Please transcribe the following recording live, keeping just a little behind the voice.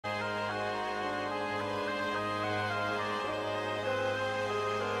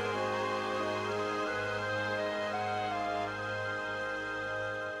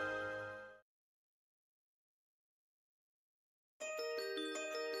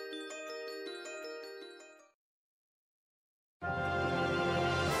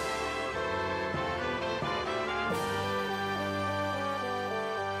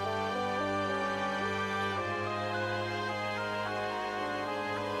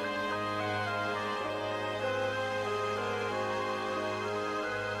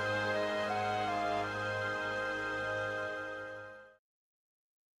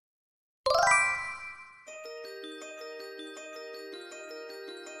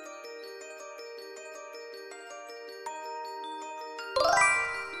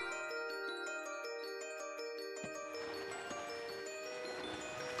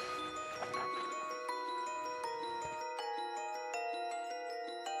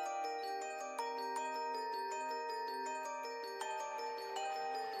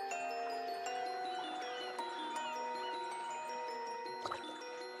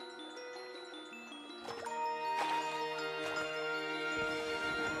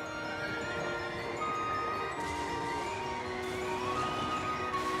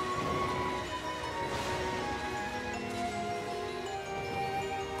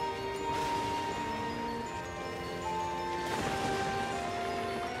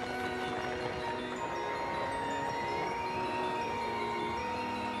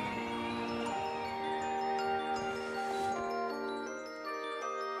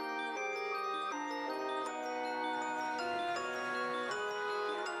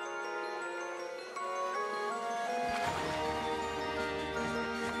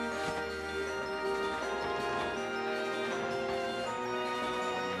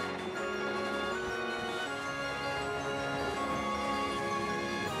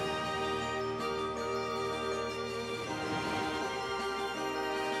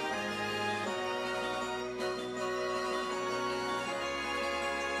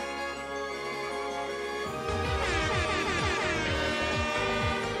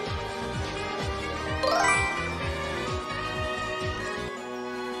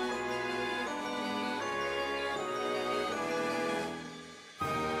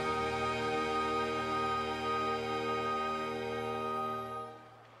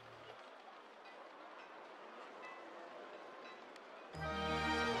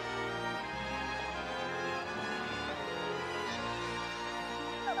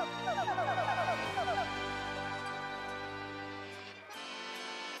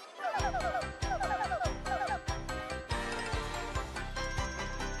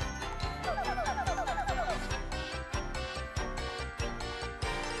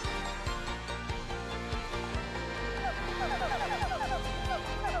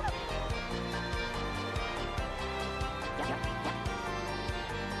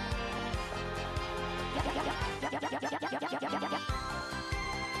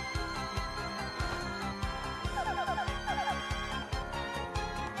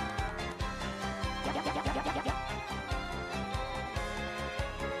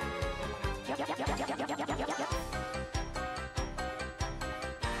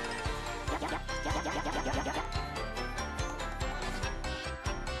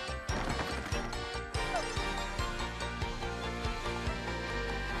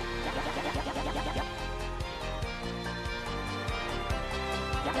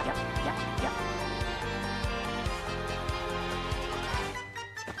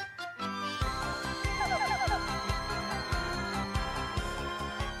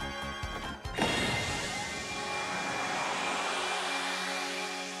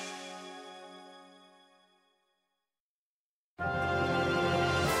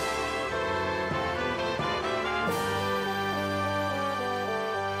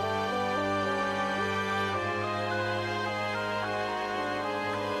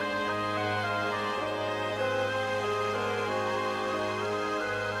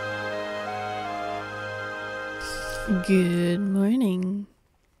Good morning.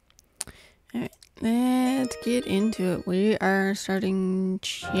 Alright, let's get into it. We are starting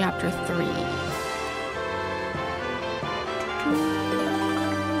chapter 3.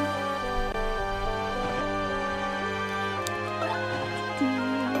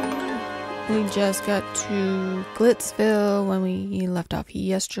 We just got to Glitzville when we left off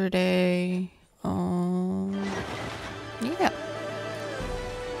yesterday. Yeah.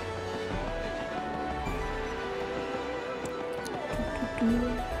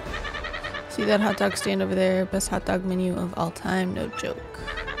 See that hot dog stand over there? Best hot dog menu of all time, no joke.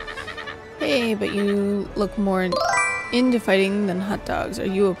 Hey, but you look more into fighting than hot dogs. Are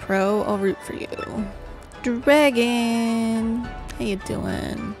you a pro? I'll root for you. Dragon! How you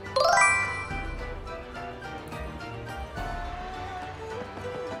doing?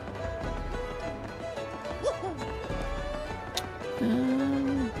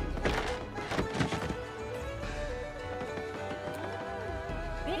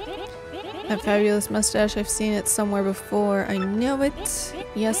 That fabulous mustache, I've seen it somewhere before. I know it.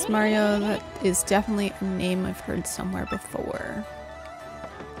 Yes, Mario, that is definitely a name I've heard somewhere before.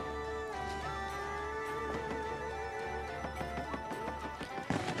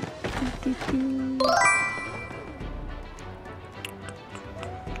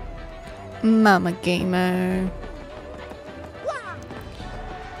 Mama Gamer.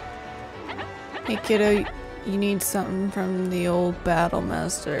 Hey kiddo, you need something from the old Battle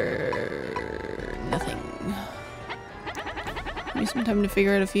Master. Nothing. Give me some time to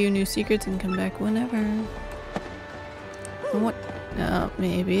figure out a few new secrets and come back whenever. What?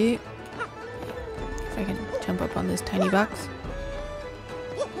 Maybe. If I can jump up on this tiny box.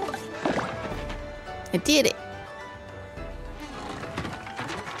 I did it!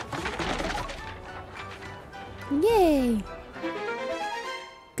 Yay!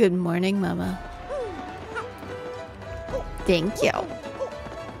 Good morning, Mama. Thank you.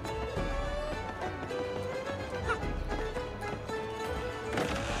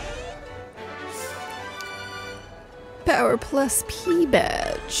 Power plus P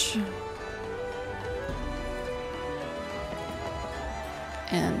badge.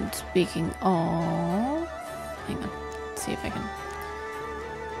 And speaking of, hang on, let's see if I can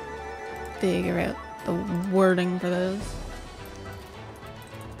figure out the wording for those.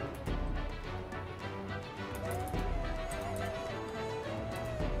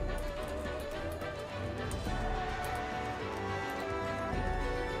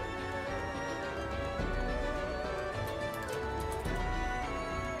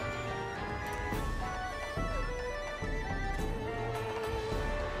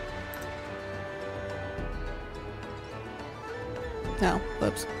 No,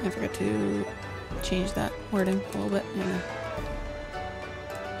 whoops, I forgot to change that wording a little bit. Hang on.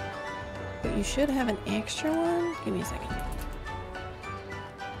 But you should have an extra one? Give me a second.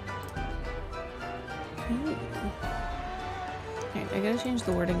 Alright, I gotta change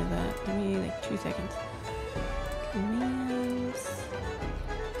the wording of that. Give me like 2 seconds. Commands.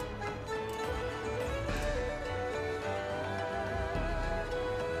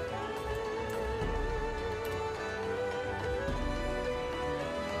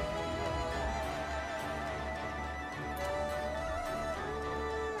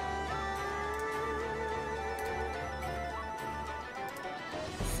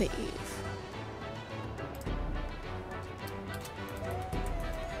 Save.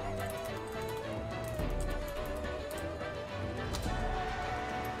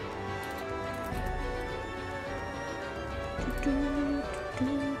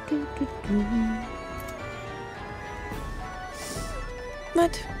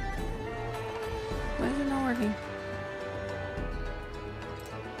 What? Why is it not working?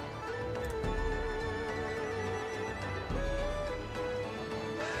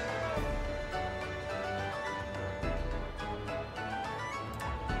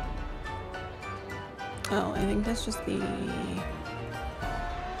 Oh, I think that's just the...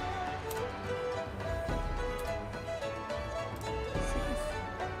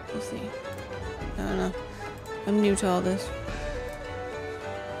 We'll see. I don't know. I'm new to all this.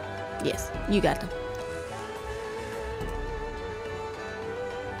 Yes, you got them.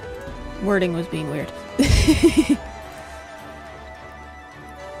 Wording was being weird.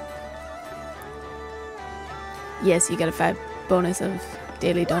 Yes, you got a 5 bonus of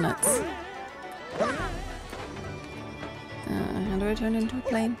daily donuts. How do I turn into a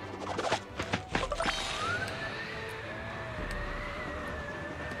plane?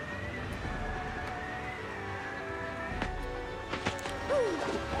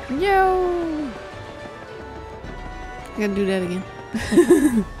 Yo! I gotta do that again.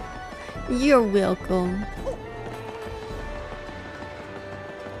 You're welcome.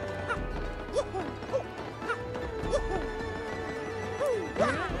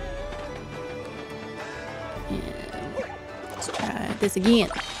 this again.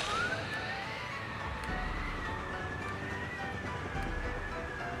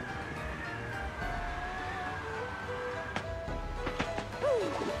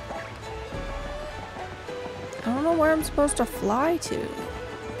 I don't know where I'm supposed to fly to.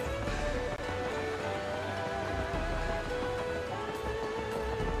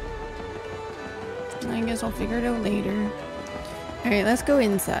 I guess I'll figure it out later. Alright, let's go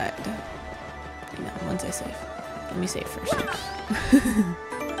inside. No, once I save. Let me save first.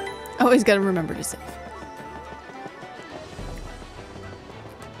 Always gotta remember to save.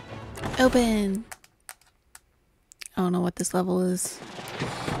 Open! I don't know what this level is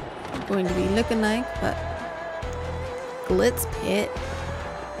going to be looking like, but Glitz Pit.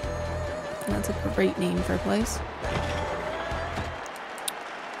 That's a great name for a place.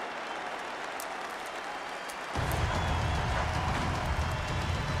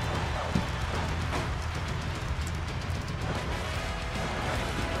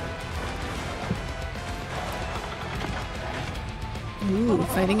 Ooh,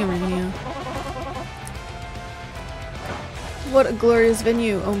 fighting arena. What a glorious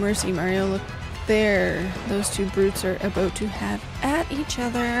venue. Oh mercy, Mario, look there. Those two brutes are about to have at each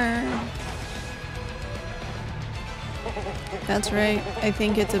other. That's right. I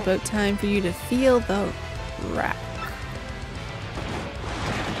think it's about time for you to feel the rack.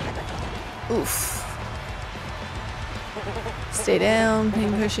 Oof. Stay down,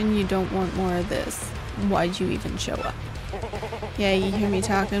 Pincushion. You don't want more of this. Why'd you even show up? Yeah, you hear me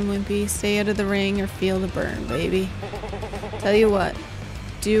talking, Wimpy. Stay out of the ring or feel the burn, baby. Tell you what,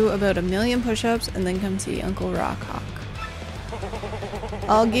 do about 1,000,000 push-ups and then come see Uncle Rockhawk.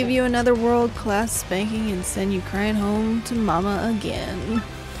 I'll give you another world-class spanking and send you crying home to mama again.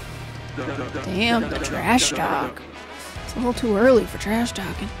 Damn, the trash talk. It's a little too early for trash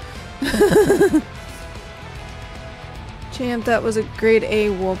talking. Champ, that was a grade A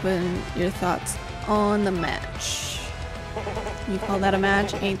whooping. Your thoughts on the match? You call that a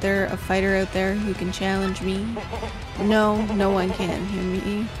match? Ain't there a fighter out there who can challenge me? No, no one can. Hear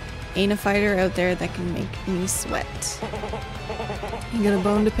me? Ain't a fighter out there that can make me sweat. You got a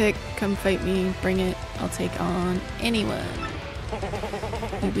bone to pick? Come fight me. Bring it. I'll take on anyone.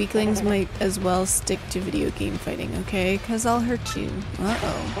 You weaklings might as well stick to video game fighting, okay? 'Cause I'll hurt you.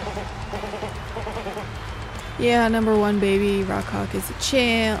 Uh-oh. Yeah, #1 baby. Rockhawk is the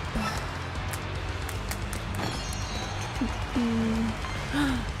champ.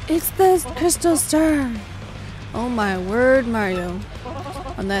 It's the crystal star! Oh my word, Mario.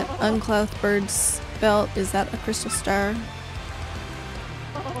 On that unclouthed bird's belt, is that a crystal star?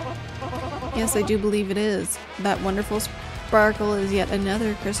 Yes, I do believe it is. That wonderful sparkle is yet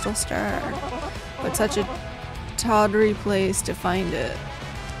another crystal star. But such a tawdry place to find it.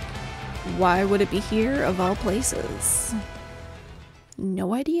 Why would it be here of all places?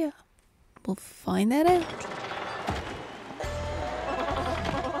 No idea. We'll find that out.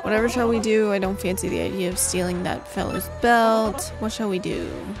 Whatever shall we do? I don't fancy the idea of stealing that fellow's belt. What shall we do?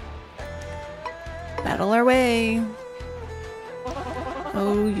 Battle our way.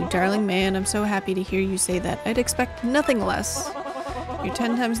 Oh, you darling man, I'm so happy to hear you say that. I'd expect nothing less. You're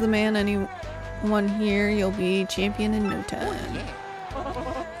 10 times the man anyone here. You'll be champion in no time.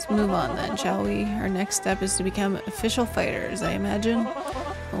 Let's move on then, shall we? Our next step is to become official fighters, I imagine.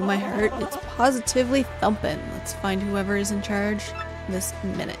 Oh, my heart, it's positively thumping. Let's find whoever is in charge this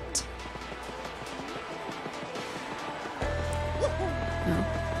minute. No.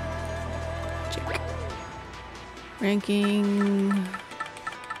 Check. Ranking.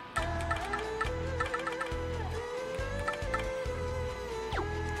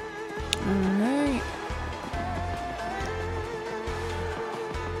 Alright.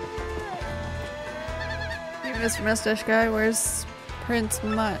 Hey, Mr. Mustache Guy, where's Prince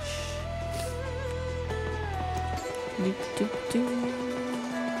Mush? Let's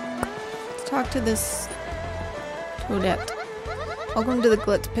talk to this Toadette. Welcome to the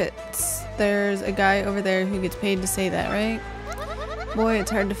Glitz Pits. There's a guy over there who gets paid to say that, right? Boy, it's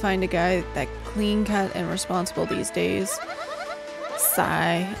hard to find a guy that clean cut and responsible these days.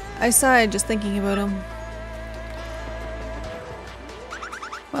 Sigh. I sighed just thinking about him.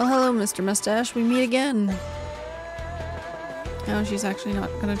 Well, hello, Mr. Mustache. We meet again. Oh, she's actually not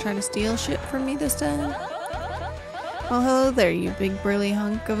gonna try to steal shit from me this time. Well, hello there, you big burly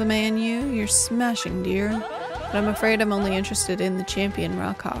hunk of a man, you. You're smashing, dear. But I'm afraid I'm only interested in the champion,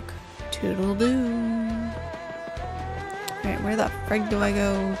 Rockhawk. Toodle-doo. Alright, where the frig do I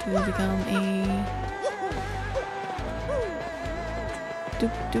go to become a...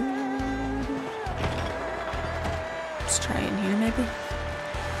 Let's try in here, maybe.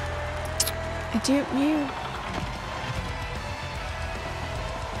 I don't know.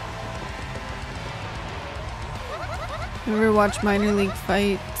 Ever watch minor league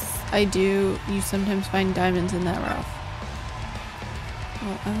fights? I do. You sometimes find diamonds in that rough.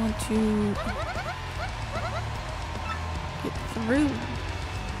 Well, I want to get through.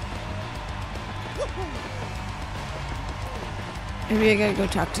 Maybe I gotta go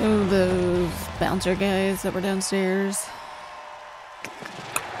talk to those bouncer guys that were downstairs.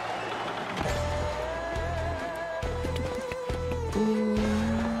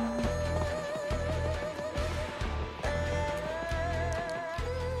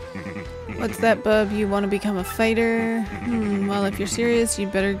 What's that, bub? You want to become a fighter? Well, if you're serious,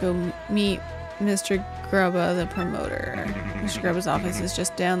 you'd better go meet Mr. Grubba, the promoter. Mr. Grubba's office is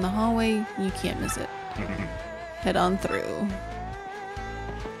just down the hallway. You can't miss it. Head on through.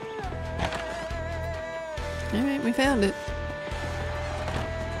 Alright, we found it.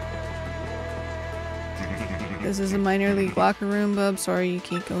 This is a minor league locker room, bub. Sorry you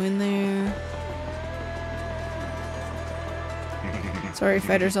can't go in there. Sorry,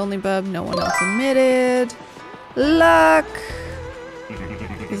 fighters only, bub. No one else admitted. Luck!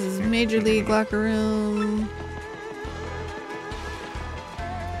 This is major league locker room.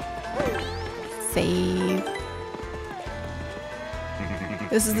 Save.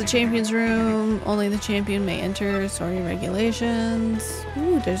 This is the champion's room. Only the champion may enter. Sorry, regulations.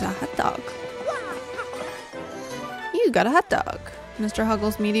 Ooh, there's a hot dog. You got a hot dog. Mr.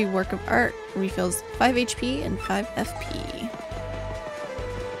 Huggle's meaty work of art refills 5 HP and 5 FP.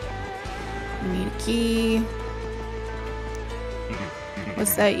 We need a key.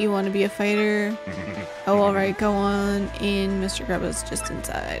 What's that? You want to be a fighter? Oh, alright, go on in. Mr. Grubba's just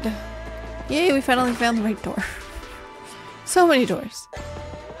inside. Yay, we finally found the right door. So many doors.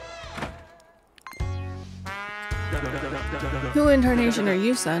 Who in tarnation are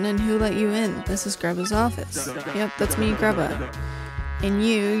you, son, and who let you in? This is Grubba's office. Yep, that's me, Grubba. And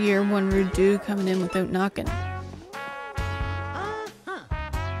you're one rude dude coming in without knocking.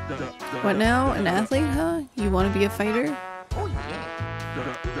 What now? An athlete, huh? You want to be a fighter?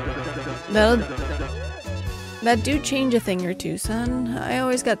 That do change a thing or two, son. I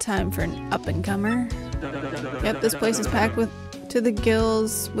always got time for an up-and-comer. Yep, this place is packed to the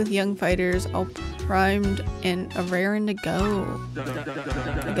gills with young fighters, all primed and raring to go.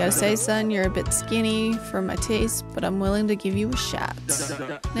 I gotta say, son, you're a bit skinny for my taste, but I'm willing to give you a shot.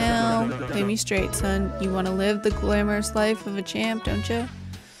 Now, play me straight, son. You want to live the glamorous life of a champ, don't you?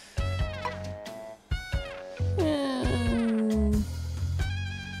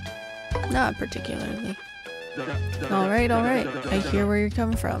 Not particularly. Alright, alright. I hear where you're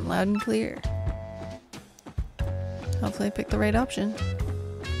coming from, loud and clear. Hopefully I picked the right option.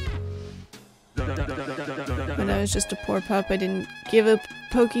 When I was just a poor pup, I didn't give a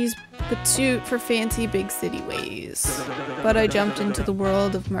pokey's patoot for fancy big city ways. But I jumped into the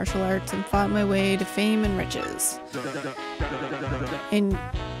world of martial arts and fought my way to fame and riches. And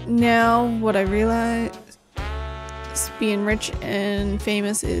now what I realize, being rich and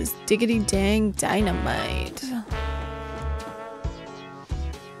famous is diggity dang dynamite.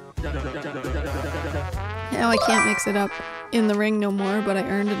 Now I can't mix it up in the ring no more, but I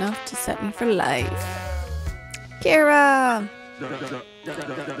earned enough to set me for life. Kara!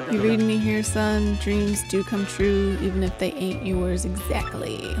 You reading me here, son? Dreams do come true, even if they ain't yours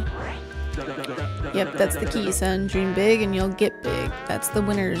exactly. Yep, that's the key, son. Dream big and you'll get big. That's the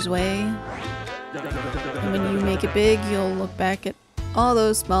winner's way. And when you make it big, you'll look back at all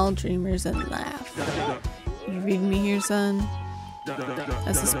those small dreamers and laugh. You reading me here, son?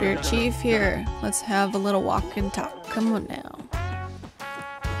 That's the spirit chief here. Let's have a little walk and talk. Come on now.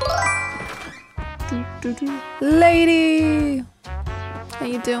 Lady! How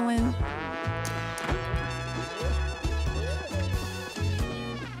you doing?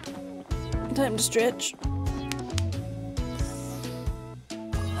 Time to stretch.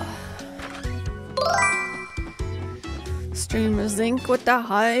 Streamer Zinc with the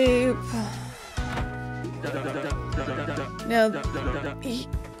hype.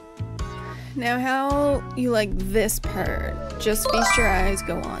 Now how you like this part? Just feast your eyes,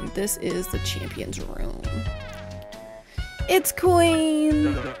 go on. This is the champion's room. It's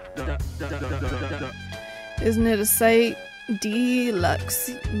Queen! Isn't it a sight?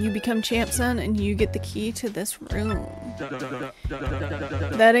 Deluxe. You become champ, son, and you get the key to this room.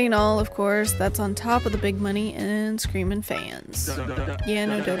 That ain't all, of course. That's on top of the big money and screaming fans. Yeah,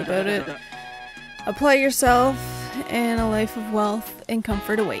 no doubt about it. Apply yourself, and a life of wealth and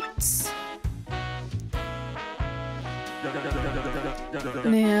comfort awaits.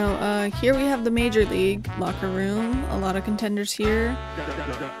 Now, here we have the Major League locker room. A lot of contenders here.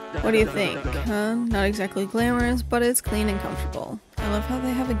 What do you think, huh? Not exactly glamorous, but it's clean and comfortable. I love how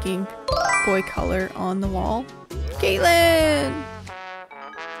they have a Game Boy Color on the wall. Caitlin!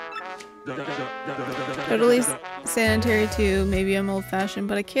 Totally sanitary too. Maybe I'm old-fashioned,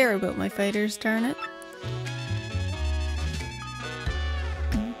 but I care about my fighters, darn it.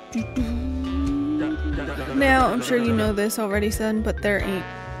 Now, I'm sure you know this already, son, but there ain't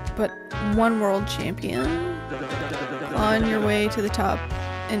but one world champion. On your way to the top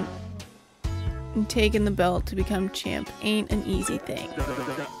and taking the belt to become champ ain't an easy thing.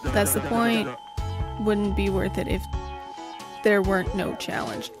 That's the point. Wouldn't be worth it if there weren't no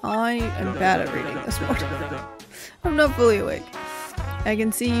challenge. I am bad at reading this morning. I'm not fully awake. I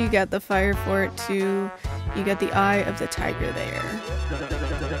can see you got the fire for it too. You got the eye of the tiger there.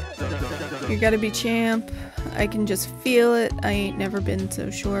 You gotta be champ. I can just feel it. I ain't never been so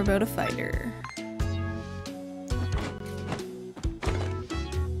sure about a fighter.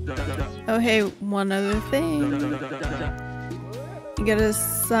 Oh hey, one other thing. You gotta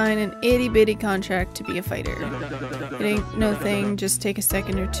sign an itty bitty contract to be a fighter. It ain't no thing, just take a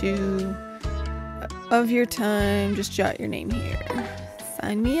second or two of your time, just jot your name here.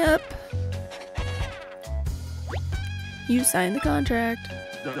 Sign me up. You signed the contract.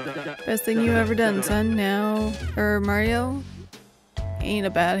 Best thing you ever done, son. Now, Mario ain't a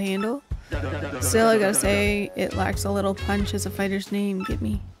bad handle. Still, I gotta say, it lacks a little punch as a fighter's name, get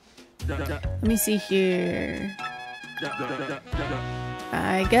me? Let me see here.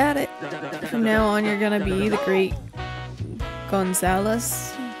 I got it. From now on, you're gonna be the great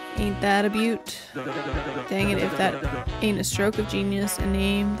Gonzalez. Ain't that a beaut? Dang it, if that ain't a stroke of genius, a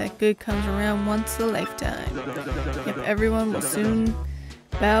name that good comes around once a lifetime. Yep, everyone will soon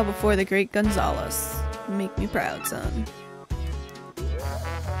bow before the great Gonzalez. Make me proud, son.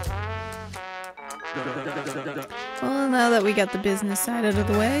 Well, now that we got the business side out of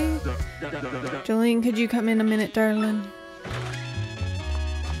the way, Jolene, could you come in a minute, darling?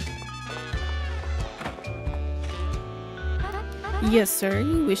 Yes, sir.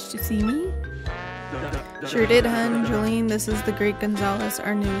 You wish to see me? Sure did, hun. Jolene, this is the great Gonzalez,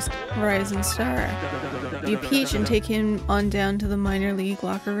 our newest rising star. You peach and take him on down to the minor league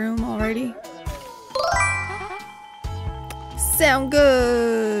locker room, alrighty? Sound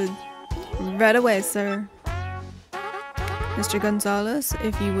good! Right away, sir. Mr. Gonzalez,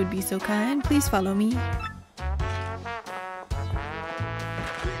 if you would be so kind, please follow me.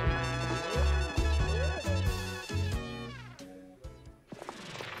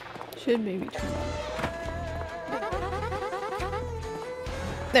 Should maybe turn on.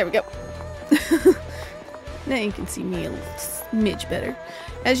 There we go. Now you can see me a little smidge better.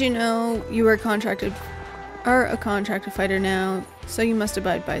 As you know, you are a contracted fighter now, so you must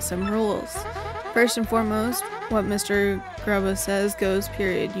abide by some rules. First and foremost, what Mr. Grubba says goes,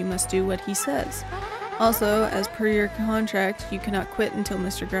 period. You must do what he says. Also, as per your contract, you cannot quit until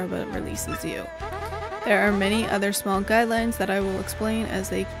Mr. Grubba releases you. There are many other small guidelines that I will explain as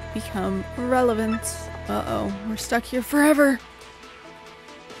they become relevant. Uh-oh, we're stuck here forever!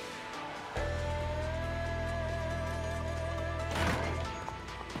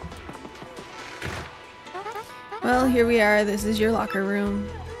 Well, here we are. This is your locker room.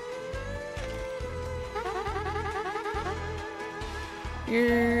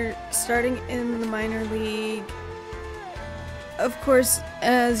 You're starting in the minor league. Of course,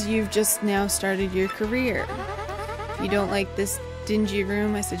 as you've just now started your career. If you don't like this dingy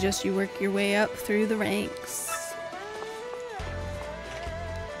room, I suggest you work your way up through the ranks.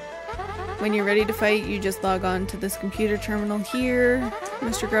 When you're ready to fight, you just log on to this computer terminal here.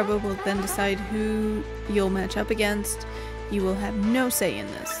 Mr. Grubba will then decide who you'll match up against. You will have no say in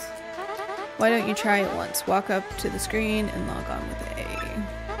this. Why don't you try it once? Walk up to the screen and log on with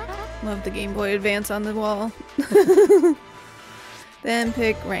A. Love the Game Boy Advance on the wall. Then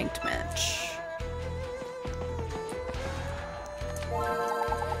pick Ranked Match.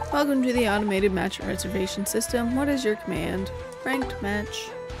 Welcome to the automated match reservation system. What is your command? Ranked Match.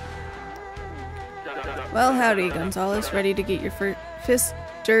 Well, howdy, Gonzalez. Ready to get your fist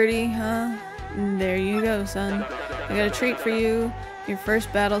dirty, huh? There you go, son. I got a treat for you. Your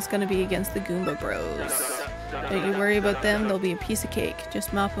first battle's gonna be against the Goomba Bros. Don't you worry about them, they'll be a piece of cake.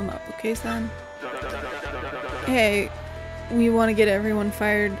 Just mop them up, okay, son? Hey, we want to get everyone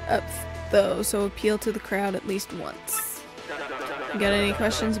fired up, though, so appeal to the crowd at least once. You got any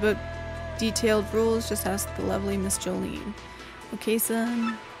questions about detailed rules? Just ask the lovely Miss Jolene. Okay,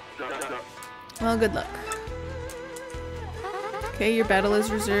 son? Well, good luck. Okay, your battle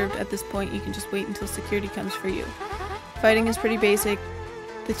is reserved. At this point, you can just wait until security comes for you. Fighting is pretty basic.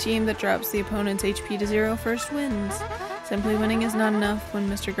 The team that drops the opponent's HP to 0 first wins. Simply winning is not enough. When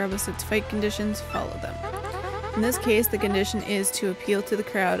Mr. Grubba sets fight conditions, follow them. In this case, the condition is to appeal to the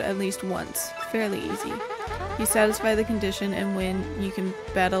crowd at least once. Fairly easy. You satisfy the condition and win, you can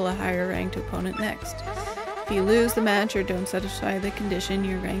battle a higher ranked opponent next. If you lose the match or don't satisfy the condition,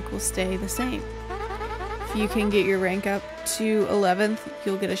 your rank will stay the same. If you can get your rank up to 11th,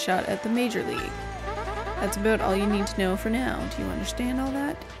 you'll get a shot at the Major League. That's about all you need to know for now. Do you understand all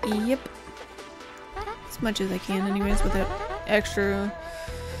that? Yep. As much as I can anyways, without extra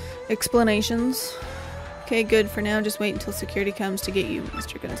explanations. Okay, good for now. Just wait until security comes to get you,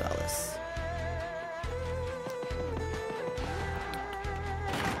 Mr. Gonzalez.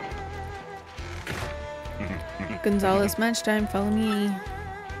 Gonzalez, match time. Follow me.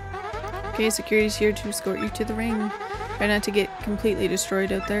 Okay, security's here to escort you to the ring. Try not to get completely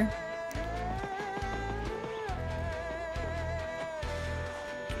destroyed out there.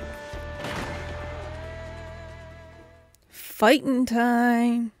 Fighting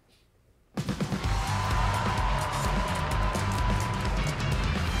time!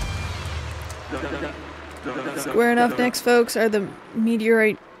 Squaring off next, folks, are the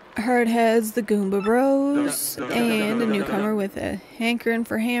Meteorite Hardheads, the Goomba Bros, and a newcomer with a hankering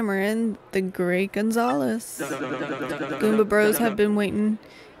for hammering, the Great Gonzalez. Goomba Bros have been waiting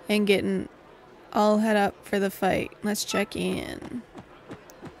and getting all head up for the fight. Let's check in.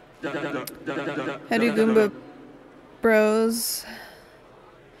 How do Goomba Bros?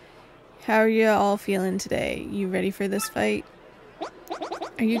 How are you all feeling today? You ready for this fight?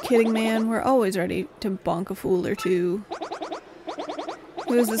 Are you kidding, man? We're always ready to bonk a fool or two.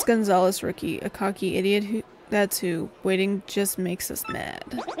 Who is this Gonzalez rookie? A cocky idiot? That's who. Waiting just makes us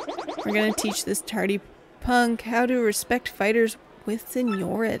mad. We're gonna teach this tardy punk how to respect fighters with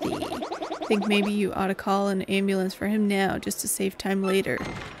seniority. Think maybe you ought to call an ambulance for him now, just to save time later.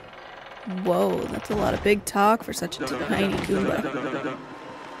 Whoa, that's a lot of big talk for such a tiny Goomba.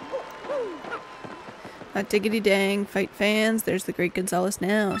 Hot diggity dang, fight fans, there's the Great Gonzalez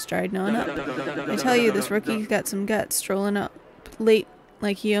now, striding on up. I tell you, this rookie's got some guts, strolling up late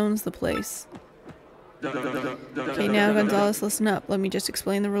like he owns the place. Okay, now Gonzalez, listen up. Let me just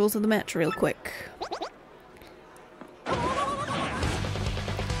explain the rules of the match real quick.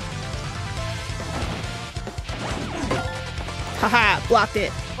 Haha, blocked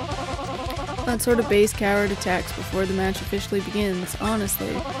it. That sort of base coward attacks before the match officially begins,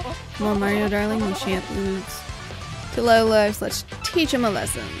 honestly. Come on, Mario darling, we shan't lose. To low lives, let's teach him a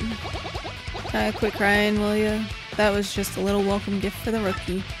lesson. Quit crying, will ya? That was just a little welcome gift for the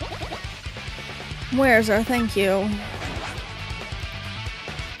rookie. Where's our thank you?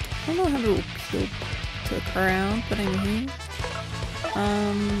 I don't know how to appeal to the crowd, but anyway.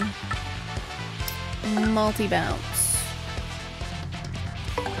 Multi-bounce.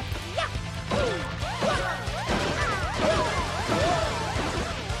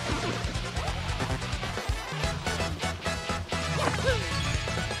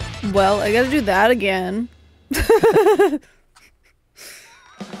 Well, I gotta do that again. The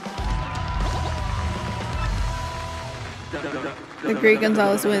Great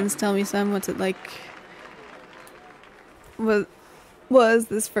Gonzalez wins. Tell me, son, what's it like? What was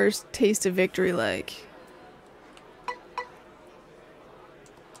this first taste of victory like?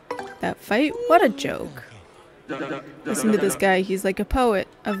 That fight? What a joke. Listen to this guy. He's like a poet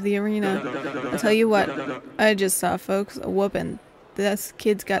of the arena. I'll tell you what. I just saw, folks, a whooping. This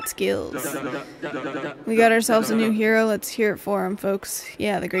kid's got skills. We got ourselves a new hero. Let's hear it for him, folks.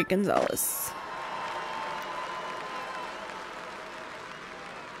 Yeah, the Great Gonzalez.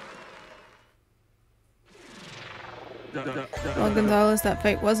 Well, Gonzalez, that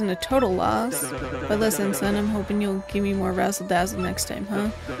fight wasn't a total loss. But listen, son, I'm hoping you'll give me more razzle-dazzle next time,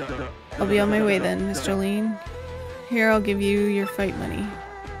 huh? I'll be on my way then, Miss Jolene. Here, I'll give you your fight money.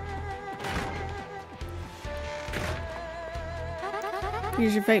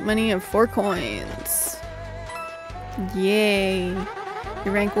 Here's your fight money of 4 coins. Yay.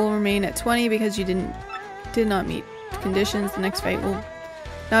 Your rank will remain at 20 because you did not meet the conditions. The next fight will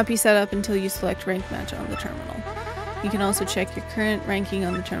not be set up until you select rank match on the terminal. You can also check your current ranking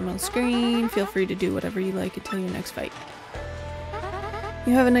on the terminal screen. Feel free to do whatever you like until your next fight.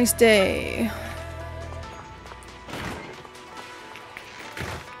 You have a nice day.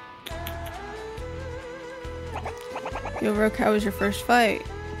 Yo, Rook, how was your first fight?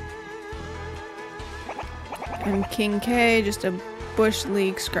 I'm King K, just a Bush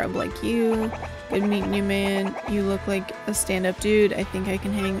League scrub like you. Good meeting you, man. You look like a stand-up dude. I think I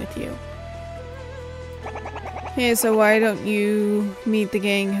can hang with you. Hey, so why don't you meet the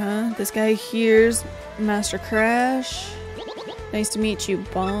gang, huh? This guy here's Master Crash. Nice to meet you,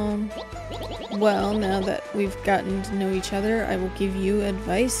 Bomb. Well, now that we've gotten to know each other, I will give you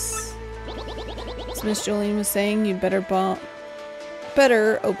advice. As Miss Jolene was saying, you'd better obey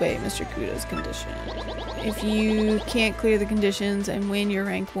Mr. Kudo's condition. If you can't clear the conditions and win, your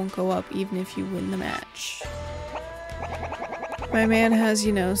rank won't go up even if you win the match. My man has,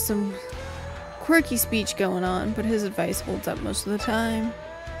 you know, some quirky speech going on, but his advice holds up most of the time.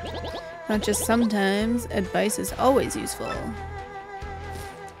 Not just sometimes, advice is always useful.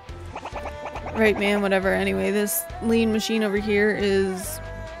 Right, man, whatever. Anyway, this lean machine over here is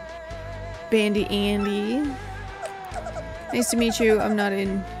Bandy Andy. Nice to meet you. I'm not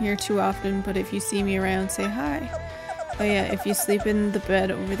in here too often, but if you see me around, say hi. Oh yeah, if you sleep in the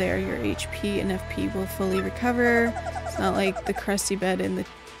bed over there, your HP and FP will fully recover. It's not like the crusty bed in the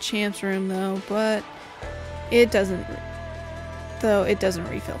champ's room though, but it doesn't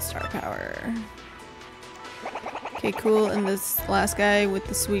refill star power. Okay, cool, and this last guy with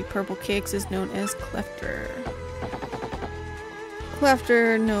the sweet purple kicks is known as Clefter.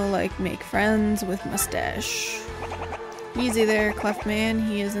 Clefter, no like make friends with mustache. Easy there, Cleft Man.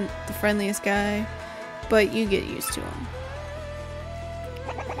 He isn't the friendliest guy, but you get used to him.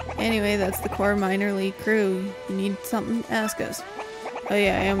 Anyway, that's the core minor league crew. You need something? Ask us. Oh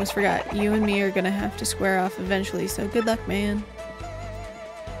yeah, I almost forgot. You and me are gonna have to square off eventually, so good luck, man.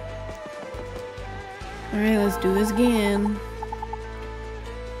 Alright, let's do this again.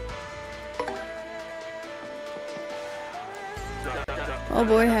 Oh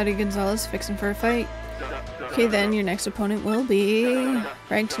boy, howdy Gonzalez, fixing for a fight. Okay then, your next opponent will be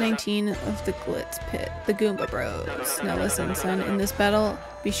ranked 19 of the Glitz Pit, the Goomba Bros. Now listen, son, in this battle,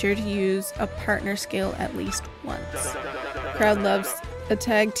 be sure to use a partner skill at least once. Crowd loves a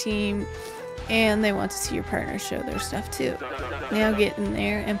tag team, and they want to see your partner show their stuff too. Now get in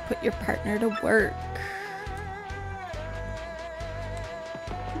there and put your partner to work.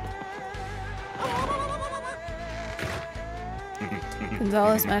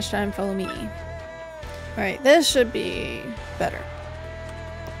 Gonzalez, match time, follow me. Alright, this should be better.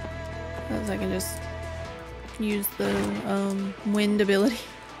 Because I can just use the wind ability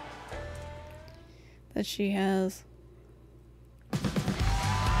that she has.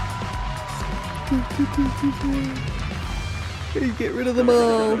 Get rid of them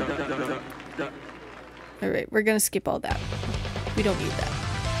all. Alright, we're gonna skip all that. We don't need that.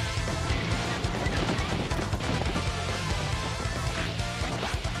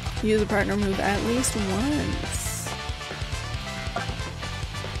 Use a partner move at least once.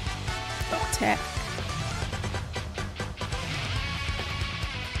 Attack.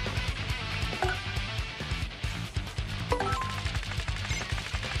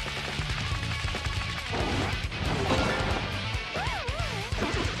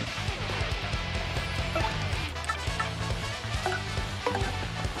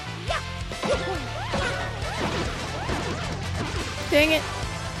 Dang it.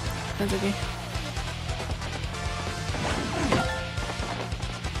 That's okay.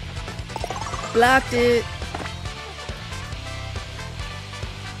 Blocked it.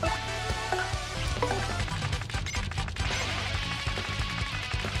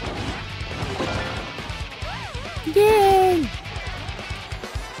 Yay!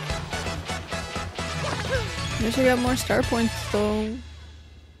 Wish I got more star points though.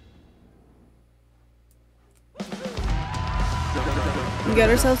 We got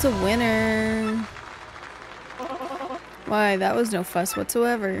ourselves a winner. Why, that was no fuss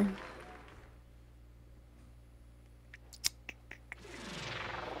whatsoever.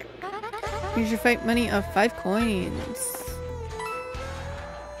 Here's your fight money of 5 coins.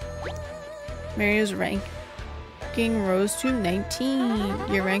 Mario's ranking rose to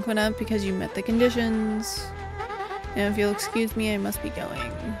 19. Your rank went up because you met the conditions. Now if you'll excuse me, I must be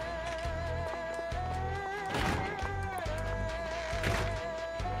going.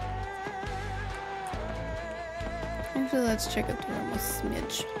 Actually, let's check out the room a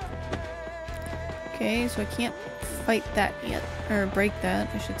smidge. Okay, so I can't fight that yet. Or break that,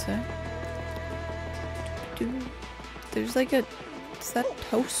 I should say. There's like a... Is that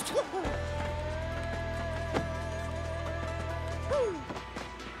toast?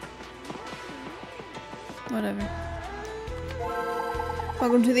 Whatever.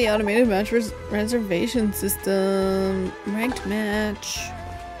 Welcome to the automated match reservation system. Ranked match.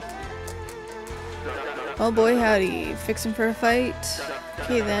 Oh boy, howdy. Fixing for a fight?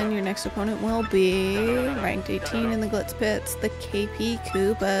 Okay then, your next opponent will be ranked 18 in the Glitz Pits, the KP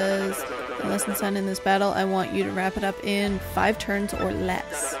Koopas. And listen, son, in this battle, I want you to wrap it up in 5 turns or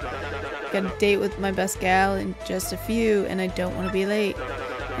less. Got a date with my best gal in just a few, and I don't want to be late.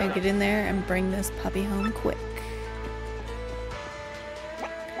 Gotta get in there and bring this puppy home quick.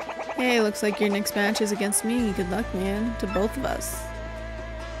 Hey, looks like your next match is against me. Good luck, man, to both of us.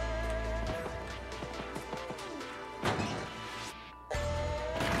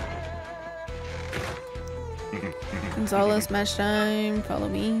 Gonzalez, match time. Follow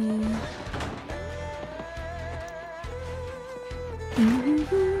me.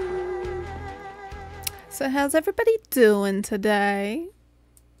 So how's everybody doing today?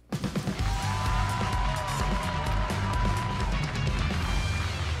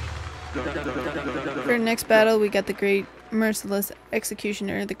 For our next battle, we got the Great Merciless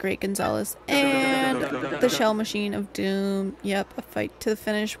Executioner, the Great Gonzalez, and the Shell Machine of Doom. Yep, a fight to the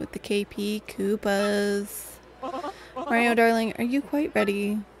finish with the KP Koopas. Mario, darling, are you quite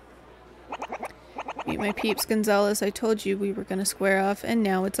ready? Meet my peeps, Gonzalez. I told you we were gonna square off, and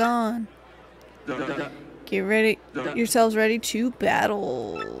now it's on. Get ready, yourselves ready to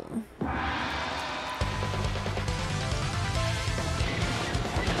battle.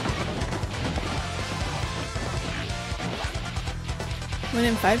 Win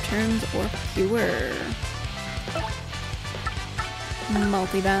in 5 turns or fewer.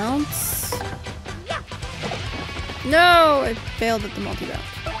 Multi-bounce. No! I failed at the multi-bounce.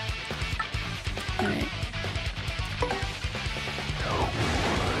 Alright.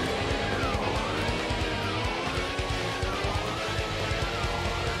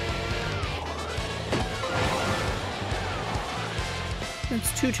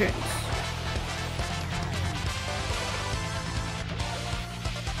 That's 2 turns.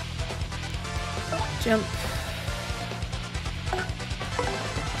 Jump.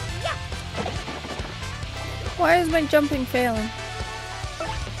 Why is my jumping failing?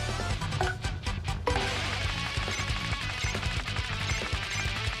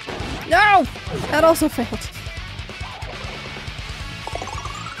 No! That also failed.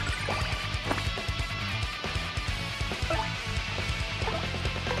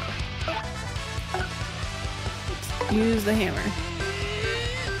 Let's use the hammer.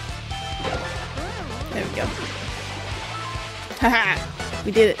 There we go. Haha!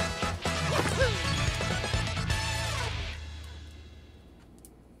 We did it.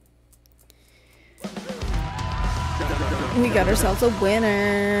 We got ourselves a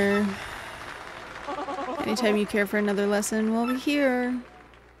winner. Anytime you care for another lesson, we'll be here.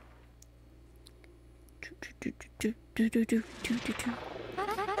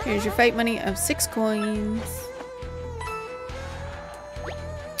 Here's your fight money of 6 coins.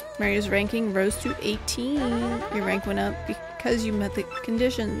 Mario's ranking rose to 18. Your rank went up because you met the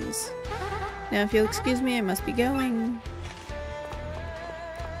conditions. Now if you'll excuse me, I must be going.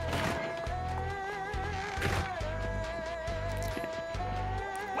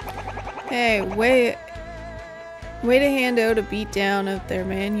 Hey, way to hand out a beat down out there,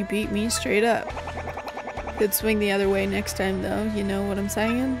 man. You beat me straight up. Could swing the other way next time though, you know what I'm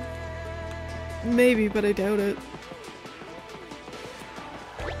saying? Maybe, but I doubt it.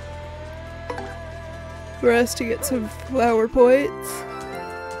 For us to get some flower points.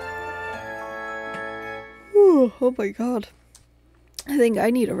 Ooh, oh my god. I think I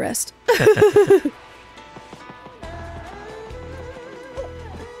need a rest.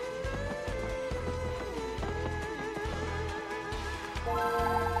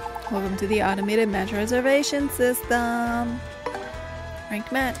 Welcome to the automated match reservation system.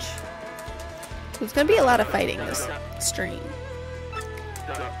 Ranked match. So it's gonna be a lot of fighting this stream.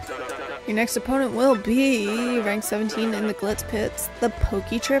 Your next opponent will be rank 17 in the Glitz Pits, the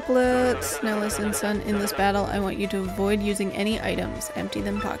Pokey Triplets. Now listen, son, in this battle, I want you to avoid using any items. Empty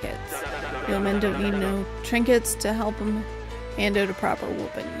them pockets. Real men don't need no trinkets to help them hand out a proper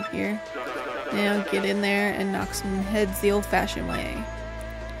whooping. Here. Now get in there and knock some heads the old-fashioned way.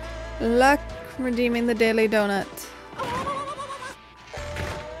 Luck redeeming the Daily Donut.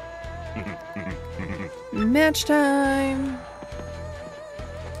 Match time!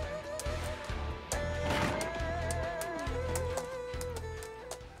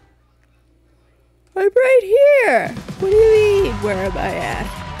 I'm right here! What do you mean? Where am I at?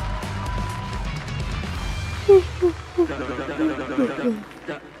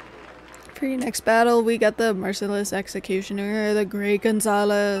 For your next battle, we got the Merciless Executioner, the Great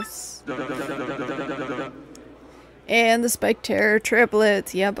Gonzalez, and the Spike Terror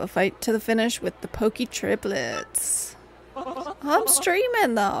Triplets. Yep, a fight to the finish with the Pokey Triplets. I'm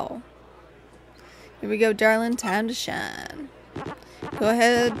streaming though. Here we go, darling. Time to shine. Go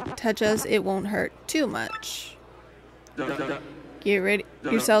ahead, touch us. It won't hurt too much. Get ready,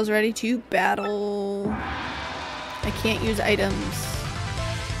 yourselves ready to battle. I can't use items.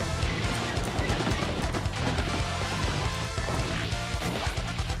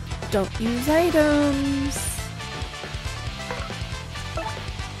 Don't use items.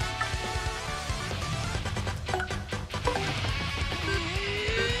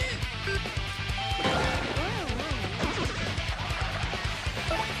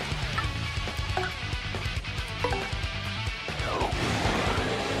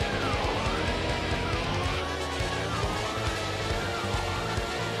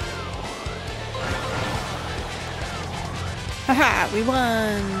 Haha, we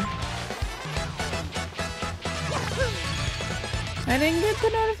won! I didn't get the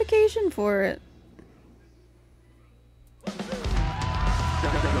notification for it.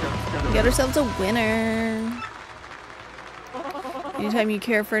 We got ourselves a winner. Anytime you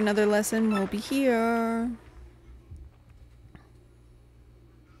care for another lesson, we'll be here.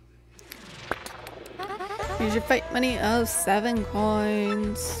 Here's your fight money of 7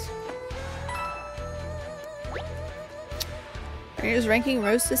 coins. Here's ranking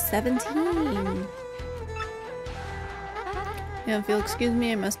rose to 17. Yeah, if you'll excuse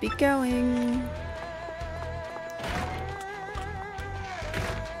me, I must be going.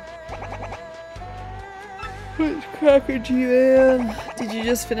 What's cracking you, man? Did you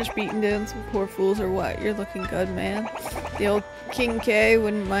just finish beating down some poor fools or what? You're looking good, man. The old King K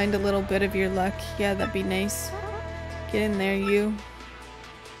wouldn't mind a little bit of your luck. Yeah, that'd be nice. Get in there, you.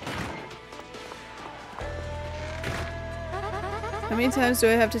 How many times do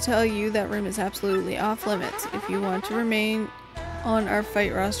I have to tell you that room is absolutely off limits? If you want to remain on our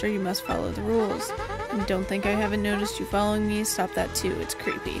fight roster, you must follow the rules. And don't think I haven't noticed you following me. Stop that too, it's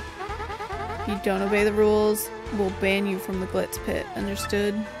creepy. If you don't obey the rules, we'll ban you from the Glitz Pit.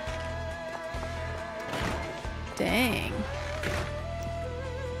 Understood? Dang.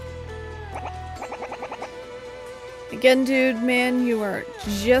 Again, dude, man, you are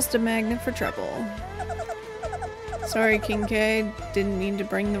just a magnet for trouble. Sorry, King K. Didn't mean to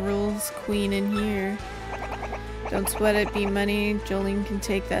bring the rules queen in here. Don't sweat it, B-Money. Jolene can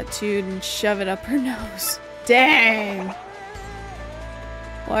take that dude and shove it up her nose. Dang!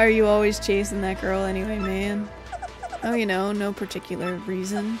 Why are you always chasing that girl anyway, man? Oh, you know, no particular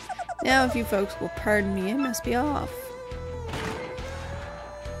reason. Now, if you folks will pardon me, I must be off.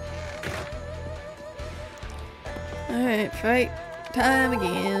 Alright, fight time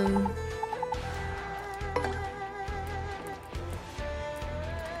again.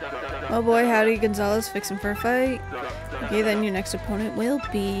 Oh boy, howdy, Gonzalez, fixing for a fight. Okay, then your next opponent will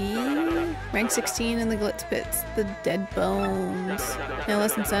be rank 16 in the Glitz Pits, the Dead Bones. Now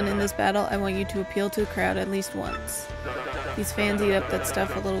listen, son, in this battle, I want you to appeal to the crowd at least once. These fans eat up that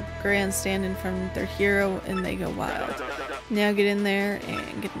stuff, a little grandstand in front of their hero, and they go wild. Now get in there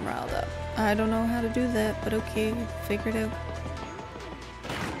and get them riled up. I don't know how to do that, but okay, figure it out.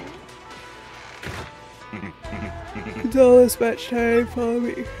 Gonzalez, match time, follow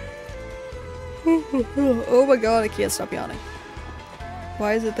me. Oh my god, I can't stop yawning.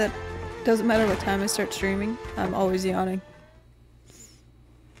 Why is it that doesn't matter what time I start streaming, I'm always yawning?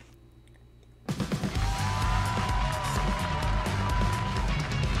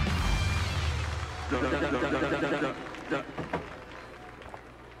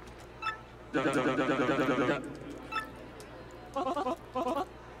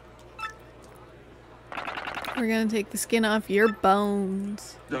 We're gonna take the skin off your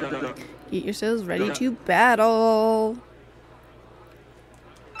bones. Get yourselves ready to battle.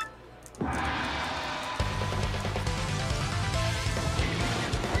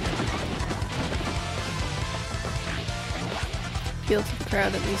 Appeal to the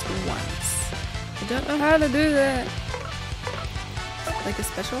crowd at least once. I don't know how to do that. Like a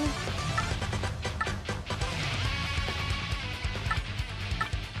special?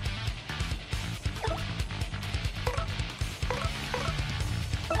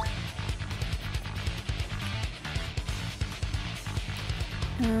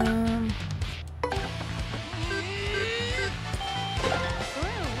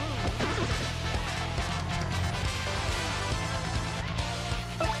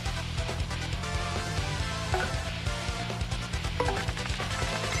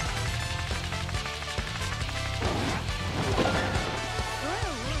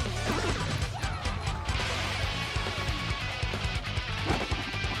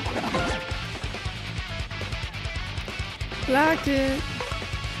 Blocked it.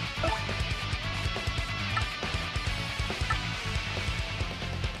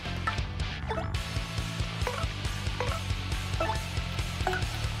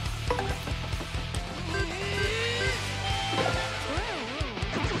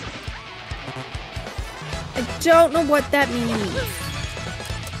 I don't know what that means.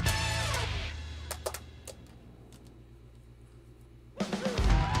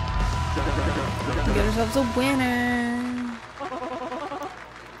 We got ourselves a winner.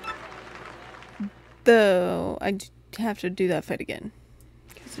 Though, I have to do that fight again.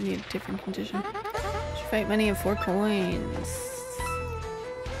 Because I need a different condition. Should fight money of 4 coins.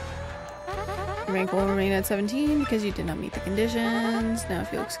 Your rank will remain at 17 because you did not meet the conditions. Now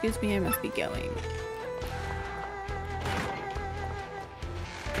if you'll excuse me, I must be going.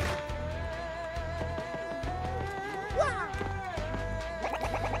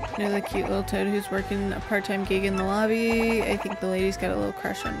 You know the cute little toad who's working a part-time gig in the lobby? I think the lady's got a little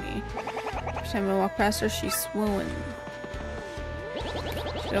crush on me. Every time I walk past her, she's swooning.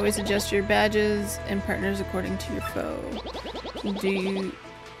 You always adjust your badges and partners according to your foe.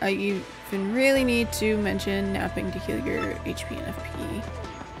 I even really need to mention napping to heal your HP and FP.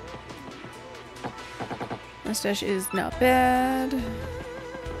 Mustache is not bad.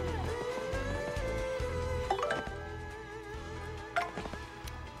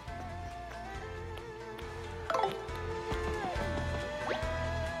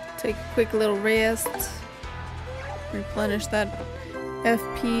 Take a quick little rest. Replenish that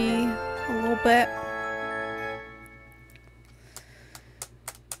FP a little bit.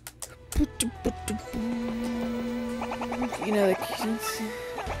 You know,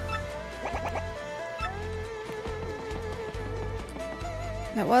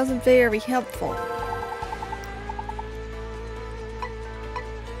 that wasn't very helpful.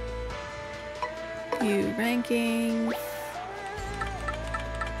 View rankings.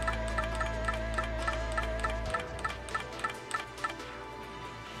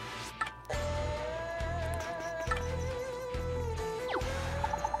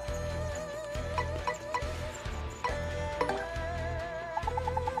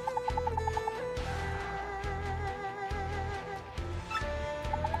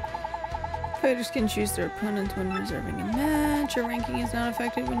 Fighters can choose their opponents when reserving a match. Your ranking is not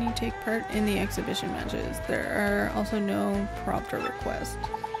affected when you take part in the exhibition matches. There are also no prompt or request.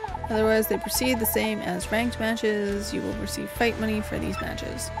 Otherwise, they proceed the same as ranked matches. You will receive fight money for these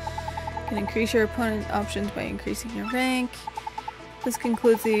matches. You can increase your opponent options by increasing your rank. This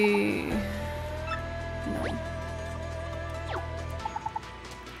concludes the... No.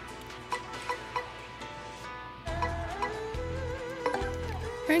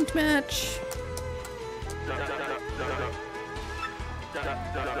 Ranked match.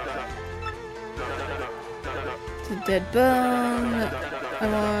 It's a dead bone. I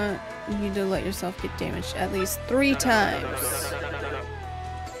want you to let yourself get damaged at least 3 times.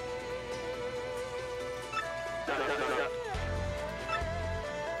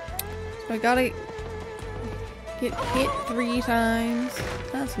 So I gotta get hit 3 times.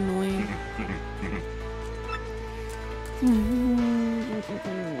 That's annoying.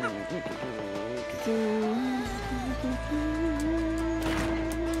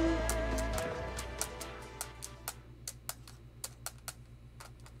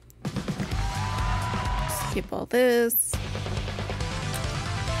 Skip all this.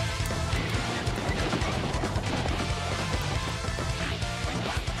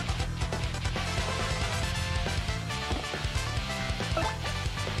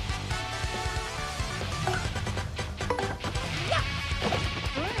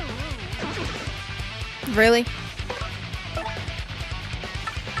 Really?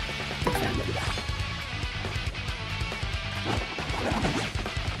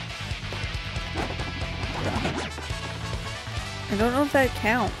 I don't know if that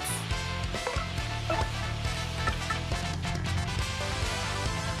counts.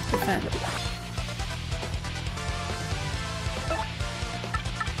 Defend.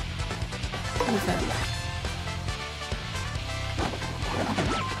 Defend.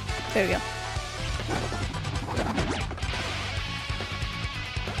 There we go.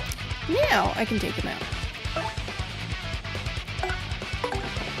 Now I can take him out.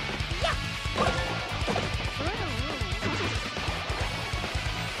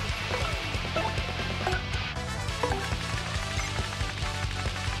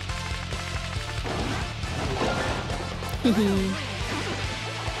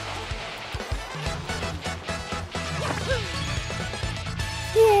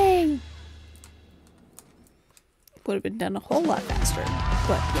 Yay! Would have been done a whole lot faster,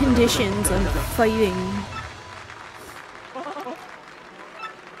 but conditions of fighting.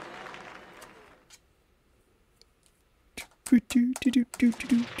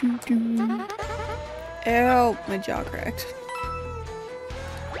 Ow, my jaw cracked.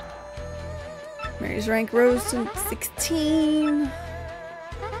 Mary's rank rose to 16.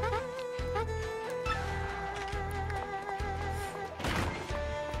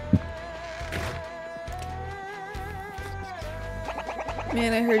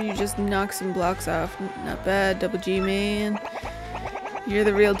 Man, I heard you just knock some blocks off. Not bad, Double G, man. You're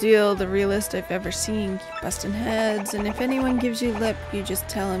the real deal, the realest I've ever seen. Keep busting heads, and if anyone gives you lip, you just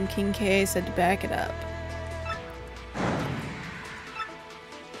tell him King K said to back it up.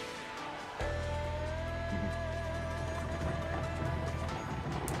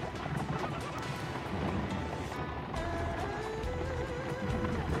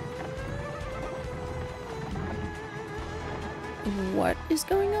 What is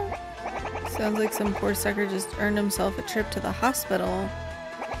going on? Sounds like some poor sucker just earned himself a trip to the hospital.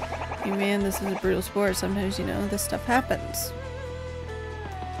 Hey man, this is a brutal sport. Sometimes, you know, this stuff happens.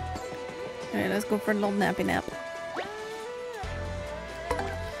 Alright, let's go for a little nappy nap.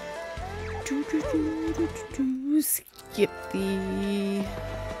 Skip the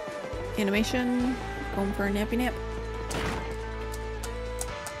animation. Going for a nappy nap.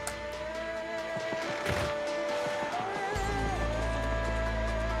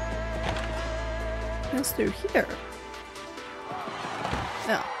 What's through here?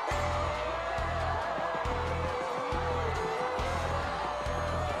 Oh.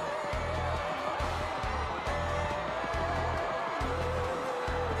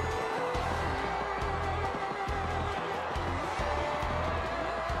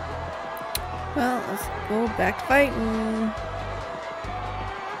 Well, let's go back to fighting.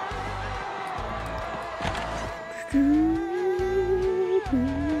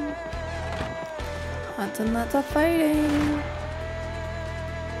 Lots and lots of fighting.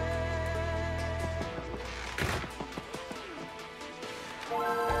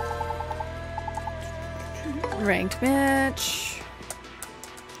 Ranked match.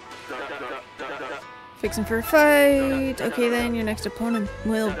 Fixing for a fight. Okay then, your next opponent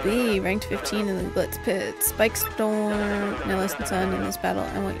will be ranked 15 in the Glitz Pit. Spike Storm. Now listen son, in this battle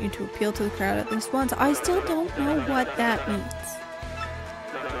I want you to appeal to the crowd at least once. I still don't know what that means.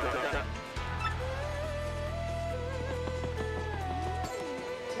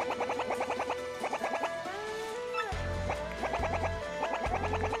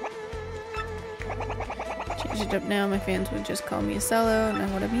 Change it up now, my fans would just call me a sellout. Know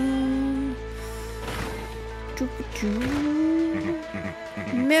what I mean?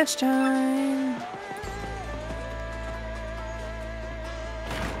 Match time!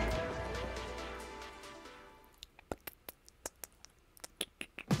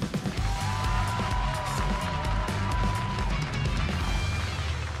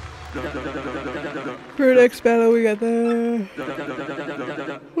 For next battle we got the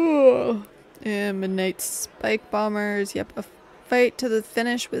and Midnight Spike Bombers. Yep, a fight to the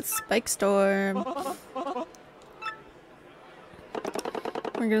finish with Spike Storm.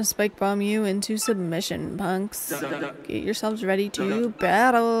 We're gonna spike bomb you into submission, punks. Get yourselves ready to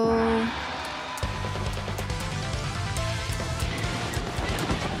battle.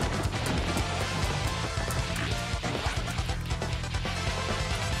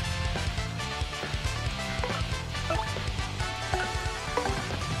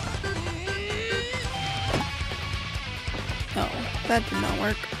 Oh, that did not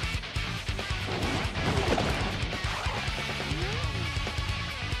work.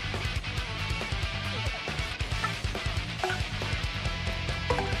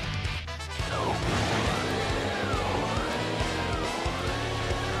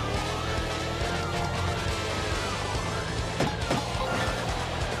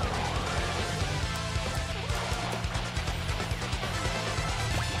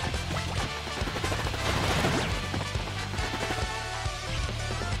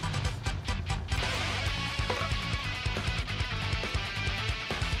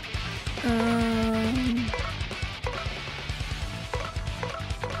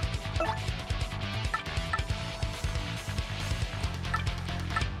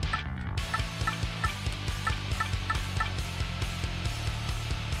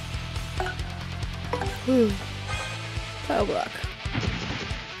 Ooh. Tile block.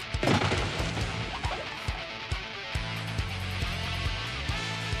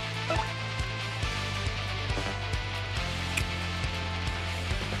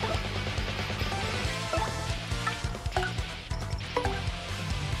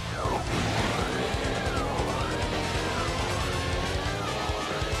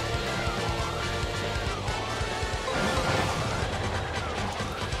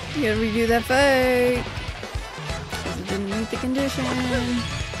 You gotta redo that fight. Because it didn't meet the condition.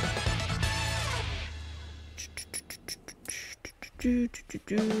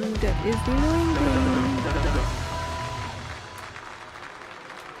 That is the annoying thing.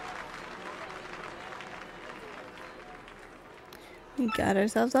 We got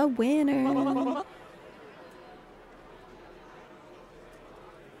ourselves a winner.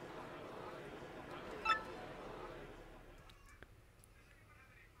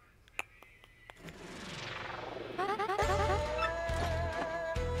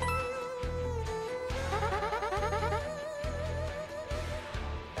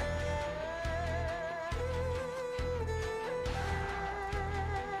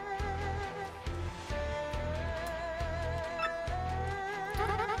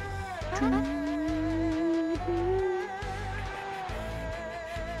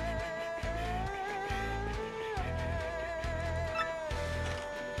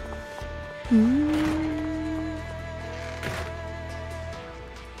 Righty.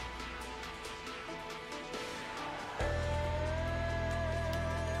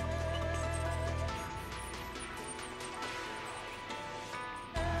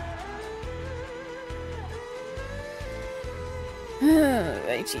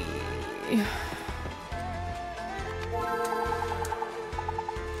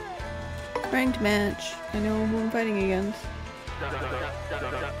 Ranked match. I know who I'm fighting against.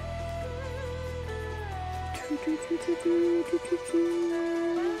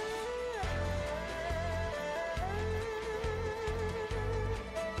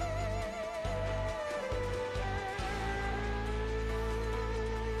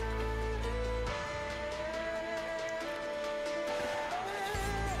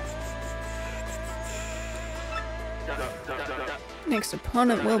 Next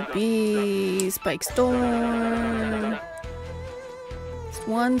opponent will be Spike Storm. It's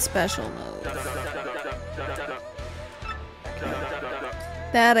one special move.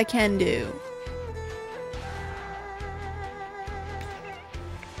 That I can do.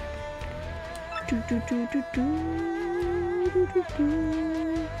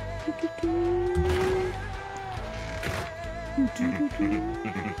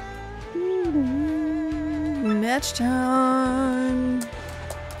 Match time.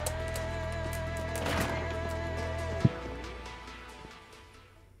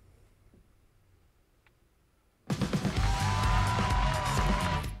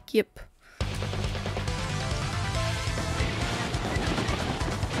 Yep.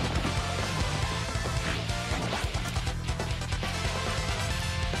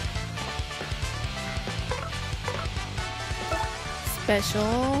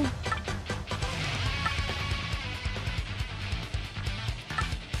 Special.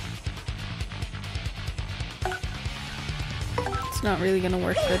 It's not really gonna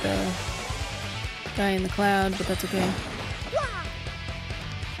work for the guy in the cloud, but that's okay.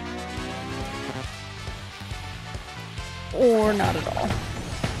 Or not at all.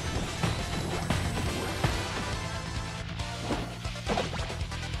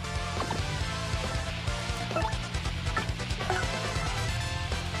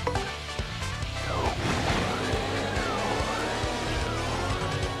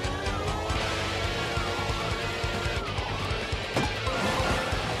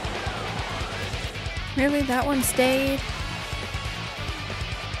 Really? That one stayed?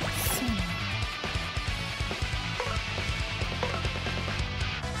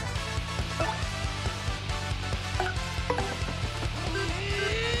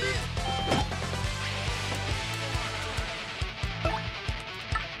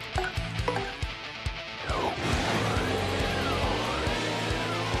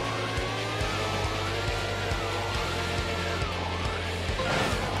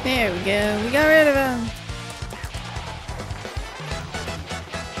 There we go. We got rid of him.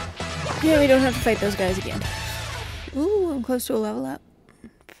 Yeah, we don't have to fight those guys again. Ooh, I'm close to a level up.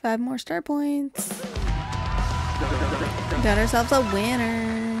 5 more star points. Got ourselves a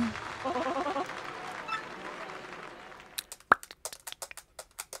winner.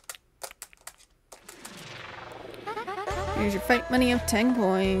 Here's your fight money of 10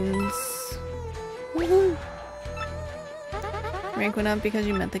 coins. Woohoo! Rank went up because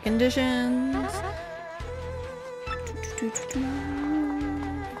you met the conditions.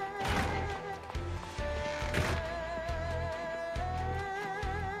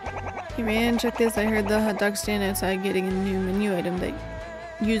 Hey man, check this. I heard the hot dog stand outside getting a new menu item that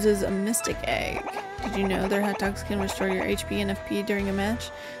uses a mystic egg. Did you know their hot dogs can restore your HP and FP during a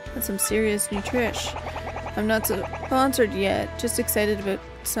match? That's some serious nutrish. I'm not sponsored yet, just excited about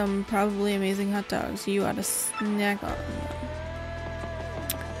some probably amazing hot dogs. You ought to snack on them.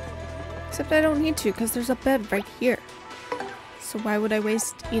 Except I don't need to, because there's a bed right here. So why would I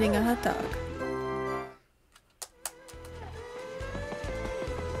waste eating a hot dog?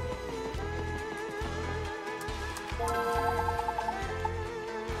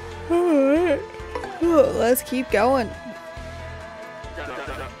 Alright. Let's keep going.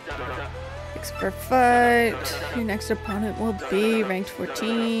 Thanks for fight. Your next opponent will be ranked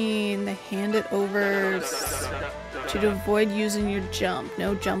 14. The hand it overs. To avoid using your jump.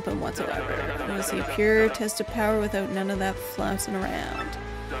 No jumping whatsoever. I want to see a pure test of power without none of that flouncing around.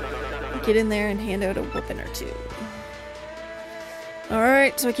 Get in there and hand out a whooping or two.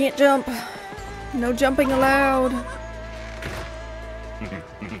 Alright, so I can't jump. No jumping allowed.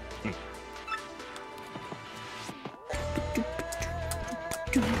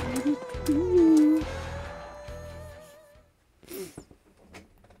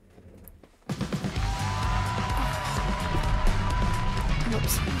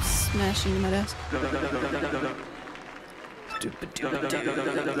 Whoops, I'm smashing into my desk.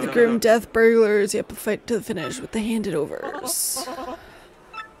 The grim death burglars, yep, a fight to the finish with the handed overs.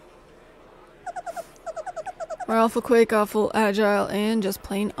 We're awful quick, awful agile, and just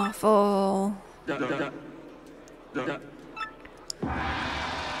plain awful.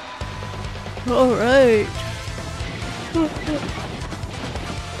 Alright.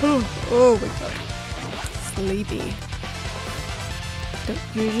 Oh my god. Sleepy. Don't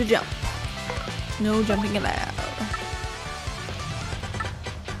use your jump. No jumping allowed.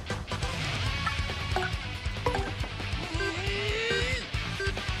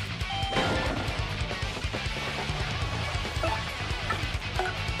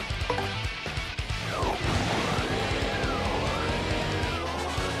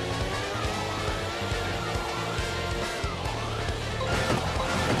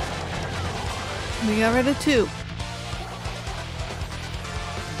 We got rid of 2.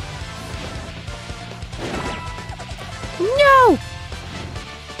 No!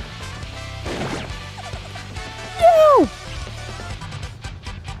 No!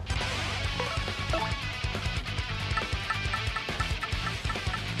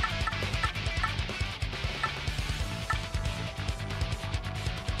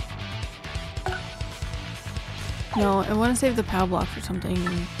 No, I want to save the POW block for something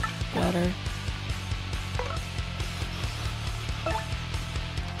better.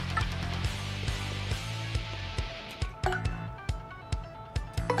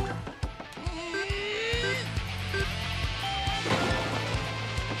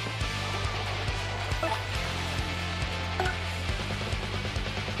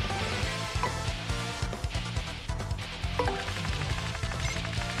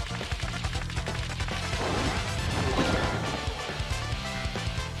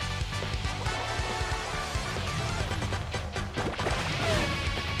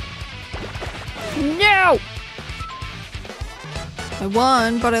 No! I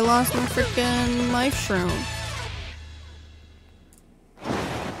won, but I lost my freaking life shroom.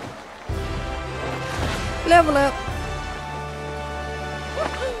 Level up.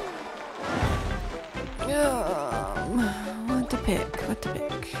 What to pick? What to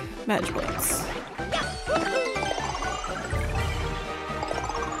pick? Match points.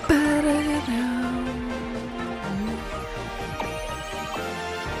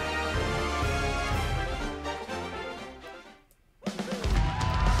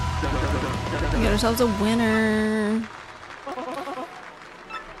 We got ourselves a winner.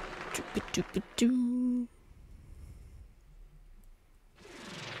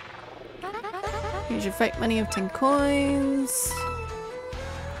 Here's your fight money of 10 coins.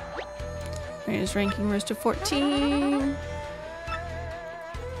 Raina's ranking rose to 14.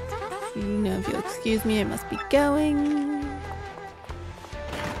 You know, if you'll excuse me, I must be going.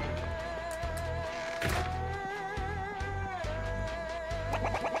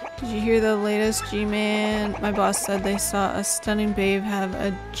 Did you hear the latest G-Man? My boss said they saw a stunning babe have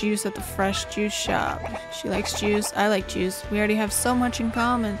a juice at the fresh juice shop. She likes juice. I like juice. We already have so much in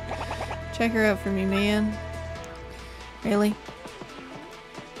common. Check her out for me, man. Really?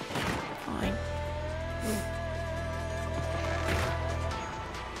 Fine.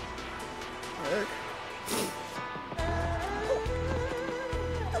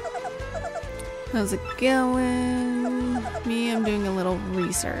 How's it going? Me, I'm doing a little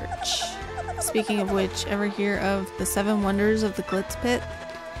research. Speaking of which, ever hear of the 7 wonders of the Glitz Pit?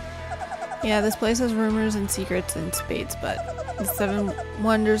 Yeah, this place has rumors and secrets in spades, but the 7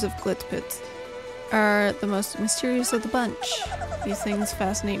 wonders of Glitz Pits are the most mysterious of the bunch. These things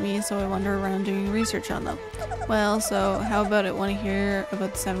fascinate me, so I wander around doing research on them. Well, so how about it? Want to hear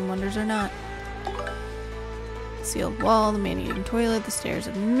about the 7 wonders or not? Sealed wall, the man-eating toilet, the stairs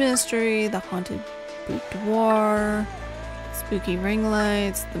of mystery, the haunted boudoir, spooky ring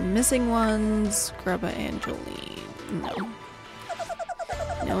lights, the missing ones, Grubba and Jolene.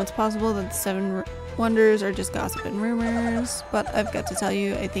 No, it's possible that the 7 wonders are just gossip and rumors, but I've got to tell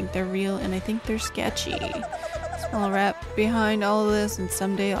you, I think they're real and I think they're sketchy. Small rat behind all of this, and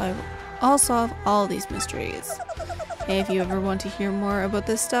someday I'll solve all these mysteries. Hey, if you ever want to hear more about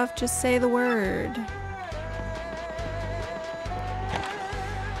this stuff, just say the word.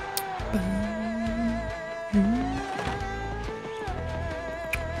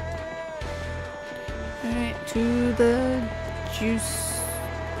 Alright, to the juice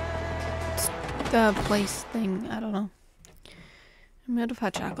place thing. I don't know. I'm out of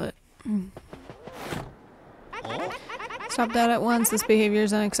hot chocolate. Stop that at once. This behavior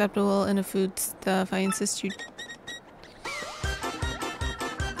is unacceptable in a food stuff. I insist you...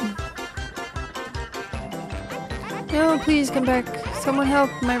 No, please come back. Someone help!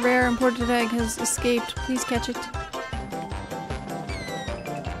 My rare imported egg has escaped. Please catch it.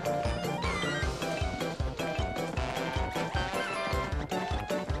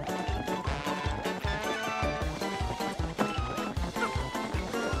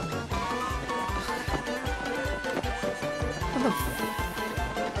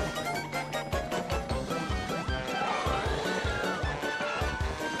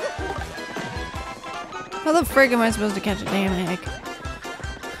 How the frig am I supposed to catch a damn egg?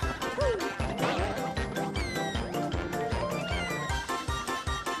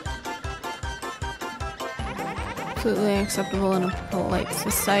 Absolutely unacceptable in a polite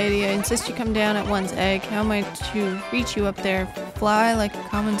society. I insist you come down at once, egg. How am I to reach you up there? Fly like a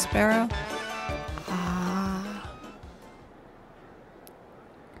common sparrow? Ah.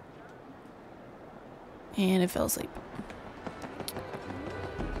 And it fell asleep.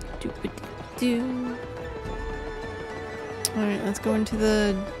 Do. Alright, let's go into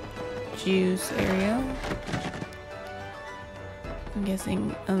the juice area. I'm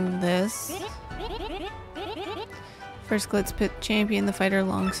guessing this. First Glitz Pit champion, the fighter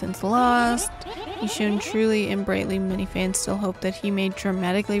long since lost. He's shown truly and brightly. Many fans still hope that he may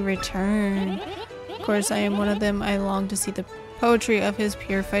dramatically return. Of course, I am one of them. I long to see the poetry of his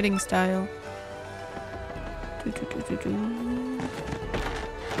pure fighting style.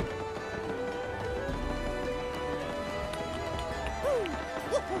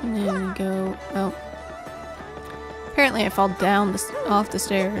 And then we go. Oh. Apparently I fall down off the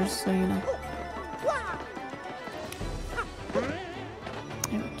stairs, so you know.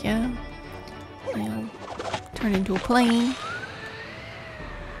 There we go. Now turn into a plane.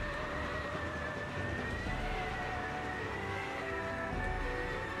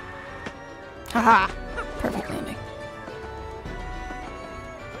 Haha! Perfect landing.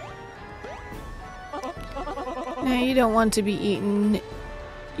 Now you don't want to be eaten,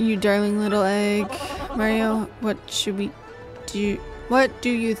 you darling little egg. Mario, what should we do? What do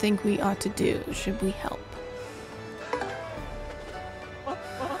you think we ought to do? Should we help?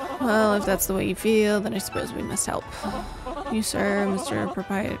 Well, if that's the way you feel, then I suppose we must help. You, sir, Mr.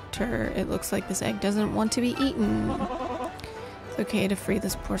 Proprietor, it looks like this egg doesn't want to be eaten. It's okay to free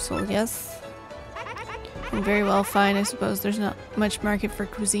this poor soul, yes? And very well, fine, I suppose there's not much market for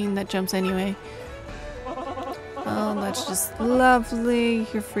cuisine that jumps anyway. Oh, that's just lovely.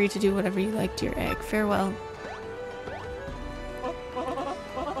 You're free to do whatever you like to your egg. Farewell.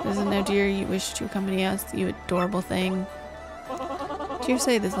 Isn't now, dear, you wish to accompany us, you adorable thing? Dear,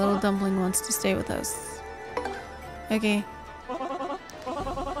 say this little dumpling wants to stay with us. Okay.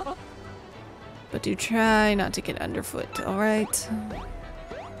 But do try not to get underfoot, alright?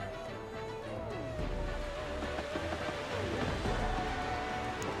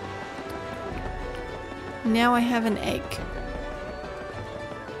 Now I have an egg.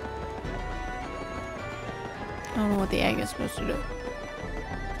 I don't know what the egg is supposed to do.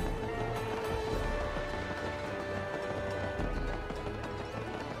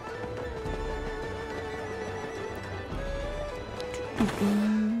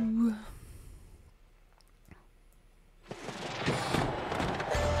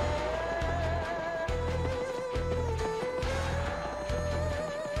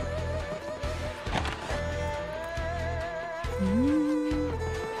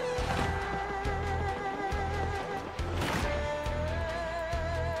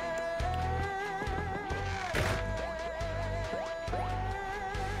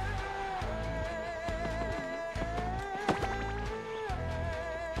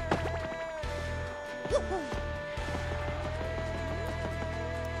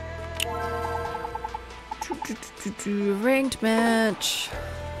 Ranked match.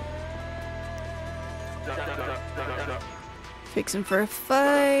 Fixing for a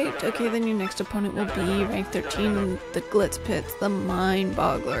fight. Okay, then your next opponent will be rank 13, the Glitz Pits, the Mind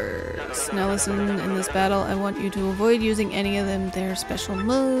Bogglers. Now listen, in this battle, I want you to avoid using any of their special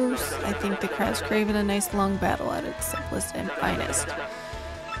moves. I think the crowd's craving a nice long battle at its simplest and finest.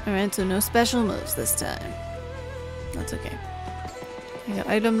 Alright, so no special moves this time. That's okay. I got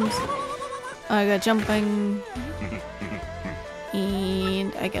items. I got jumping.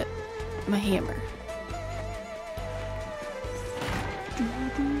 And I got my hammer.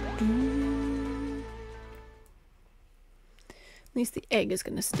 At least the egg is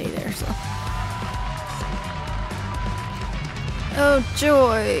gonna stay there, so. Oh,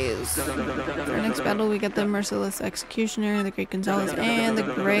 joys! For our next battle, we got the Merciless Executioner, the Great Gonzalez, and the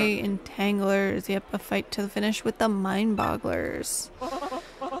Grey Entanglers. Yep, a fight to the finish with the Mind Bogglers.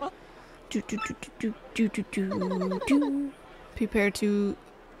 Prepare to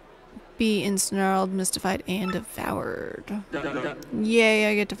Be ensnarled, mystified, and devoured. Yay,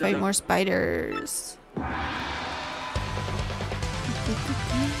 I get to fight more spiders.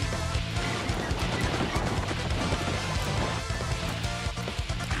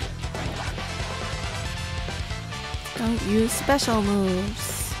 Don't use special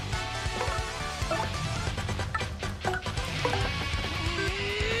moves.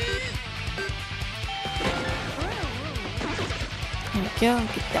 There we go,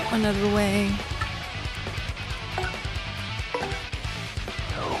 get that one out of the way.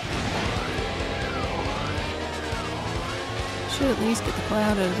 Should at least get the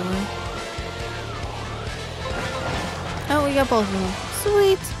cloud out of the way. Oh, we got both of them.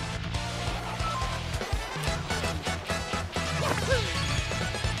 Sweet!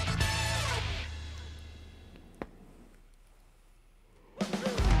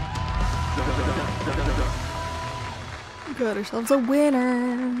 Got ourselves a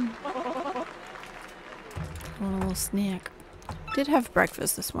winner! A little snack. Did have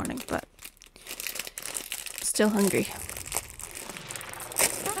breakfast this morning, but still hungry.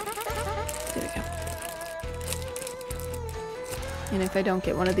 There we go. And if I don't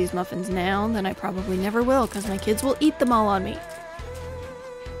get one of these muffins now, then I probably never will, because my kids will eat them all on me.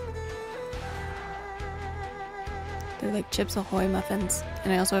 They're like Chips Ahoy muffins.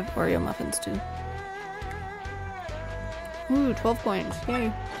 And I also have Oreo muffins too. Ooh, 12 coins.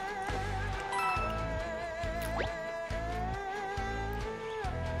 Yay.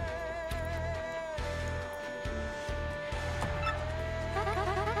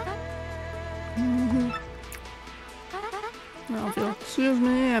 Excuse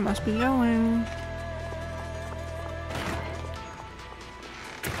me, I must be going.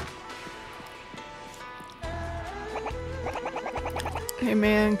 Hey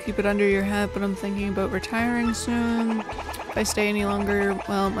man, keep it under your hat, but I'm thinking about retiring soon. If I stay any longer,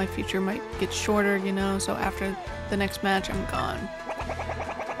 well, my future might get shorter, you know, so after the next match, I'm gone.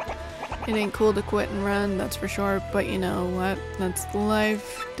 It ain't cool to quit and run, that's for sure, but you know what? That's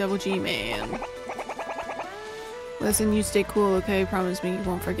life. Double G, man. Listen, you stay cool, okay? Promise me you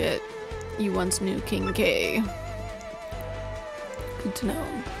won't forget. You once knew King K. Good to know.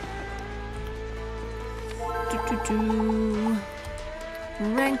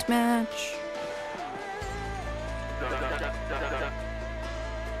 Ranked match.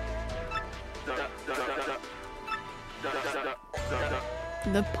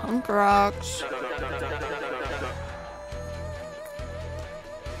 The Punk Rocks.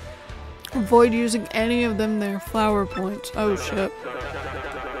 Avoid using any of them, they're flower points. Oh shit.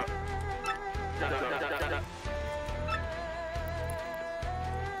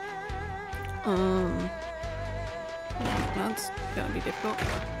 That's gonna be difficult.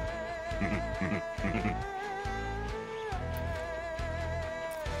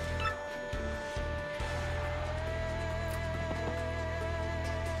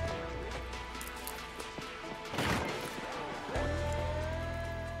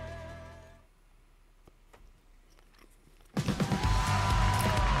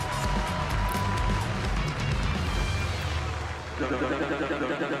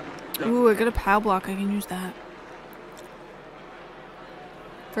 Ooh, I got a POW block, I can use that.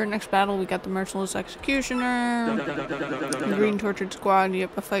 For our next battle, we got the Merciless Executioner, the Green Tortured Squad,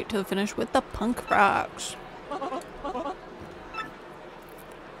 yep, a fight to the finish with the Punk Rocks.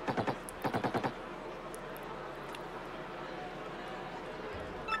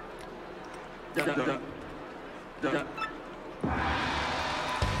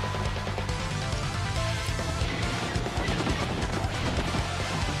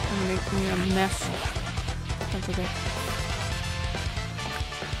 Make me a mess. That's okay.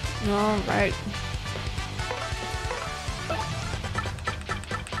 Alright.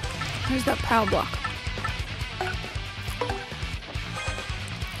 Here's that POW block.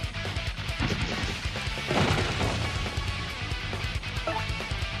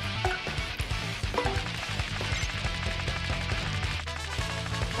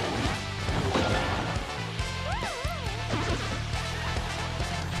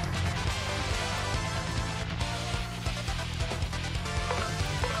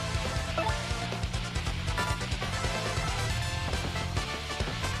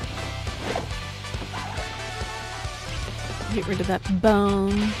 Get rid of that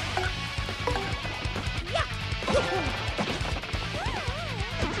bone.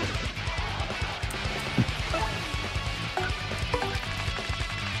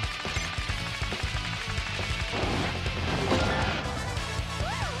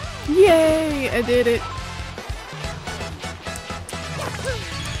 Yay! I did it!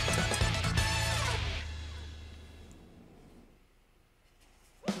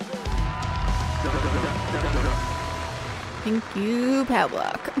 Thank you,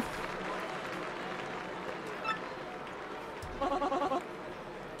 Pavlok.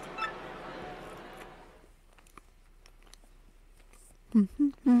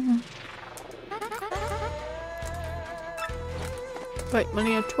 Fight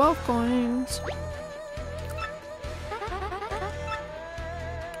money of 12 coins.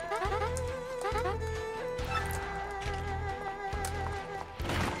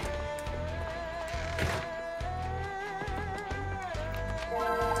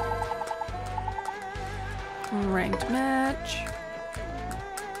 Ranked match.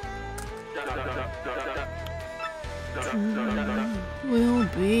 Will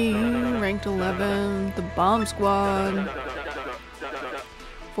be ranked 11. The bomb squad.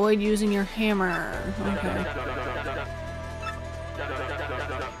 Avoid using your hammer. Okay.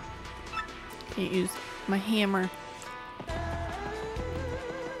 Can't use my hammer.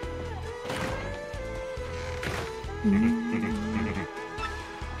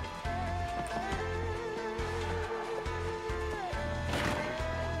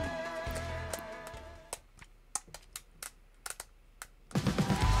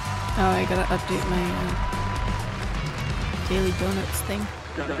 Oh, I gotta update my daily donuts thing.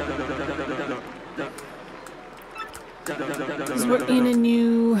 Because we're in a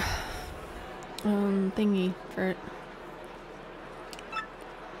new thingy for it.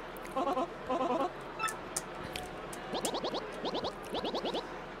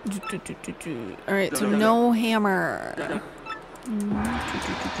 Alright, so no hammer.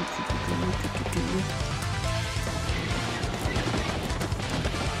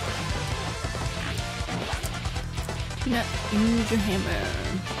 Do not use your hammer.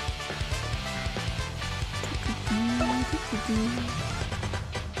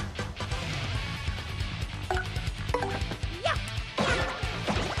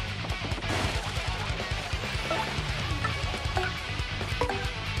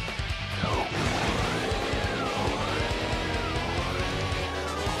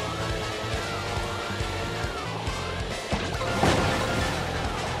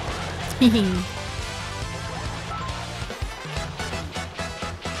 Hehe.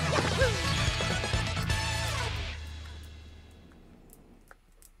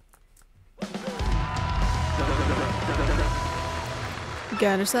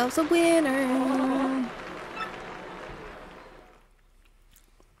 Got ourselves a winner.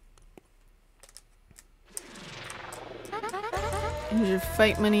 Here's your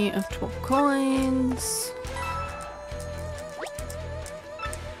fight money of 12 coins.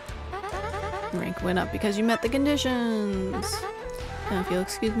 Rank went up because you met the conditions. Now if you'll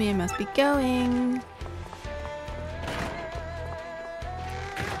excuse me, I must be going.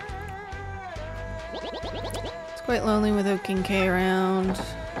 Quite lonely without King K around.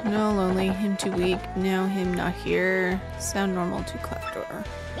 No, lonely. Him too weak. Now him not here. Sound normal to Cleftor.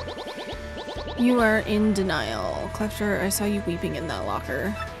 You are in denial. Cleftor, I saw you weeping in that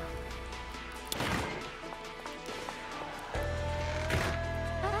locker.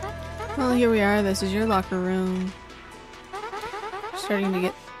 Well, here we are. This is your locker room. Starting to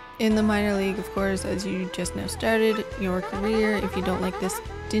get in the minor league, of course, as you just now started your career. If you don't like this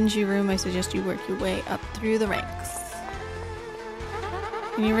dingy room, I suggest you work your way up through the ranks.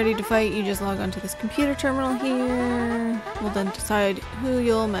 When you're ready to fight, you just log onto this computer terminal here. We'll then decide who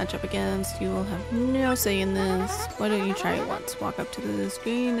you'll match up against. You will have no say in this. Why don't you try it once? Walk up to the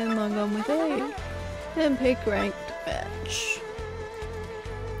screen and log on with A. And pick ranked match.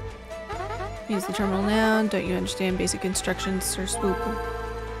 Use the terminal now. Don't you understand basic instructions, Sir Swoop?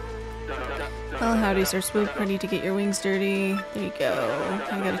 Well, howdy, Sir Swoop. Ready to get your wings dirty? There you go.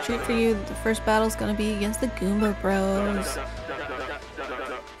 I got a treat for you. The first battle's gonna be against the Goomba Bros.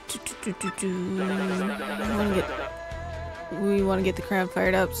 We want to get the crowd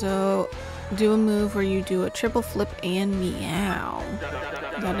fired up, so do a move where you do a triple flip and meow.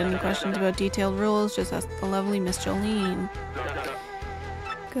 Got any questions about detailed rules? Just ask the lovely Miss Jolene.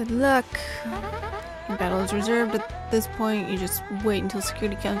 Good luck. Your battle is reserved at this point. You just wait until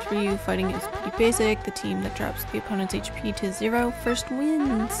security comes for you. Fighting is pretty basic. The team that drops the opponent's HP to 0 first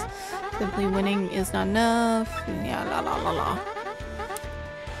wins. Simply winning is not enough. Yeah, la la la la.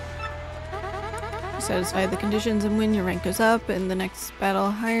 Satisfy the conditions and win, your rank goes up, and the next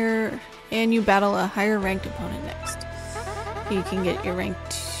battle higher, and you battle a higher ranked opponent next. You can get your rank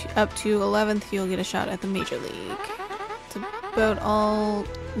up to 11th, you'll get a shot at the Major League. That's about all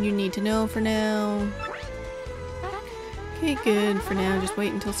you need to know for now. Okay, good. For now, just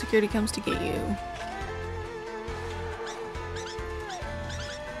wait until security comes to get you.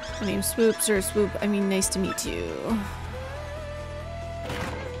 My name's Swoop, Sir Swoop. I mean, nice to meet you.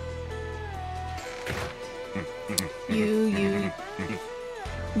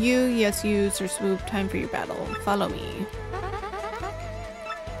 Yes, you, Sir Swoop, time for your battle. Follow me.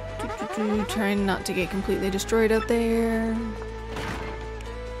 Trying not to get completely destroyed out there.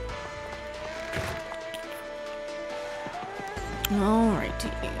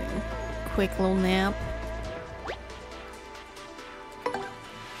 Alrighty. Quick little nap.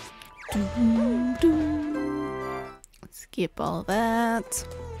 Skip all that.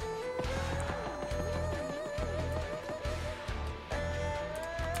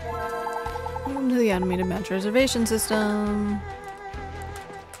 Welcome to the automated match reservation system.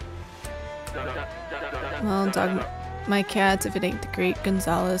 Well, dog my cats if it ain't the great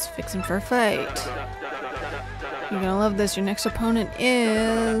Gonzalez fixing for a fight. You're gonna love this. Your next opponent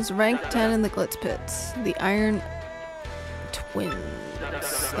is rank 10 in the Glitz Pits, the Iron Twins.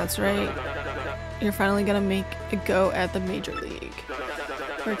 That's right. You're finally gonna make a go at the Major League.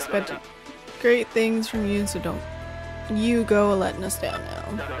 We're expecting great things from you, so don't you go letting us down now.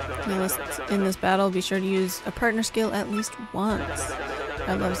 In this battle, be sure to use a partner skill at least once.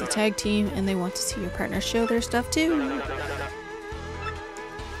 God loves a tag team, and they want to see your partner show their stuff too.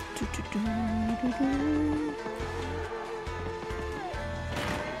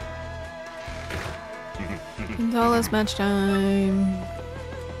 Gonzalez match time.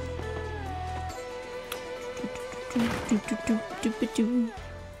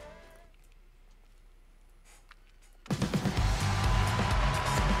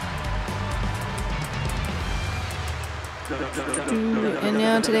 And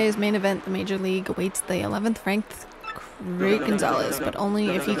now today's main event, the Major League awaits the 11th ranked Great Gonzalez, but only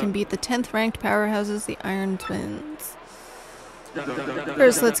if he can beat the 10th ranked powerhouses, the Iron Twins.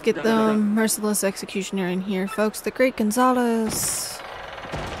 First, let's get the merciless executioner in here, folks. The Great Gonzalez.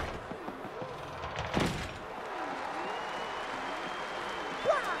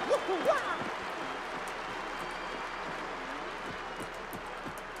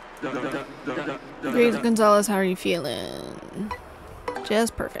 Great Gonzalez, how are you feeling?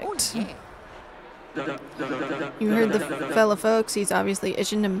 Just perfect. You heard the fella, folks. He's obviously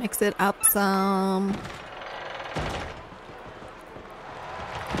itching to mix it up some.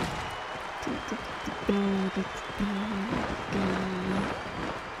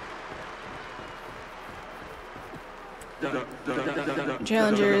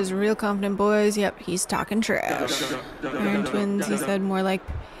 Challenger is real confident, boys. Yep, he's talking trash. Iron Twins, he said more like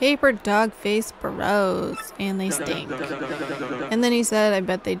paper dog face bros, and they stink. And then he said, I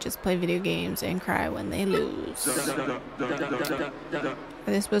bet they just play video games and cry when they lose. Are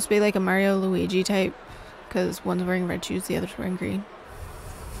they supposed to be like a Mario Luigi type? Because one's wearing red shoes, the other's wearing green.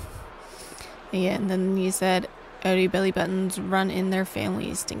 Yeah, and then he said, outie belly buttons run in their family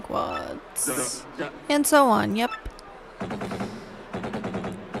stinkwads. And so on, yep.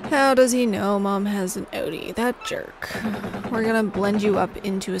 How does he know Mom has an outie? That jerk. We're gonna blend you up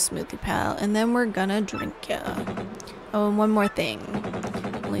into a smoothie, pal, and then we're gonna drink ya. Oh, and one more thing.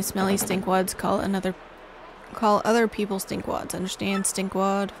 Only smelly stinkwads call other people stinkwads. Understand,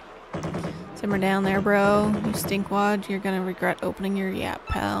 stinkwad? Simmer down there, bro. You stinkwad, you're gonna regret opening your yap,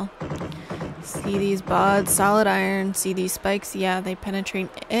 pal. See these bods? Solid iron. See these spikes? Yeah, they penetrate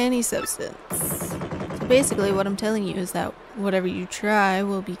any substance. So basically what I'm telling you is that whatever you try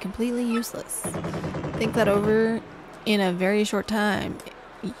will be completely useless. Think that over. In a very short time,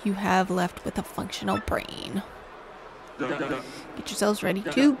 you have left with a functional brain. Get yourselves ready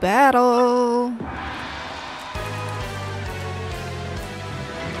to battle!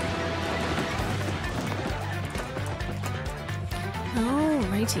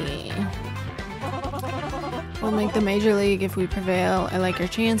 Alrighty. We'll make the Major League if we prevail. I like your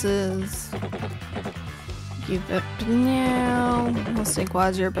chances. Give up now. We'll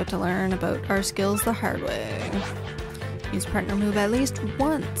stinkwads, you're about to learn about our skills the hard way. Use partner move at least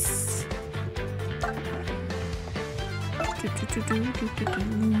once.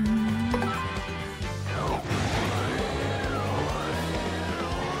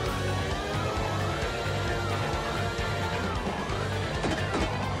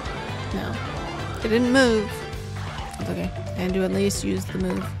 No. It didn't move. It's okay. I had to at least use the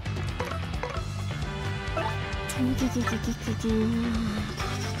move.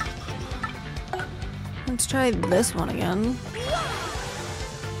 Let's try this one again.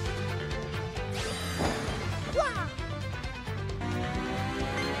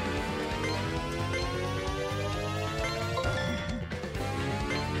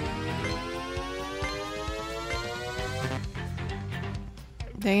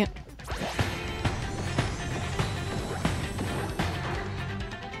 Dang it.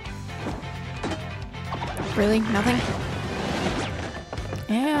 Really? Nothing?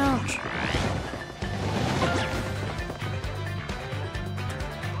 Ouch.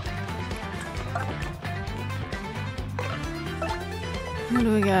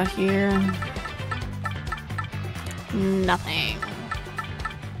 do we got here? Nothing.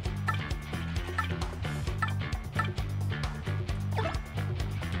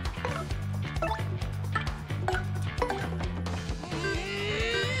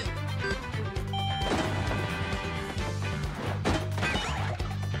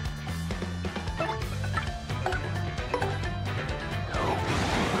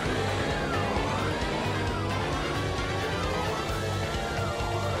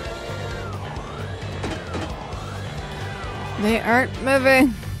 They aren't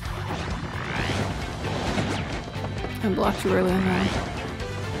moving. I blocked you early on that.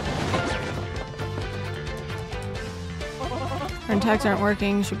 Our attacks aren't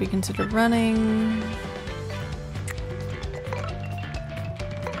working. Should be considered running.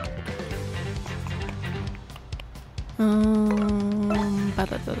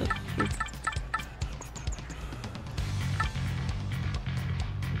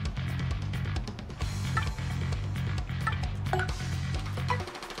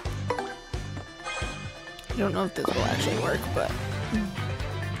 I don't know if this will actually work, but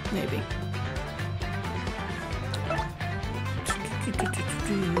maybe.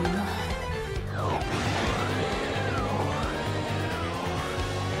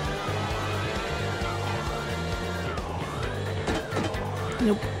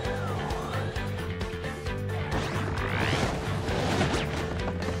 Nope.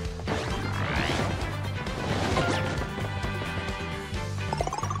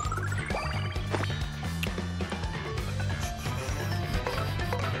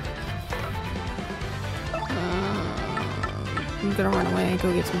 I'm gonna run away and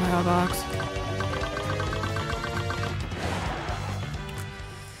go get some power box.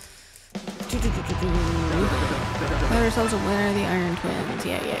 Got ourselves a winner, the Iron Twins.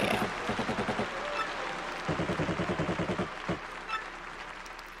 Yeah.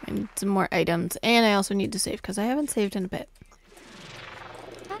 I need some more items, and I also need to save because I haven't saved in a bit.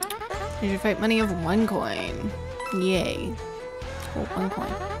 Here's your fight money of 1 coin. Yay. Hold 1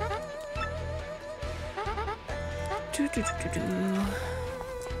 coin.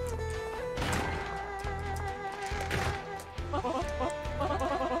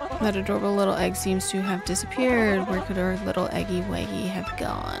 That adorable little egg seems to have disappeared. Where could our little eggy waggy have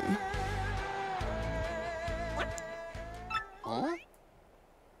gone?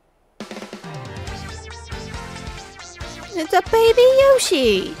 It's a baby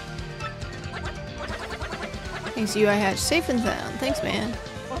Yoshi! Thanks to you, I hatched safe and sound. Thanks, man.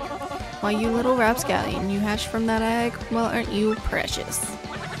 Why, you little rapscallion, you hatched from that egg? Well, aren't you precious?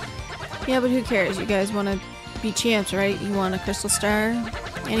 Yeah, but who cares? You guys want to be champs, right? You want a crystal star?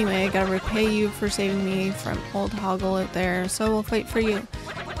 Anyway, I gotta repay you for saving me from old Hoggle out there, so we'll fight for you.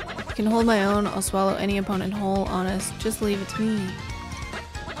 I can hold my own. I'll swallow any opponent whole, honest. Just leave it to me.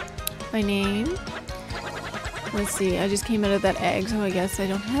 My name? Let's see, I just came out of that egg, so I guess I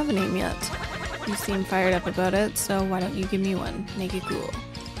don't have a name yet. You seem fired up about it, so why don't you give me one? Make it cool.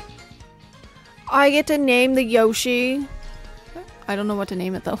 I get to name the Yoshi. I don't know what to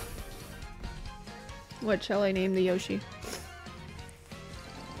name it though. What shall I name the Yoshi?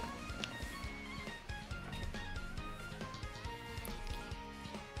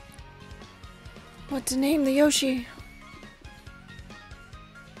 What to name the Yoshi?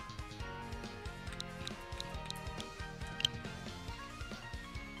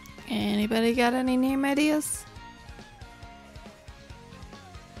 Anybody got any name ideas?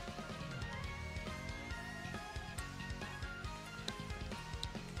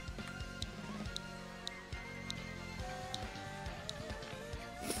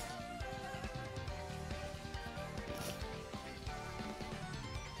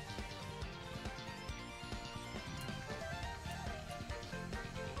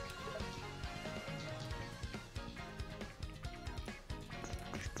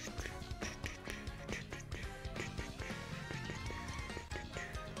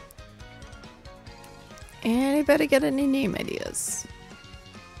 Anybody got any name ideas?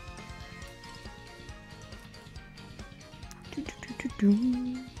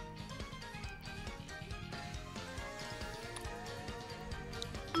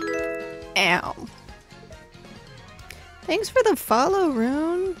 Ow. Thanks for the follow,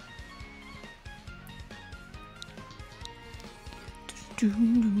 Rune.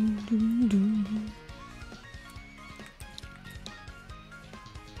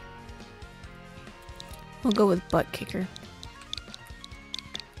 We'll go with butt kicker.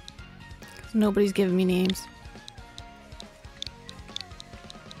 'Cause nobody's giving me names.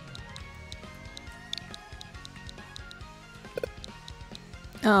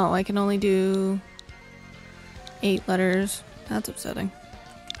 Oh, I can only do 8 letters. That's upsetting.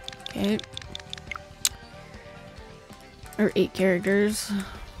 Okay. Or 8 characters.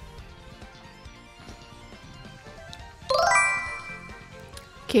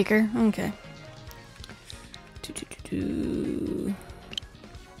 Kicker, okay.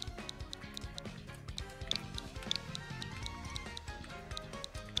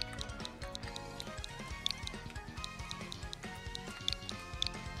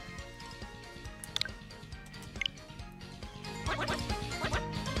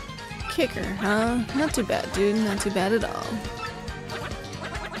 Kicker, huh? Not too bad, dude. Not too bad at all.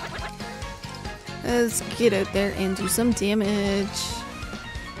 Let's get out there and do some damage.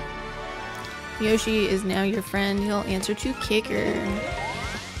 Yoshi is now your friend. He'll answer to Kicker.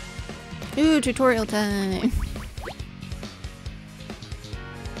 Ooh, tutorial time.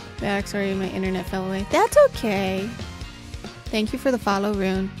 Back, sorry, my internet fell away. That's okay. Thank you for the follow,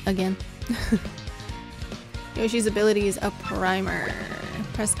 Rune. Again. Yoshi's ability is a primer.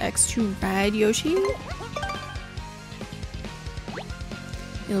 Press X to ride Yoshi.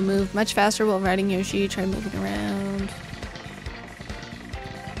 You'll move much faster while riding Yoshi. Try moving around.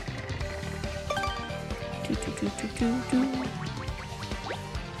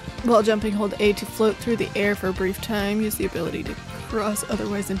 While jumping, hold A to float through the air for a brief time. Use the ability to cross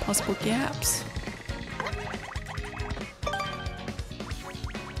otherwise impossible gaps.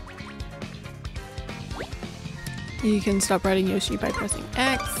 You can stop riding Yoshi by pressing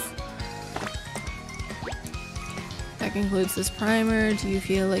X. That concludes this primer. Do you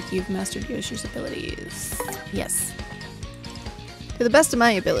feel like you've mastered Yoshi's abilities? Yes. To the best of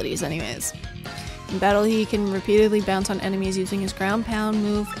my abilities, anyways. In battle, he can repeatedly bounce on enemies using his ground pound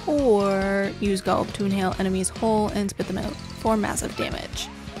move, or use Gulp to inhale enemies whole and spit them out for massive damage.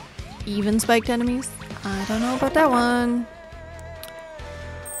 Even spiked enemies? I don't know about that one.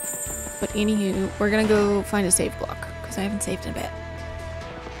 But anywho, we're gonna go find a save block, because I haven't saved in a bit.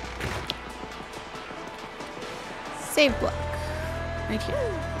 Save block. Right here.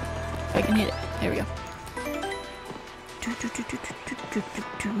 If I can hit it. There we go.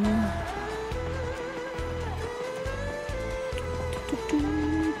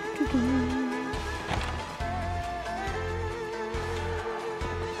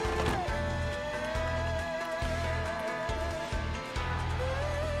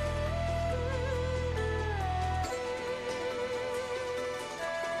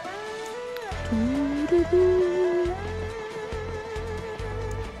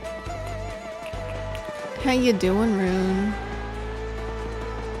 How you doing, Rune?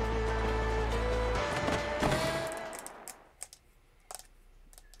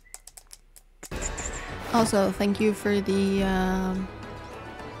 Also, thank you for the,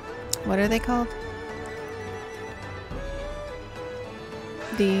 what are they called?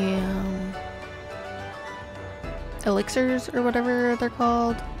 The, elixirs or whatever they're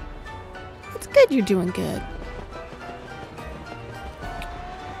called. It's good you're doing good.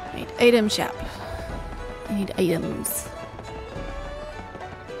 Right, item shop. I need items.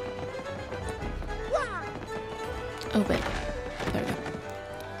 Open. There we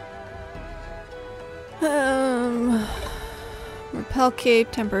go. Repel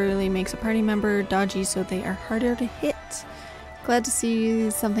Cape temporarily makes a party member dodgy so they are harder to hit. Glad to see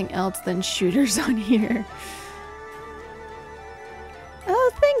something else than shooters on here.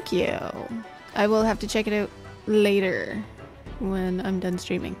 Oh, thank you. I will have to check it out later when I'm done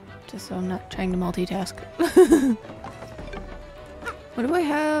streaming, just so I'm not trying to multitask. What do I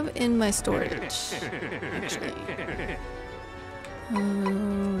have in my storage, actually?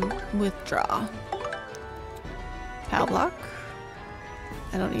 Withdraw. Pow block.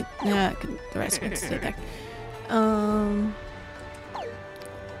 I don't need. Nah, the rest can stay there.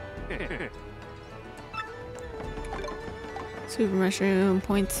 Super mushroom,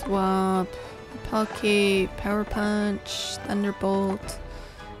 point swap, repel cape, power punch, thunderbolt,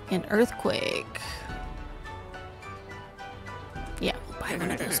 and earthquake. Yeah, we'll buy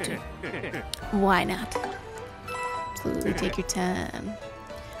one of those too. Why not? Absolutely, take your time.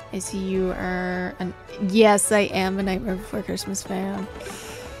 I see you are an— yes, I am a Nightmare Before Christmas fan.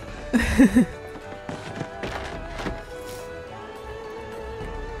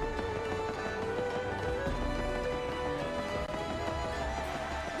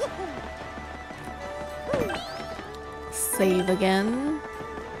 Save again.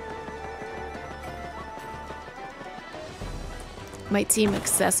 Might seem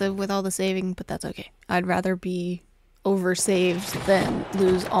excessive with all the saving, but that's okay. I'd rather be oversaved than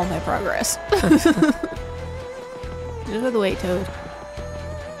lose all my progress. Get out of the way, Toad.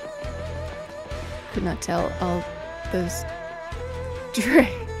 Could not tell all those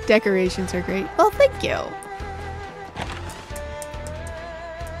decorations are great. Well, thank you.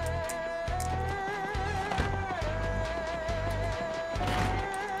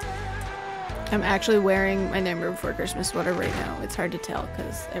 I'm actually wearing my Nightmare Before Christmas sweater right now. It's hard to tell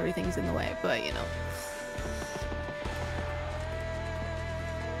because everything's in the way, but you know.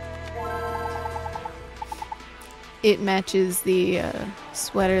 It matches the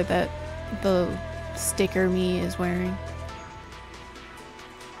sweater that the sticker me is wearing.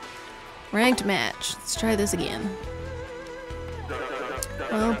 Ranked match. Let's try this again.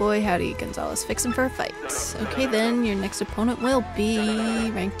 Oh boy, howdy, Gonzalez. Fixing for a fight. Okay then, your next opponent will be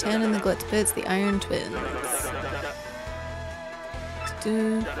rank 10 in the Glitz Pits, the Iron Twins.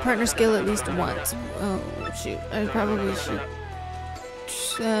 Do partner skill at least once. Oh shoot, I probably should.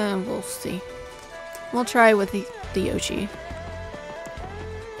 We'll see. We'll try with the Yoshi.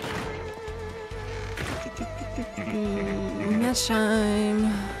 Match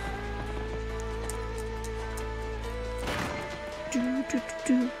time.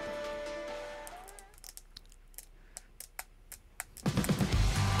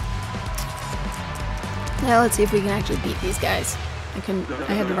 Now let's see if we can actually beat these guys. I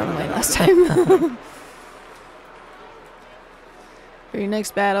had to run away last time. For your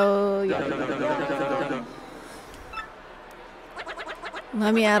next battle, yeah.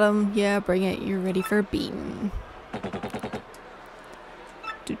 Let me at him. Yeah, bring it. You're ready for a beating.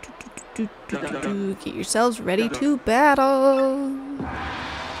 Get yourselves ready to battle.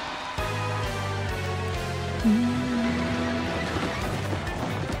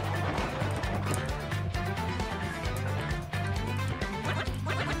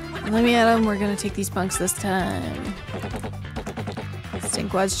 Let me at him. We're gonna take these punks this time.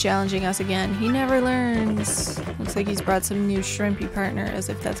 Stinkwad's challenging us again. He never learns. Looks like he's brought some new shrimpy partner, as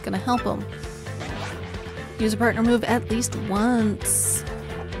if that's gonna help him. Use a partner move at least once.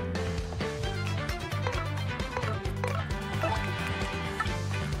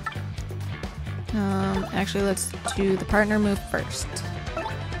 Actually, let's do the partner move first.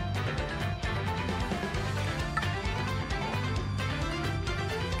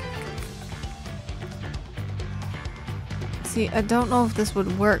 See, I don't know if this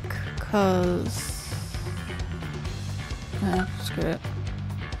would work, cause... screw it.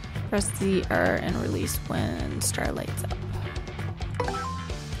 Press the R and release when star lights up.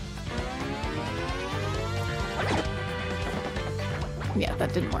 Yeah,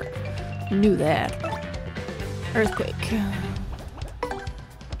 that didn't work. Knew that. Earthquake.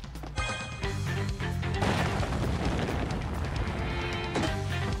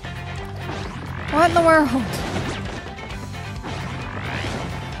 What in the world?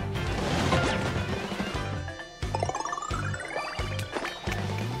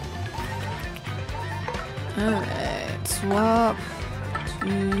 Alright, swap to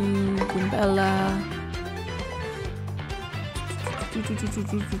Goombella.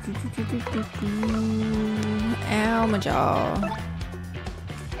 Ow, my jaw.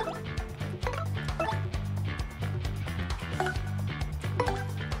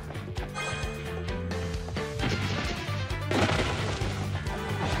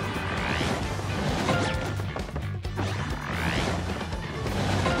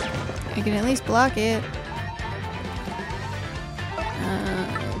 I can at least block it.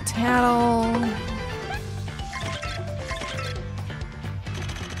 Tattle.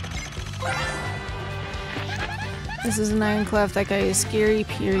 This is an Iron Clef. That guy is scary,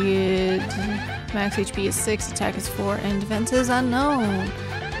 period. Max HP is 6, attack is 4, and defense is unknown.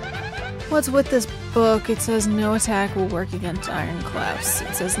 What's with this book? It says no attack will work against Iron Clefs.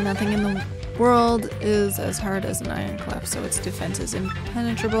 It says nothing in the world is as hard as an Iron Clef, so its defense is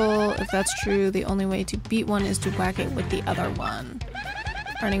impenetrable. If that's true, the only way to beat one is to whack it with the other one.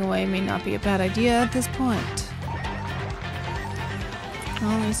 Running away may not be a bad idea at this point. Well,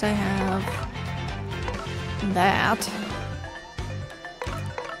 at least I have that.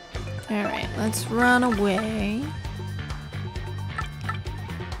 Alright, let's run away.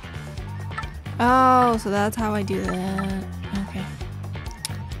 Oh, so that's how I do that. Okay.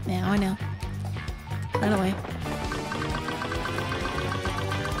 Now I know. Run away.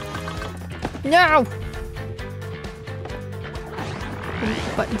 No!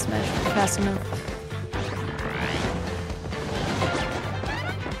 Button smash fast enough.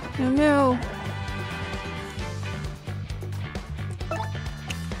 Oh no!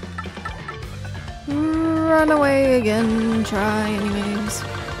 Run away again. Try anyways.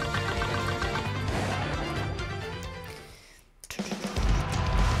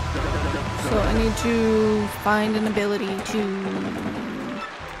 So I need to find an ability to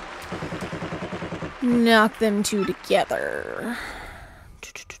knock them two together.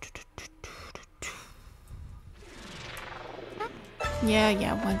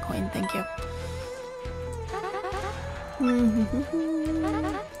 Yeah, 1 coin, thank you.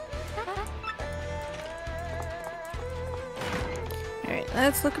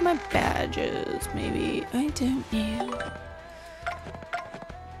 Let's look at my badges, maybe. I don't know.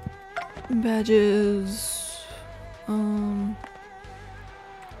 Badges.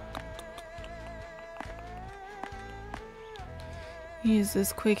 Use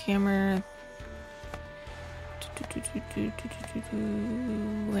this quick hammer.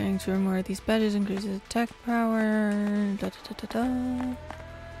 Wearing 2 or more of these badges increases attack power.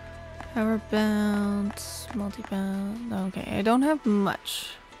 Power bounce, multi-bounce. Okay, I don't have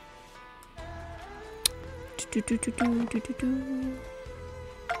much.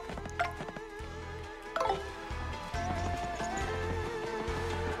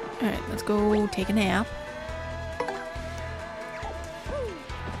 Alright, let's go take a nap.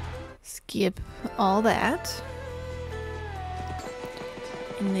 Skip all that.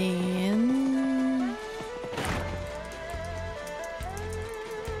 And then...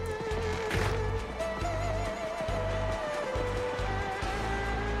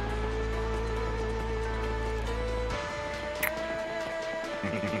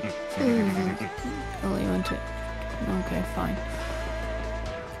 only went to... Okay, fine.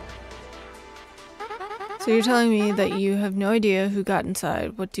 So you're telling me that you have no idea who got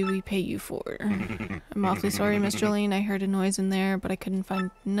inside. What do we pay you for? I'm awfully sorry, Miss Jolene. I heard a noise in there, but I couldn't find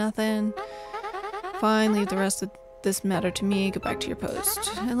nothing. Fine, leave the rest of this matter to me. Go back to your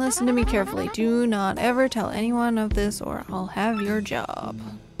post. And listen to me carefully. Do not ever tell anyone of this or I'll have your job.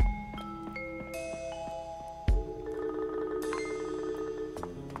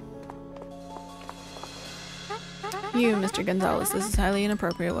 You, Mr. Gonzalez, this is highly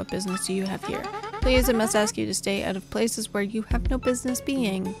inappropriate. What business do you have here? Please, I must ask you to stay out of places where you have no business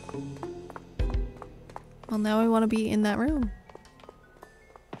being. Well, now I want to be in that room.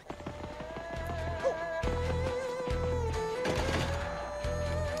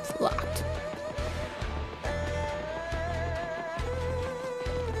 It's locked.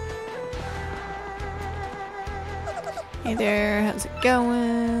 Hey there, how's it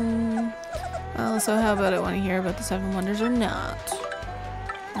going? So how about I want to hear about the 7 wonders or not?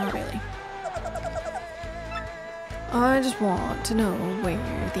 Not really. I just want to know where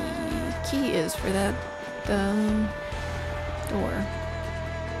the key is for that door.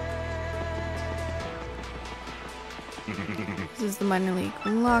 This is the minor league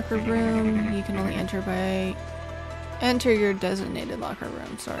locker room. You can only enter your designated locker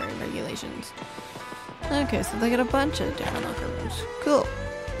room. Sorry, regulations. Okay, so they got a bunch of different locker rooms. Cool.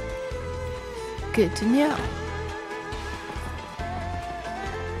 Good to know.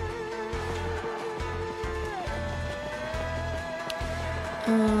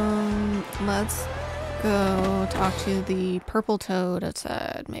 Let's go talk to the purple toad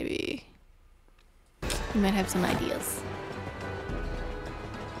outside, maybe. He might have some ideas.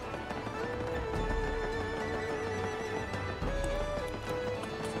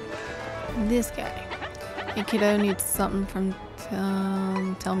 This guy. Hey kiddo, needs something from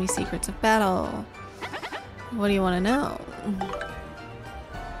Tell Me Secrets of Battle. What do you want to know?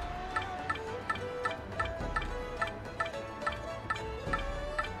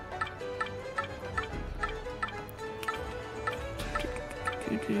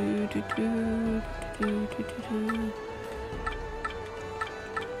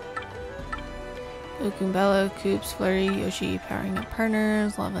 Okumbella, Koops, Flurry, Yoshi powering up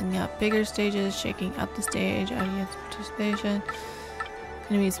partners, leveling up bigger stages, shaking up the stage, audience participation,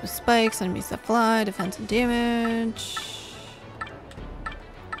 enemies with spikes, enemies that fly, defense and damage.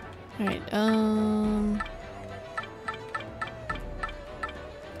 Alright,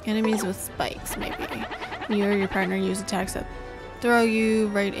 enemies with spikes, maybe. You or your partner use attacks that throw you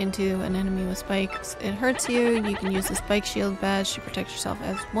right into an enemy with spikes. It hurts you. You can use the spike shield badge to protect yourself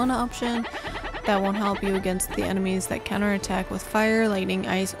as one option. That won't help you against the enemies that counterattack with fire, lightning,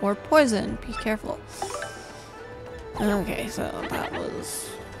 ice, or poison. Be careful. Okay, so that was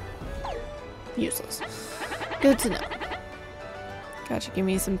useless. Good to know. Gotcha, give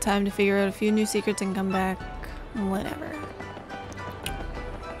me some time to figure out a few new secrets and come back whenever.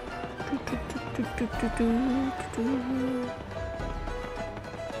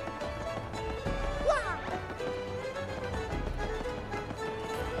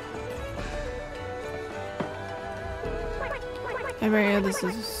 Hey Mario, this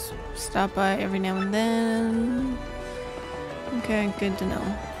is stop by every now and then. Okay, good to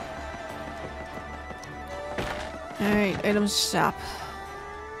know. Alright, items shop.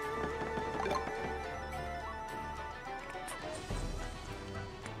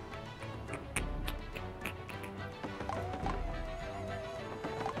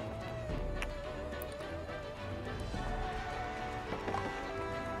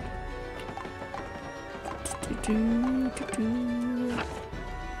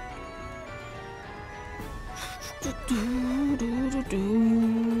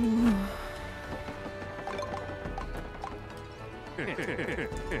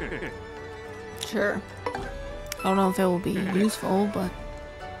 Sure. I don't know if it will be useful, but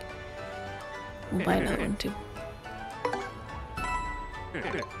we'll buy another one too.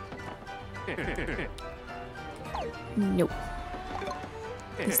 Nope.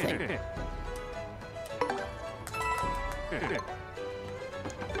 This thing.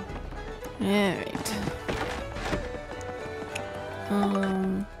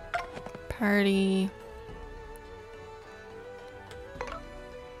 Alright. Party.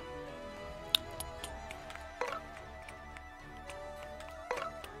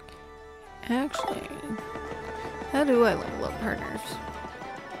 Actually, how do I level up partners?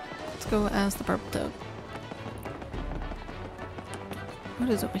 Let's go ask the purple toad. What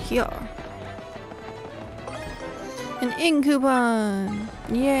is over here? An ink coupon!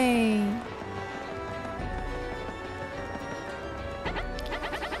 Yay!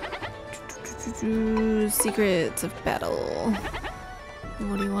 Secrets of battle.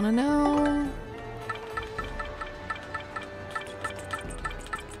 What do you want to know?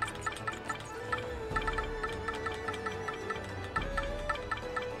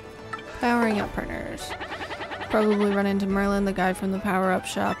 Powering up partners. Probably run into Merlin, the guy from the power-up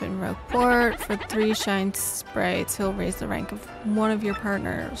shop in Rogueport. For 3 shine sprites, he'll raise the rank of one of your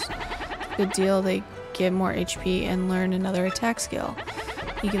partners. Good deal, they get more HP and learn another attack skill.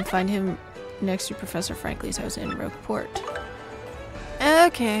 You can find him next to Professor Frankly's house in Rogueport.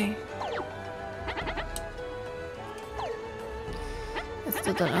 Okay. I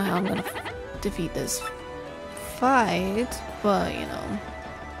still don't know how I'm gonna defeat this fight, but you know,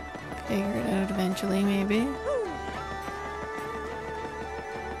 figure it out eventually, maybe.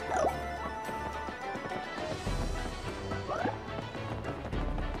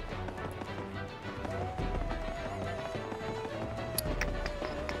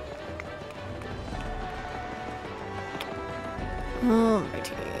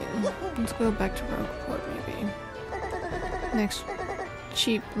 Alrighty. Let's go back to Rogueport, maybe. Next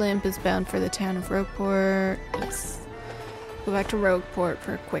cheap limp is bound for the town of Rogueport. Yes. Go back to Rogueport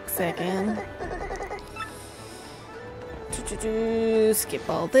for a quick second. Skip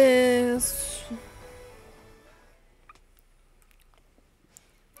all this.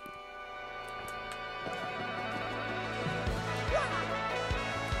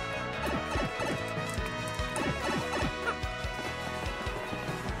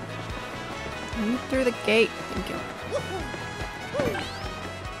 Through the gate. Thank you.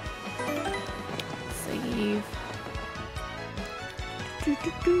 Save.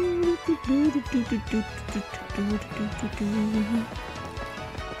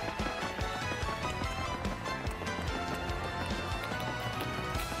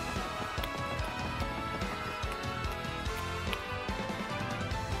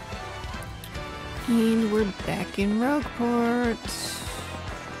 And we're back in Rogueport.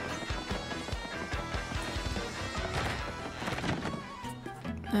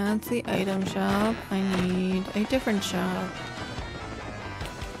 That's the item shop. I need a different shop.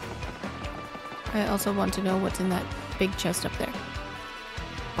 I also want to know what's in that big chest up there.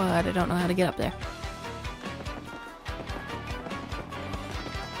 But I don't know how to get up there.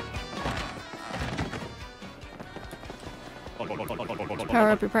 Power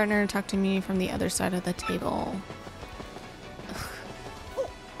up your partner and talk to me from the other side of the table.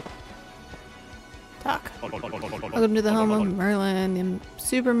 Talk. Welcome to the home of Merlin, the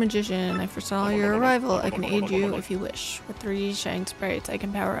super magician. I foresaw your arrival. I can aid you if you wish. With 3 shine sprites, I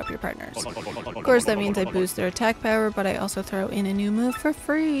can power up your partners. Of course, that means I boost their attack power, but I also throw in a new move for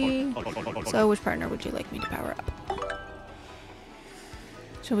free. So, which partner would you like me to power up?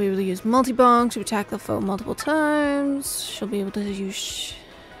 She'll be able to use multi-bonk to attack the foe multiple times. She'll be able to use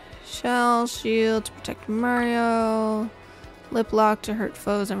shell, shield to protect Mario. Lip lock to hurt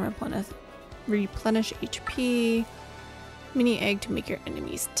foes and replenish HP. Mini egg to make your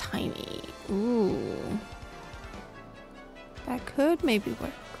enemies tiny. Ooh. That could maybe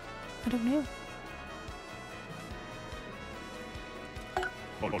work. I don't know.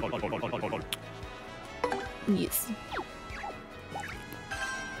 Yes.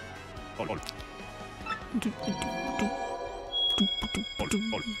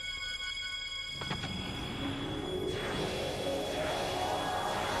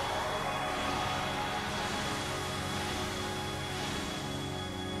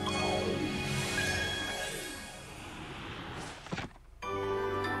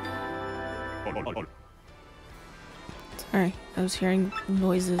 Sorry, I was hearing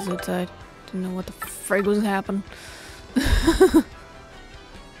noises outside. Didn't know what the frig was happening.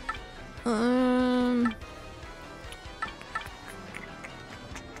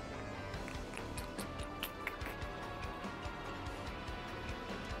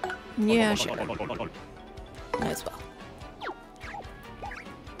 Yeah, sure. Might as well.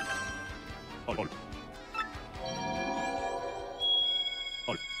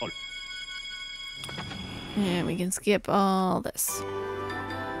 And we can skip all this.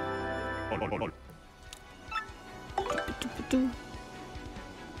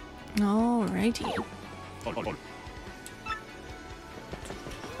 Alrighty.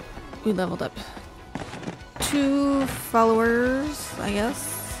 We leveled up 2 followers, I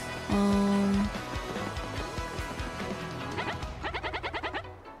guess.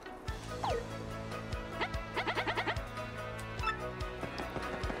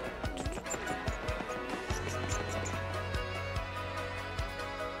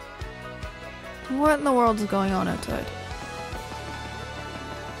 What in the world is going on outside?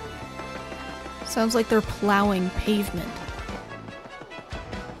 Sounds like they're plowing pavement.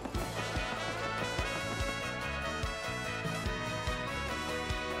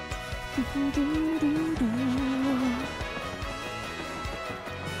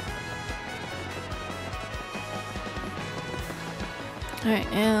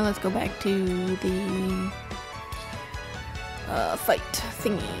 Alright, now let's go back to the fight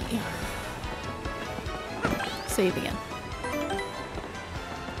thingy. Save again.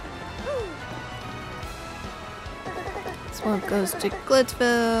 This one goes to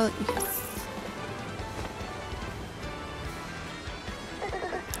Glitzville. Yes.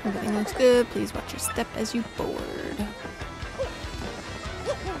 Everything looks good. Please watch your step as you board.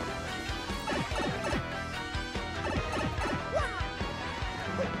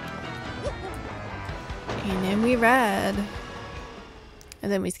 And then we ride.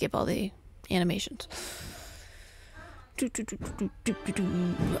 And then we skip all the animations.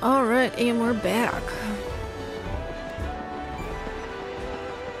 Alright, and we're back.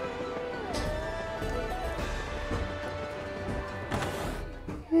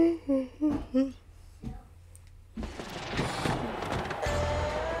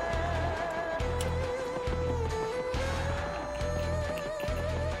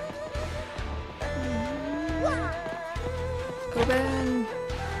 Open.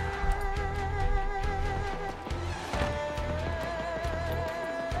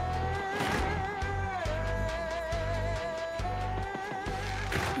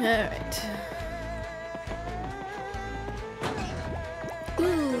 Alright.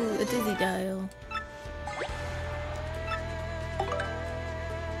 Ooh, a dizzy dial.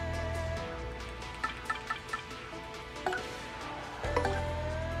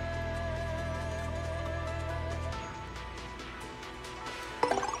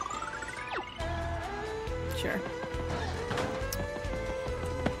 Sure.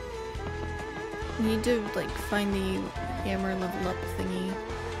 We need to, like, find the hammer level up thingy.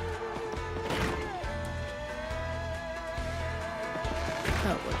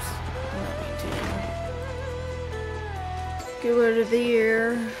 Oh, whoops. I'm not going to. Get rid of the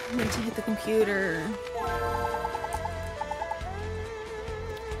ear. I need to hit the computer.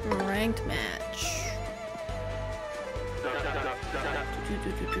 Ranked match.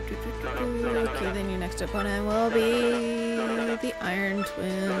 Okay, then your next opponent will be the Iron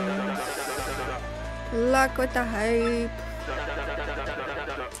Twins. Luck with the hype.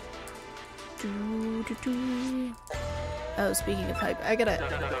 Oh, speaking of hype, I gotta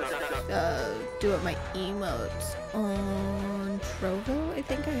do up my emotes on Trovo. I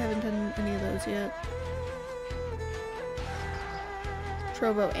think I haven't done any of those yet.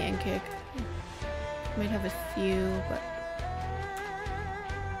 Trovo and Kick. Might have a few, but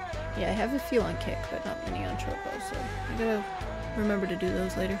yeah, I have a few on Kick, but not many on Trovo, so I gotta remember to do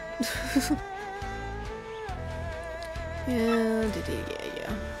those later. Yeah.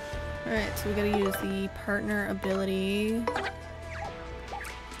 Alright, so we gotta use the partner ability.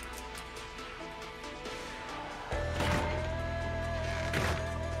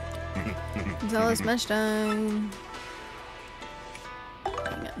 Gonzalez match time.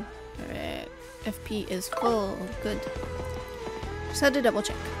 Hang on. Alright. FP is full. Good. Just had to double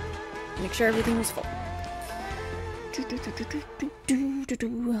check. Make sure everything was full.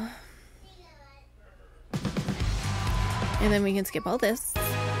 And then we can skip all this.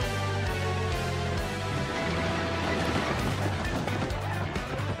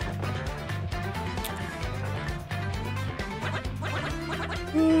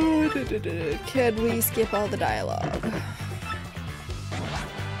 Can we skip all the dialogue?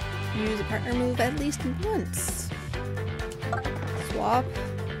 Use a partner move at least once. Swap.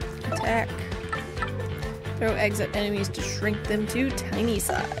 Attack. Throw eggs at enemies to shrink them to tiny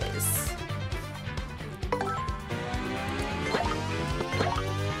size.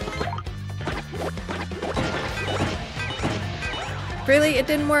 Really? It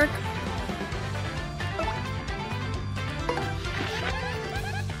didn't work?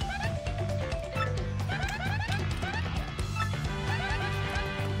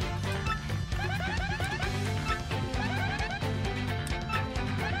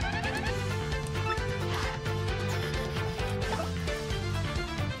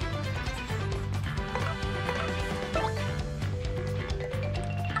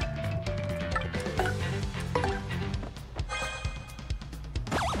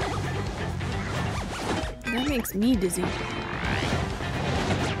 That makes me dizzy.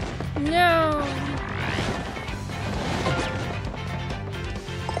 No!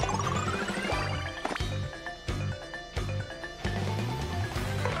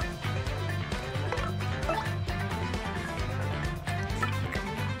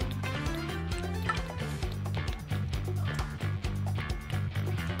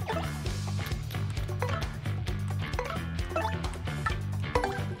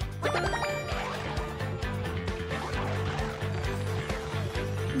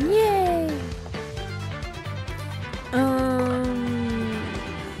 Yay!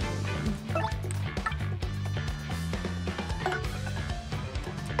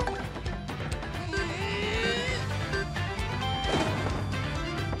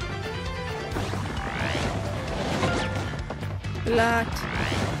 Blocked.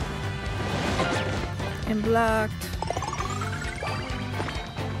 And blocked.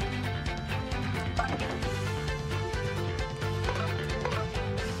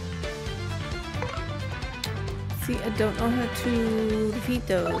 See, I don't know how to defeat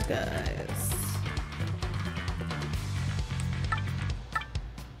those guys.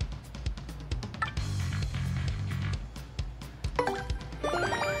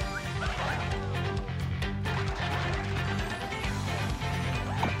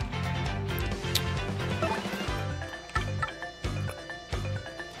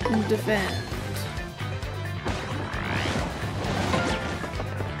 Defend.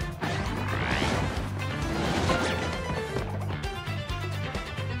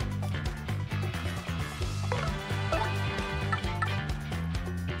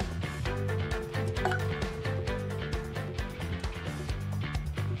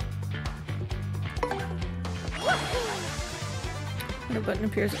 When a button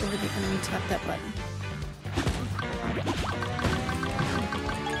appears over the enemy, tap that button.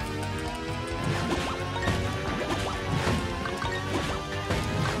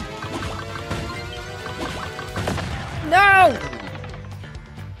 No!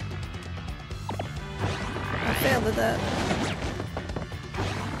 I failed at that.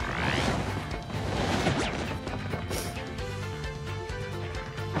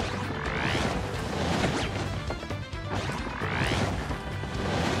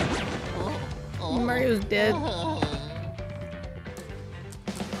 Mario's dead.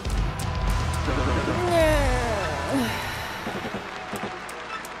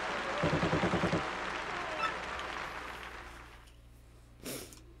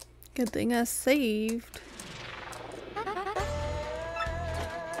 Good thing I saved.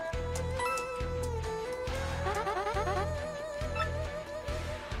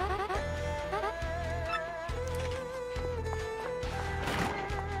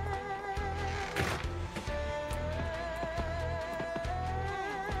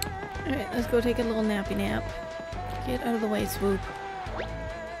 Alright, let's go take a little nappy nap. Get out of the way, Swoop.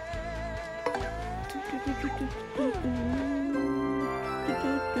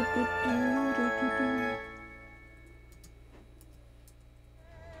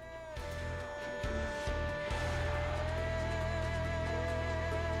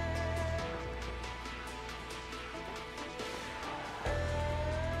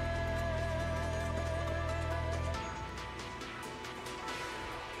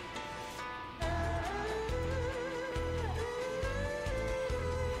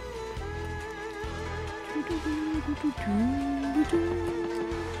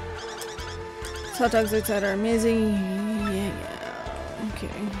 Hot dogs outside are amazing. Yeah. Okay.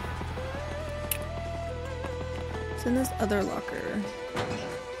 It's in this other locker.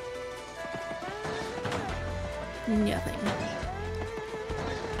 Nothing.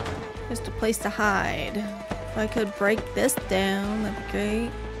 Just a place to hide. If I could break this down, that'd be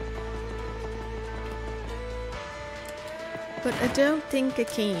great. But I don't think I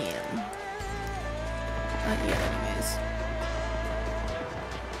can. Not yet, anyways.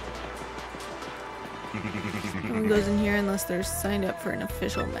 No one goes in here unless they're signed up for an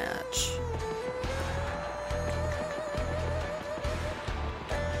official match.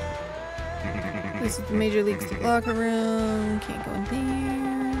 This is the Major League's locker room. Can't go in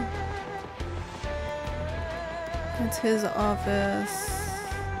there. That's his office.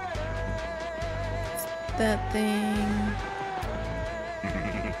 It's that thing.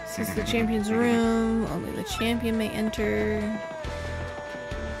 This is the champion's room. Only the champion may enter.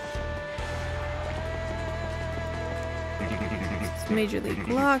 It's the Major League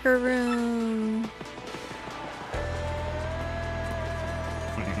locker room.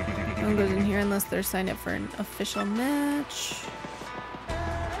 No one goes in here unless they're signed up for an official match.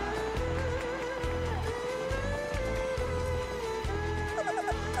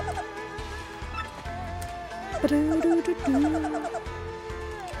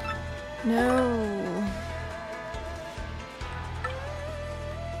 No.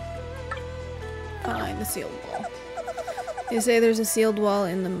 Fine, the sealed wall. They say there's a sealed wall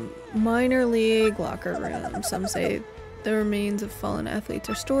in the minor league locker room. Some say the remains of fallen athletes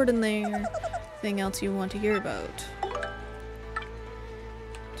are stored in there. Anything else you want to hear about?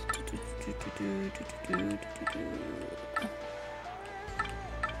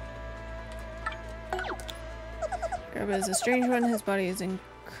 Grabba is a strange one. His body is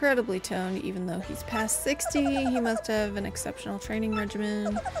incredibly toned, even though he's past 60. He must have an exceptional training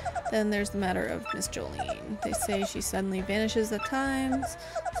regimen. Then there's the matter of Miss Jolene. They say she suddenly vanishes at times.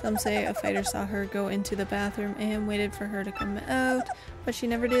 Some say a fighter saw her go into the bathroom and waited for her to come out, but she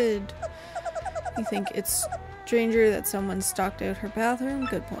never did. You think it's stranger that someone stalked out her bathroom?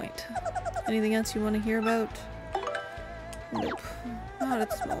 Good point. Anything else you want to hear about? Nope. Not at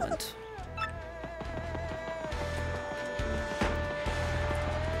this moment.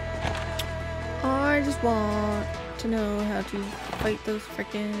 I just want to know how to fight those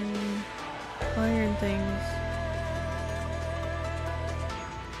frickin' iron things.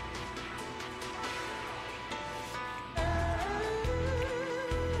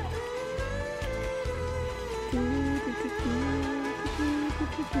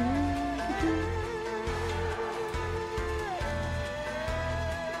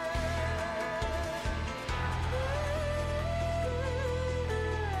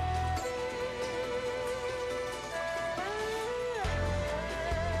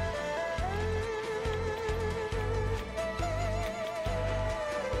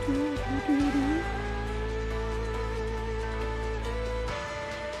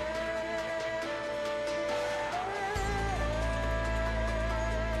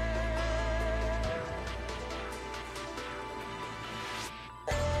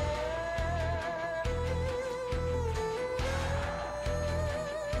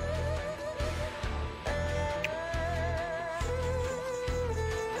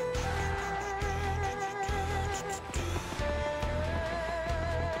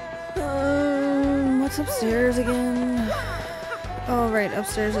 What's upstairs again? Oh right,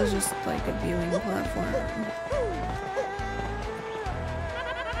 upstairs is just like a viewing platform.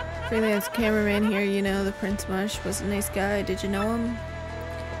 Freelance cameraman here, you know, the Prince Mush was a nice guy. Did you know him?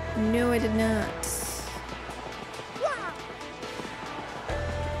 No, I did not.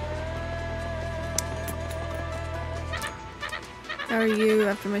 How are you?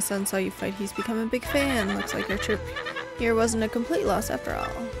 After my son saw you fight, he's become a big fan. Looks like our trip here wasn't a complete loss after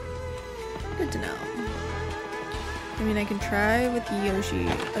all. Good to know. I mean, I can try with Yoshi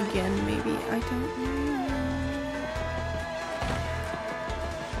again, maybe. I don't know.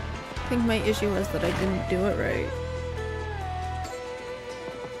 I think my issue was that I didn't do it right.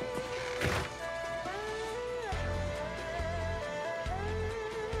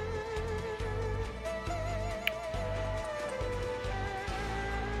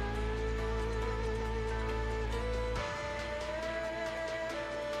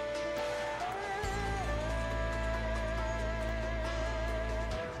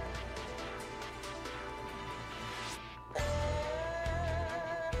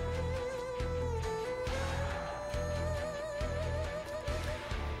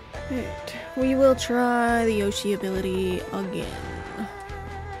 Right. We will try the Yoshi ability again.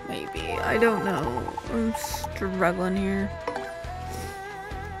 Maybe. I don't know. I'm struggling here.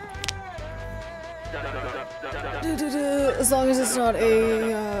 As long as it's not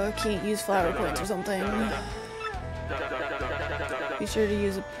a can't use flower points or something. Be sure to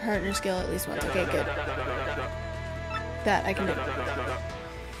use a partner skill at least once. Okay, good. That I can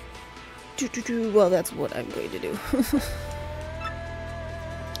do. Well, that's what I'm going to do.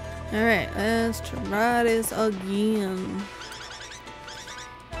 Alright, let's try this again.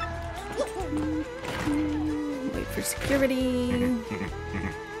 Wait for security.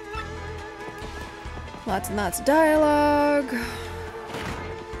 Lots and lots of dialogue.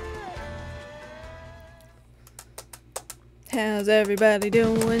 How's everybody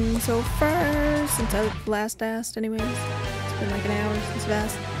doing so far since I last asked anyways? It's been like an hour since I've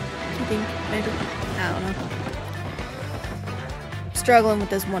asked. I think, maybe. I don't know. Struggling with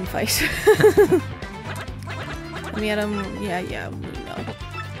this one fight. We had him, yeah, we know.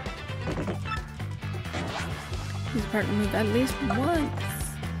 He's part to move at least once.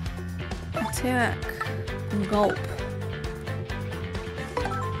 Attack. And gulp.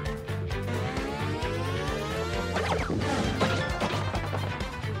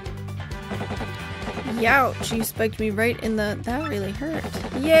 Youch, you spiked me right in the... That really hurt.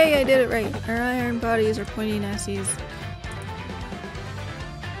 Yay, I did it right. Our iron bodies are pointy nasties.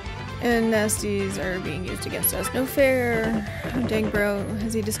 And nasties are being used against us. No fair. Dang bro,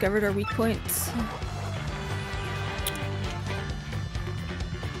 has he discovered our weak points?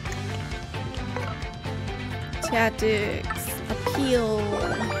 Tactics. Appeal.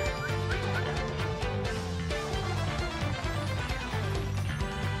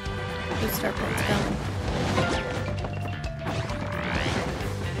 Good start points coming.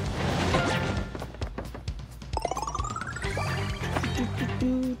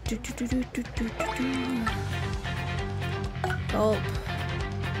 Gulp.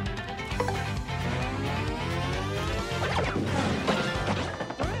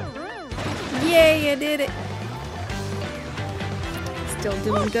 Yay, I did it! Still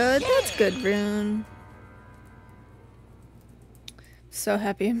doing good. That's good, Rune. So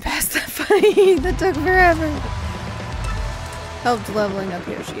happy I'm past that fight. That took forever. Helped leveling up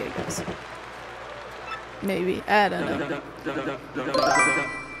Yoshi, I guess. Maybe. I don't know.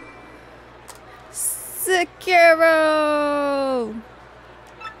 Sekiro!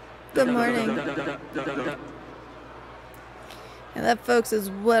 Good morning. And that, folks, is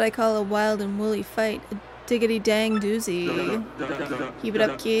what I call a wild and woolly fight. A diggity dang doozy. Keep it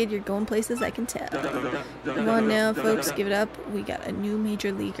up, kid. You're going places, I can tell. Come on now, folks. Give it up. We got a new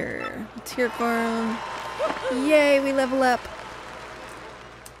major leaguer. Let's hear it for him. Yay, we level up.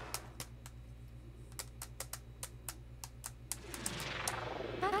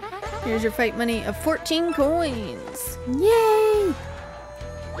 Here's your fight money of 14 coins. Yay!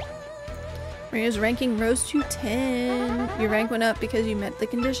 Maria's ranking rose to 10. Your rank went up because you met the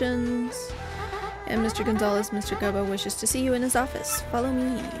conditions. And Mr. Gonzalez, Mr. Gubba wishes to see you in his office. Follow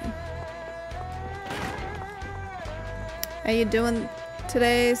me. How you doing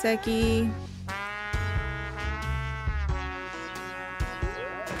today, Seki?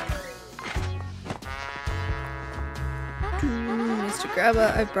 Mr.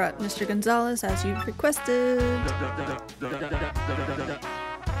 Grabba, I brought Mr. Gonzalez as you requested.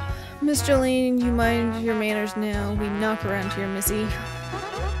 Miss Jolene, you mind your manners now. We knock around here, missy.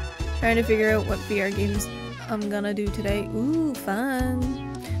 Trying to figure out what VR games I'm gonna do today. Ooh, fun.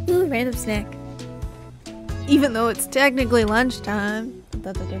 Ooh, random snack. Even though it's technically lunchtime.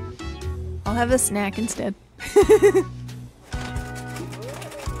 That's okay. I'll have a snack instead.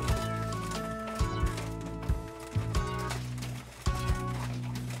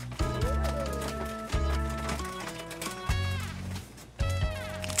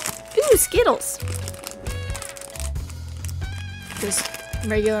 Ooh, Skittles! Just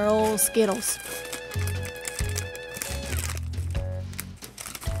regular old Skittles.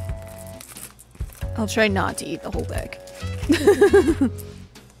 I'll try not to eat the whole bag.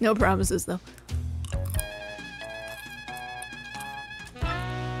 No promises, though.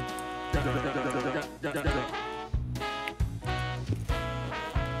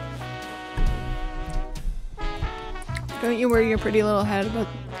 Don't you worry your pretty little head about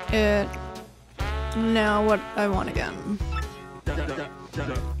it. Now what I want again.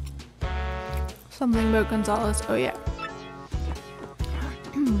 Something about Gonzalez. Oh yeah.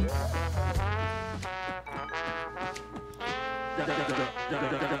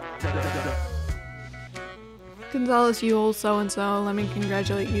 Gonzalez, you old so-and-so. Let me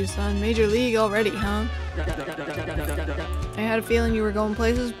congratulate you, son. Major League already, huh? I had a feeling you were going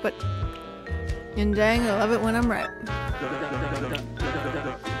places, but... And dang, I love it when I'm right.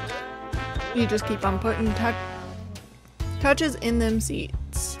 You just keep on putting touches in them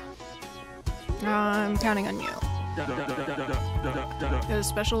seats. I'm counting on you. Got a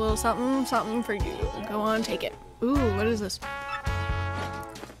special little something for you. Go on, take it. Ooh, what is this?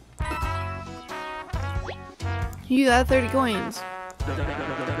 You got 30 coins.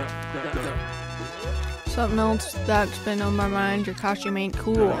 Something else that's been on my mind, your costume ain't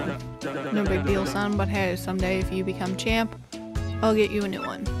cool. No big deal, son, but hey, someday if you become champ, I'll get you a new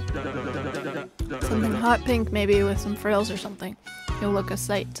one. Something hot pink, maybe with some frills or something. You'll look a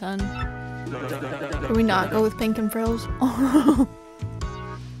sight, son. Can we not go with pink and frills?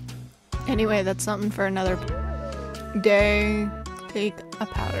 Anyway, that's something for another day. Take a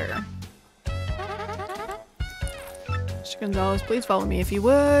powder. Mr. Gonzalez, please follow me if you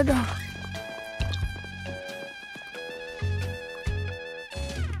would.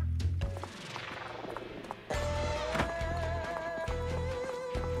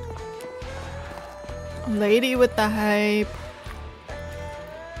 Lady with the hype.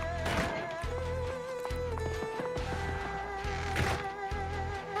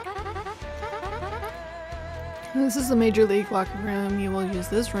 This is the Major League locker room. You will use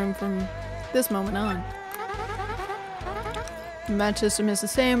this room from this moment on. The match system is the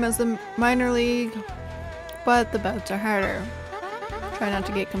same as the minor league, but the bouts are harder. Try not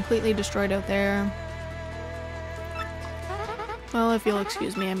to get completely destroyed out there. Well, if you'll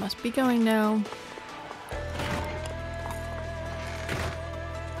excuse me, I must be going now.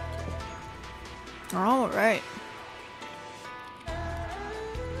 Alright.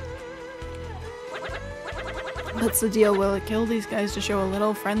 What's the deal? Will it kill these guys to show a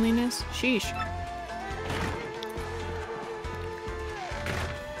little friendliness? Sheesh.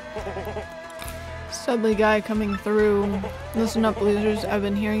 Studley guy coming through. Listen up, losers. I've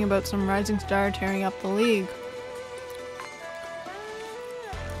been hearing about some rising star tearing up the league.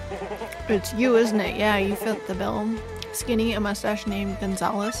 It's you, isn't it? Yeah, you fit the bill. Skinny, a mustache named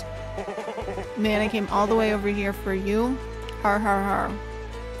Gonzalez. Man, I came all the way over here for you. Har har har.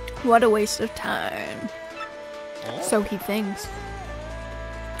 What a waste of time. So he thinks.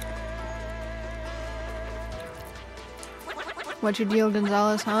 What's your deal,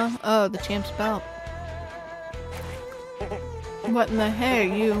 Gonzalez, huh? Oh, the champ's belt. What in the heck,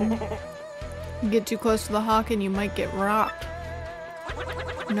 you get too close to the hawk and you might get rocked.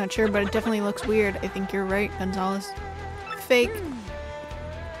 I'm not sure, but it definitely looks weird. I think you're right, Gonzalez. Fake.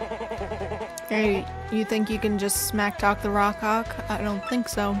 Hey, you think you can just smack talk the rock hawk? I don't think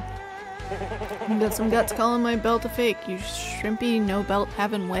so. You got some guts calling my belt a fake, you shrimpy, no belt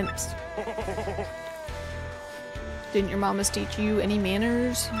having wimps. Didn't your mamas teach you any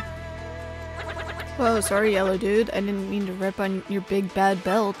manners? Oh, sorry, yellow dude. I didn't mean to rip on your big bad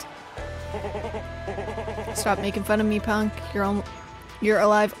belt. Stop making fun of me, punk. You're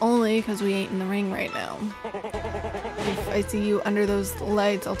alive only because we ain't in the ring right now. If I see you under those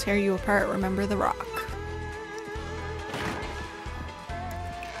lights, I'll tear you apart. Remember the rock.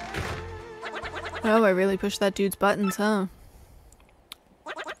 Oh, I really pushed that dude's buttons, huh?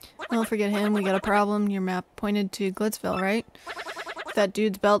 Well, forget him. We got a problem. Your map pointed to Glitzville, right? If that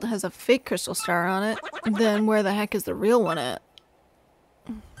dude's belt has a fake crystal star on it, then where the heck is the real one at?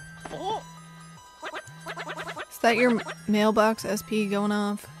 Is that your mailbox SP going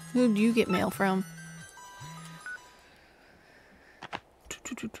off? Who'd you get mail from?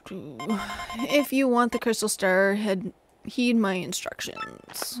 If you want the crystal star, heed my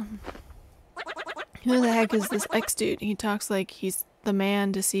instructions. Who the heck is this X dude? He talks like he's the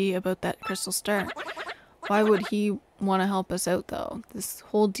man to see about that crystal star. Why would he want to help us out though? This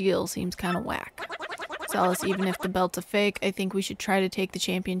whole deal seems kind of whack. Gonzalez, even if the belt's a fake, I think we should try to take the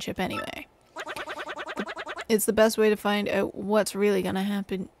championship anyway. It's the best way to find out what's really gonna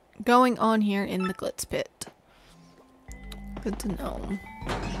happen going on here in the Glitz Pit. Good to know.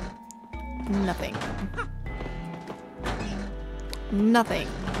 Nothing. Nothing.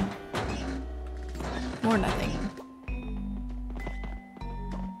 More nothing.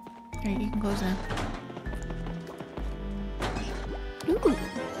 Alright, you can close now. Ooh,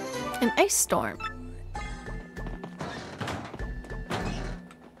 an ice storm.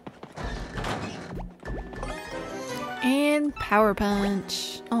 And power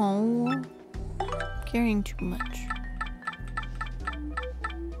punch. Oh, carrying too much.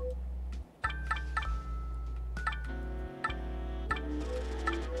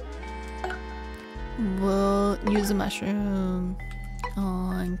 We'll use a mushroom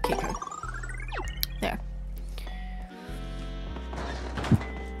on Kicker. There.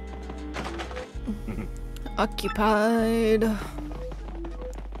 Occupied.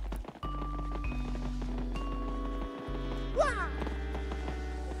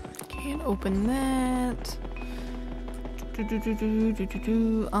 Can't open that.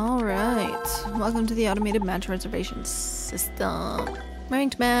 Alright. Welcome to the automated match reservation system.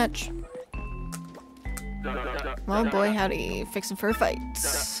 Ranked match. Well, boy, howdy. Fixing for a fight.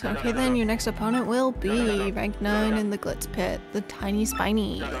 Okay, then your next opponent will be rank 9 in the Glitz Pit, the Tiny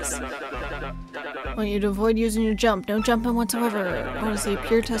Spinies. I want you to avoid using your jump. No jumping whatsoever. I want to see a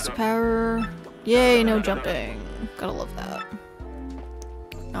pure test of power. Yay, no jumping. Gotta love that.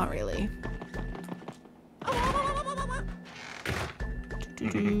 Not really.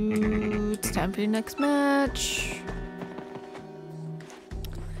 It's time for your next match.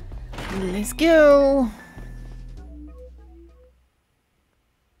 Let's go.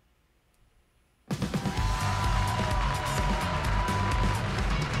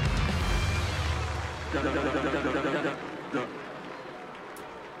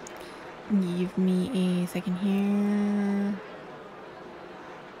 Give me a second here.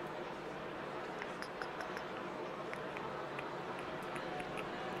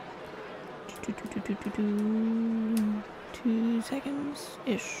 Two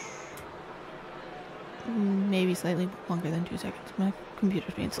seconds-ish. Maybe slightly longer than 2 seconds. My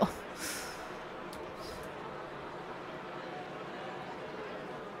computer's being slow.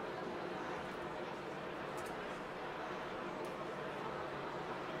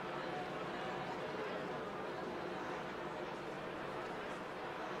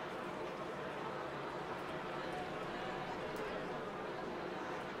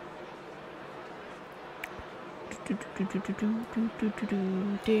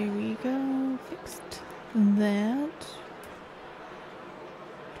 There we go. Fixed that.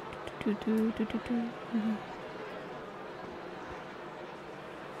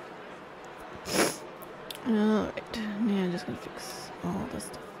 Alright, now I'm just gonna fix all this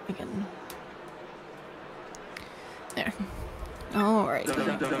stuff again. There. Alright.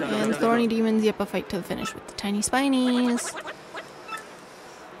 And thorny demons, yep, a fight to the finish with the tiny spinies.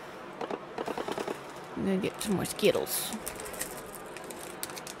 I'm gonna get some more Skittles.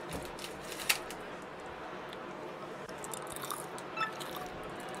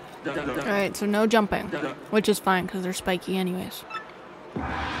 Alright, so no jumping, which is fine because they're spiky anyways.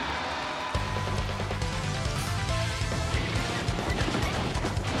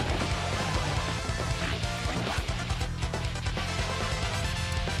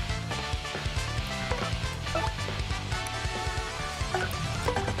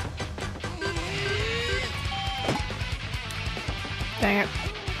 Dang it.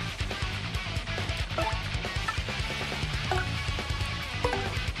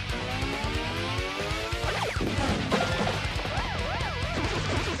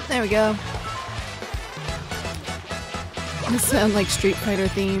 There we go. This sounds like Street Fighter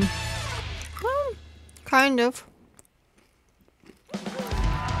theme. Well, kind of.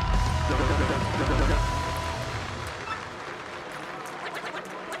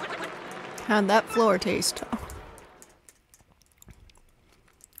 How'd that floor taste?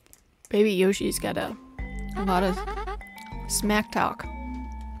 Baby Yoshi's got a lot of smack talk.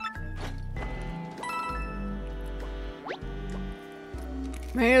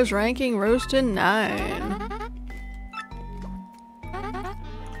 Mayor's ranking rose to 9.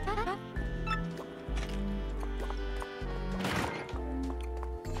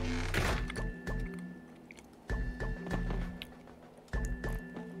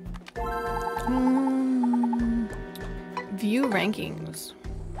 View rankings.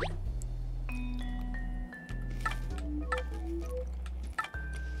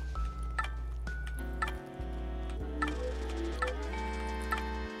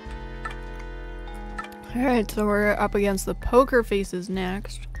 Alright, so we're up against the Poker Faces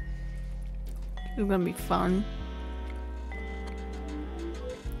next. It's gonna be fun.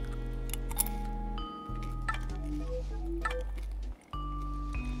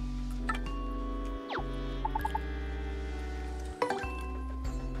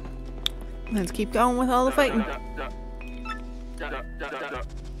 Let's keep going with all the fighting.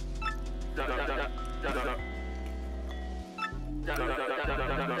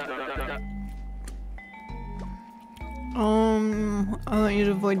 I want you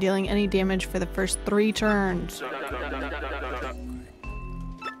to avoid dealing any damage for the first 3 turns.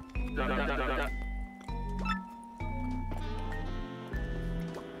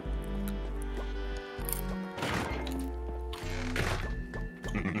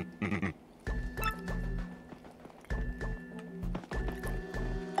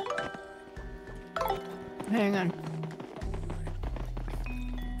 Hang on.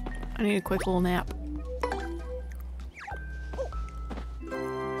 I need a quick little nap.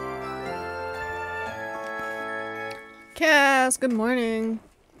 Cass, good morning.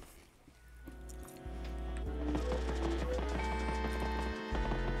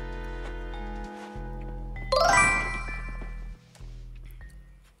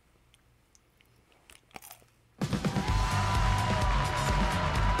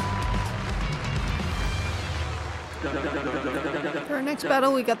 For our next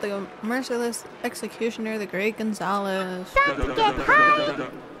battle, we got the Merciless Executioner, the Great Gonzalez. Time to get high!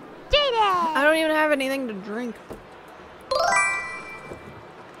 Get it! I don't even have anything to drink.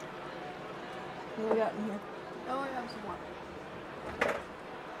 What do we got in here? Oh, I have some water.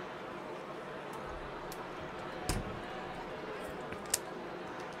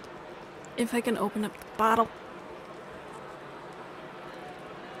 If I can open up the bottle.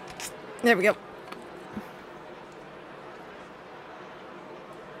 There we go.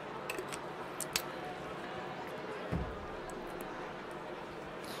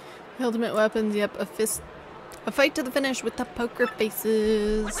 Ultimate weapons, yep, a fight to the finish with the poker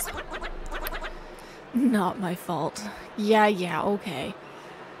faces. Not my fault. Yeah, okay.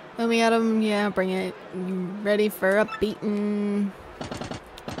 Let me at him, yeah, bring it. You ready for a beating?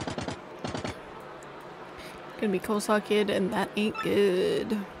 Gonna be Coleslaw Kid, and that ain't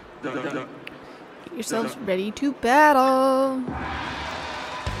good. Get yourselves ready to battle.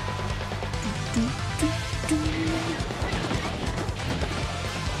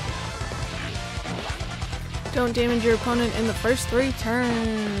 Don't damage your opponent in the first 3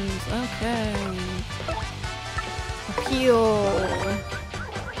 turns. Okay. Appeal.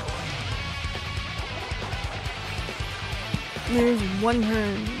 There's 1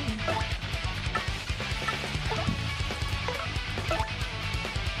 turn.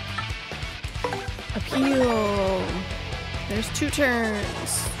 Appeal. There's 2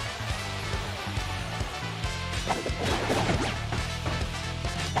 turns.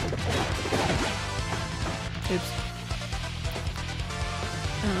 Oops.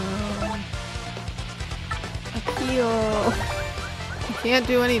 Appeal. You can't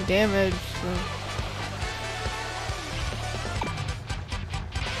do any damage. So.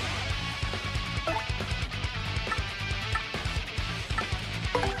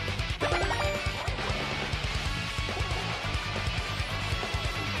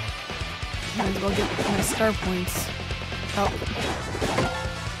 Might as well get my star points. Oh.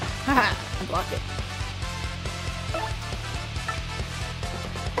 Haha, I blocked it.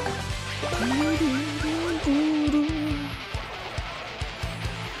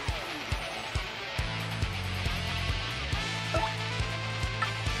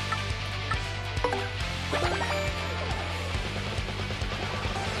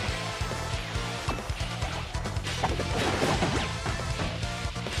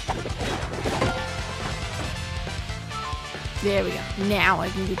 There we go. Now I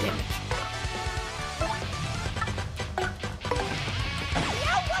can do damage.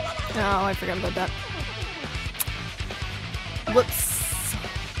 Oh, I forgot about that. Whoops.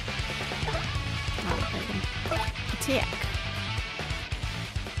 Oh, attack.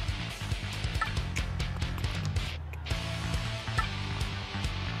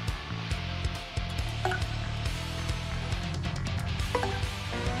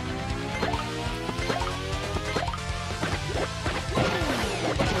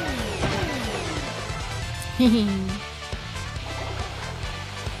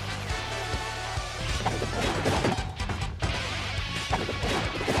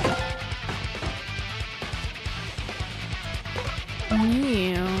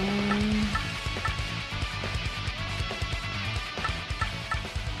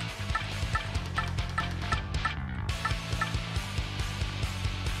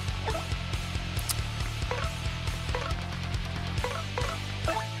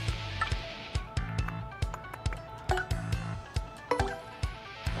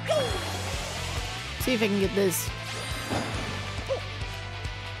 See if I can get this.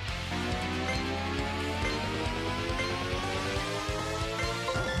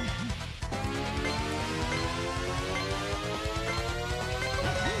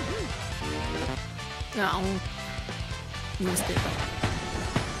 No. Missed it.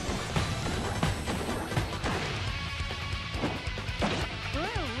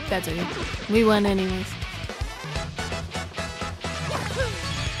 That's okay. We won anyways.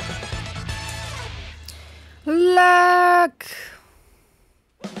 Luck!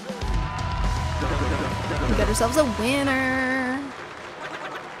 We got ourselves a winner!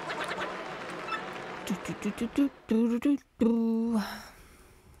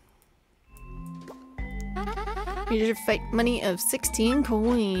 Here's your fight money of 16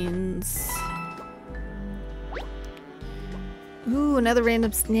 coins. Ooh, another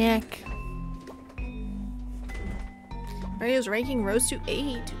random snack. Mario's ranking rose to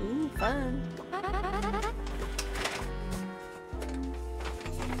 8. Ooh, fun.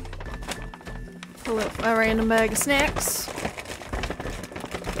 Pull up a random bag of snacks.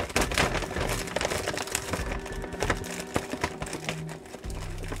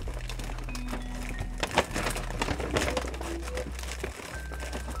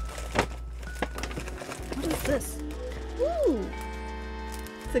 What is this? Ooh!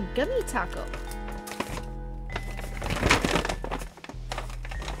 It's a gummy taco.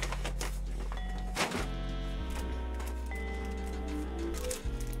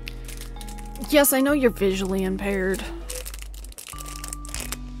 Yes, I know you're visually impaired.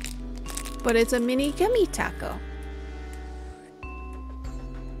 But it's a mini gummy taco.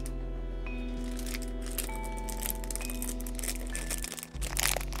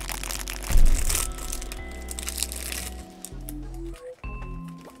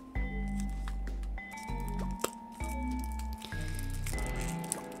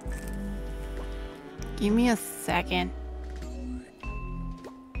 Give me a second.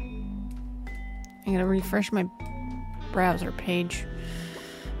 I'm gonna refresh my browser page.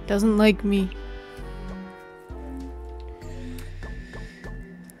 Doesn't like me.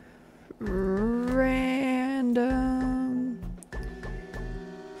 Random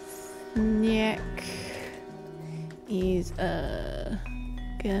snack is a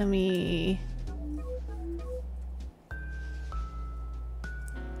gummy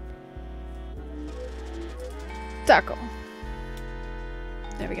taco.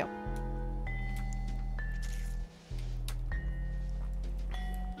 There we go.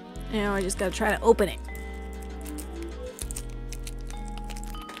 Now I just gotta try to open it.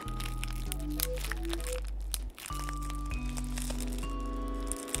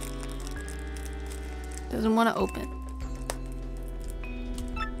 Doesn't want to open.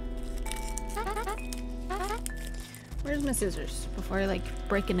 Where's my scissors before I like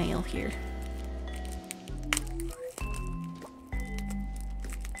break a nail here?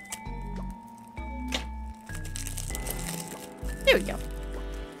 There we go.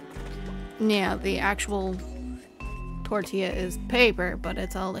 Now the actual tortilla is paper, but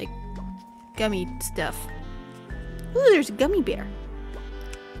it's all like gummy stuff. Ooh, there's a gummy bear.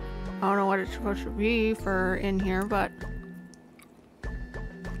 I don't know what it's supposed to be for in here, but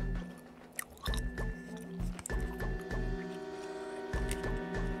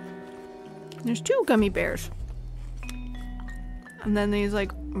there's 2 gummy bears. And then these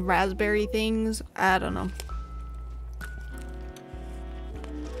like raspberry things. I don't know.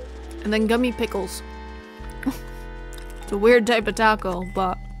 And then gummy pickles. It's a weird type of taco,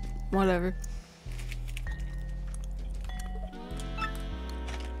 but whatever.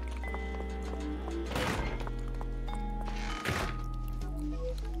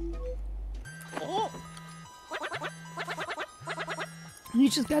 You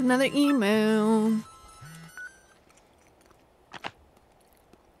just got another email.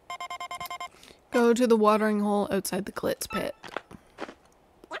 Go to the watering hole outside the Klitz pit.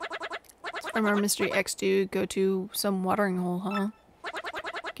 From our Mystery X dude, go to some watering hole, huh?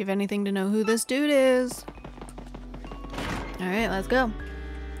 Give anything to know who this dude is. Alright, let's go.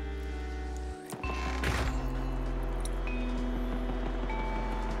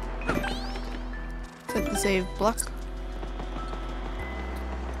 Set the save block.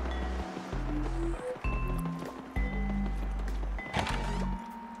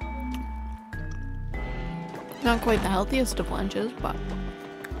 Not quite the healthiest of lunches, but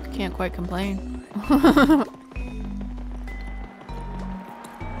can't quite complain.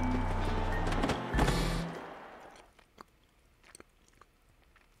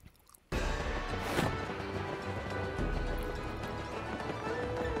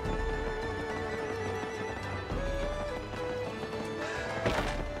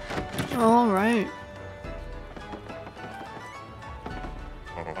 All right.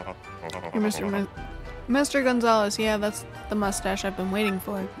 You're Mr. Gonzalez. Yeah, that's the mustache I've been waiting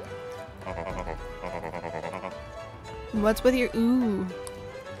for. What's with your... Ooh.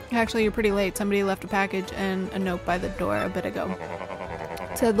 Actually, you're pretty late. Somebody left a package and a note by the door a bit ago.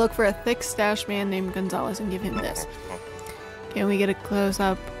 It said, look for a thick-stashed man named Gonzalez and give him this. Can we get a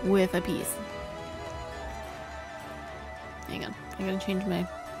close-up with a piece? Hang on. I gotta change my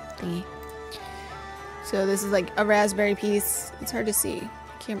thingy. So this is like a raspberry piece. It's hard to see.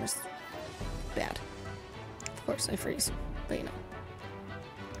 Camera's bad. Of course, I freeze. But you know.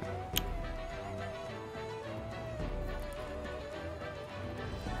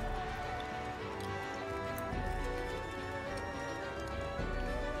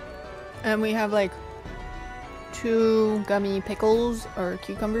 And we have like 2 gummy pickles or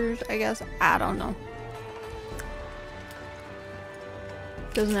cucumbers, I guess. I don't know.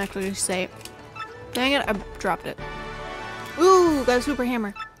 Doesn't actually say. Dang it, I dropped it. Ooh, got a super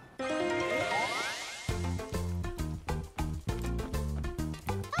hammer.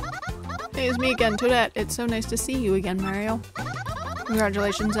 Hey, it's me again, Toadette. It's so nice to see you again, Mario.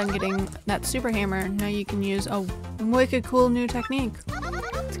 Congratulations on getting that super hammer. Now you can use a wicked cool new technique.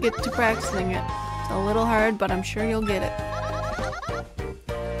 Let's get to practicing it. It's a little hard, but I'm sure you'll get it.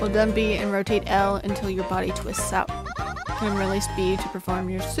 Hold down B and rotate L until your body twists out. And release B to perform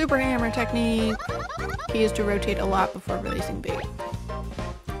your super hammer technique. Key is to rotate a lot before releasing B.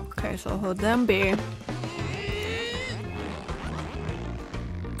 Okay, so hold down B.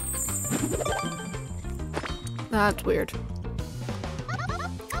 That's weird.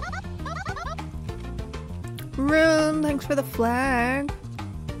 Rune, thanks for the flag.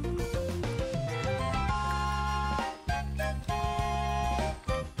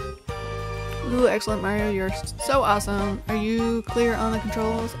 Ooh, excellent, Mario. You're so awesome. Are you clear on the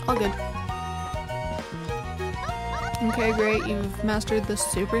controls? All good. Okay, great. You've mastered the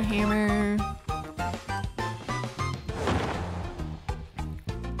super hammer.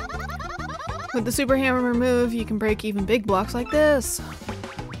 With the super hammer move, you can break even big blocks like this.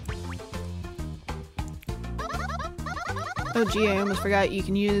 Oh gee, I almost forgot. You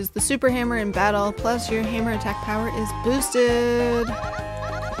can use the super hammer in battle, plus your hammer attack power is boosted.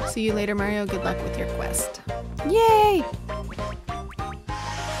 See you later, Mario. Good luck with your quest. Yay!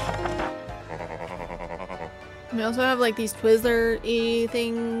 We also have like these Twizzler-y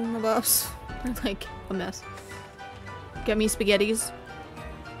thing-a-bobs. They're like a mess. Get me spaghettis.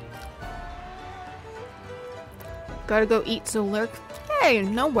 Gotta go eat, so lurk. Hey,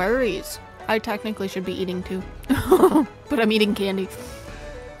 no worries. I technically should be eating too. But I'm eating candy.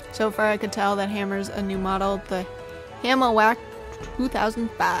 So far I could tell that hammer's a new model, the Hammerwhack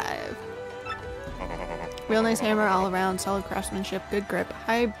 2005. Real nice hammer all around, solid craftsmanship, good grip,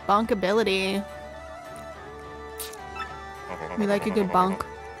 high bonkability. We like a good bonk.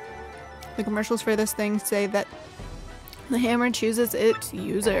 The commercials for this thing say that the hammer chooses its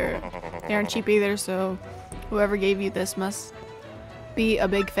user. They aren't cheap either, so whoever gave you this must be a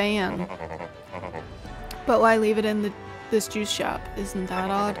big fan. But why leave it in this juice shop? Isn't that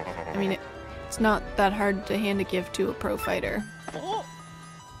odd? I mean, it's not that hard to hand a gift to a pro fighter.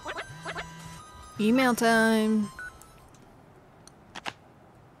 Email time!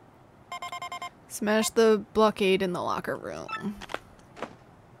 Smash the blockade in the locker room.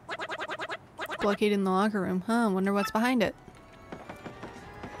 Blockade in the locker room, huh? Wonder what's behind it.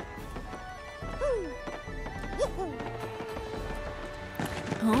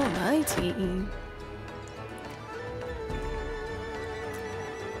 Alrighty.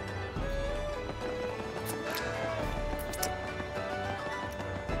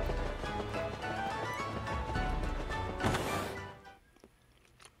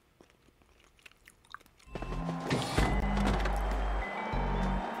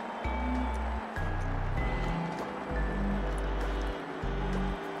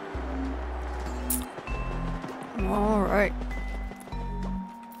 Alright.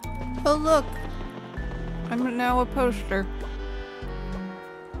 Oh look! I'm now a poster.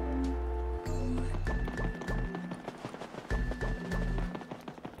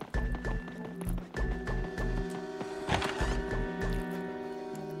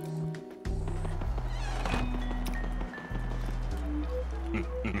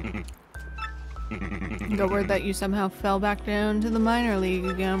 Got word that you somehow fell back down to the minor league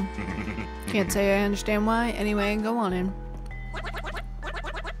again. Can't say I understand why. Anyway, go on in.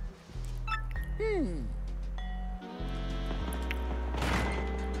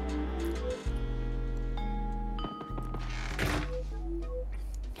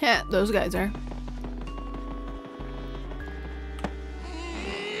 Yeah, those guys are.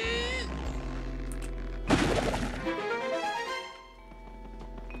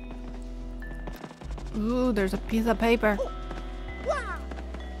 Ooh, there's a piece of paper.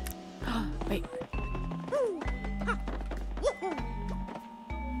 Wait.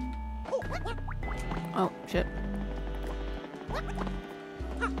 Oh, shit.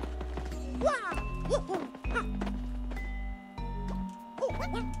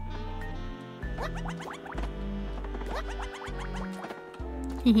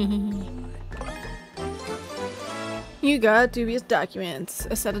 You got dubious documents.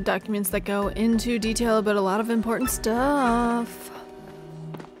 A set of documents that go into detail about a lot of important stuff.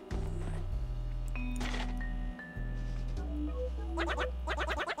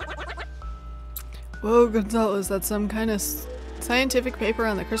 Whoa, Gonzalez, that's some kind of scientific paper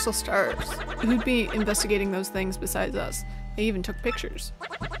on the crystal stars. Who'd be investigating those things besides us? They even took pictures.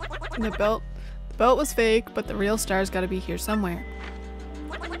 And the belt was fake, but the real stars gotta be here somewhere.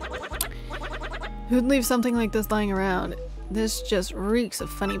 Who'd leave something like this lying around? This just reeks of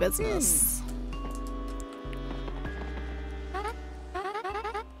funny business.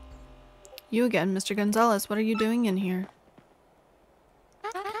 You again, Mr. Gonzalez. What are you doing in here?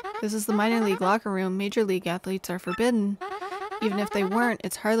 This is the minor league locker room. Major league athletes are forbidden. Even if they weren't,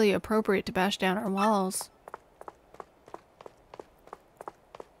 it's hardly appropriate to bash down our walls.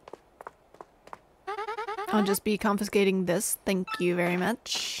 I'll just be confiscating this. Thank you very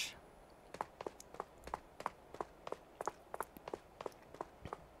much.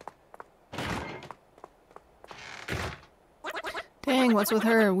 Dang, Nothing. What's with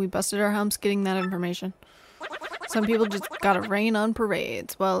her? We busted our humps getting that information. Some people just gotta rain on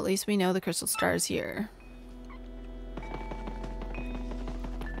parades. Well, at least we know the Crystal Star is here.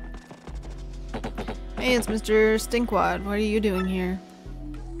 Hey, it's Mr. Stinkwad. What are you doing here?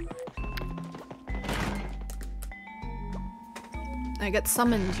 I got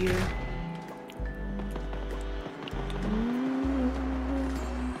summoned here.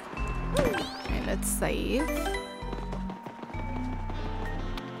 Okay, let's save.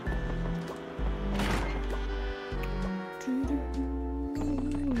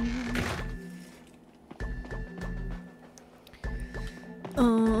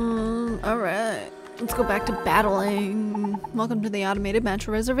 Alright. Let's go back to battling. Welcome to the automated match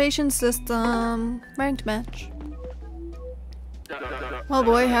reservation system. Ranked match. Well,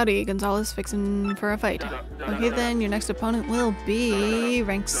 boy, howdy. Gonzalez fixing for a fight. Okay, then, your next opponent will be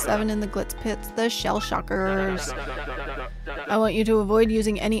rank 7 in the Glitz Pits, the Shell Shockers. I want you to avoid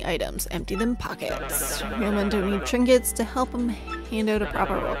using any items. Empty them pockets. You'll need trinkets to help them hand out a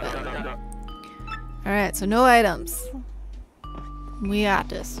proper weapon. Alright, so no items. We got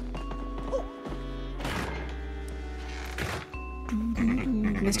this.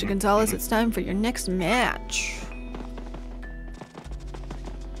 Mr. Gonzalez, it's time for your next match.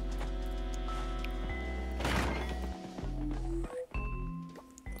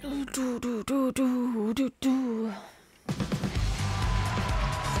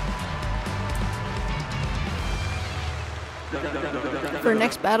 For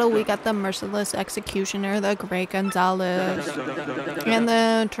next battle, we got the Merciless Executioner, the Great Gonzalez, and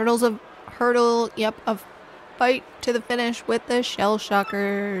the Turtles of Hurdle, of fight to the finish with the Shell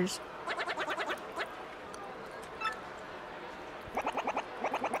Shockers.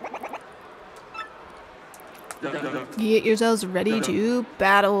 Get yourselves ready to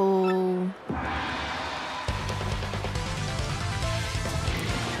battle.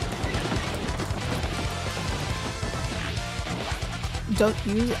 Don't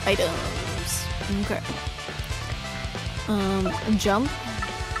use items. Okay. Jump.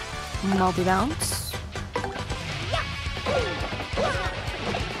 Multi-bounce.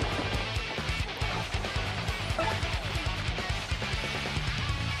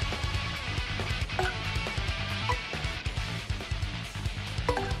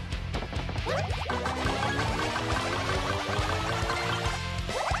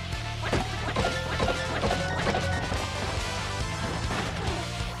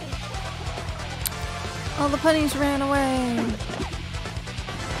 All the bunnies ran away.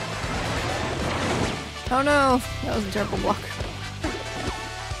 Oh no, that was a terrible block.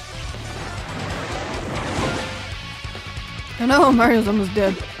 Oh no, Mario's almost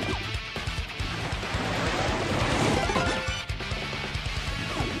dead.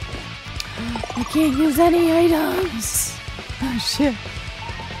 I can't use any items. Oh shit.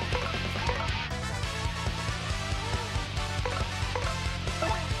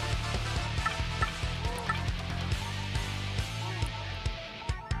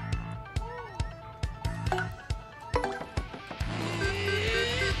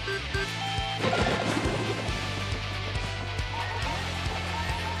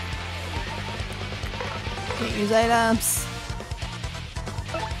 Can't use items.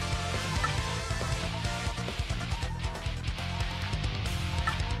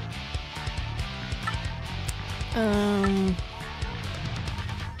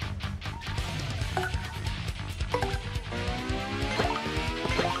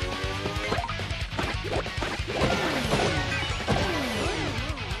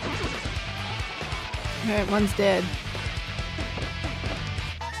 Alright, one's dead.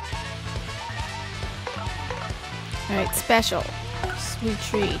 Alright, special. Sweet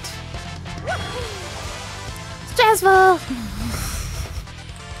treat. Stressful!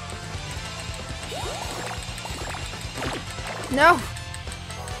 No!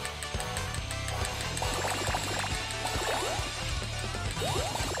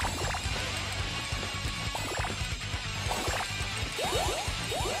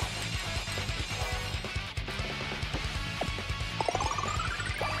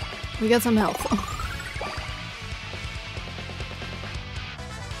 We got some health.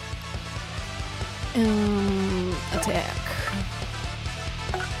 Attack.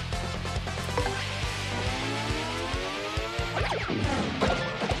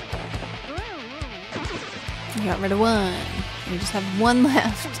 We got rid of one. We just have one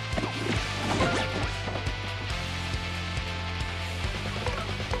left.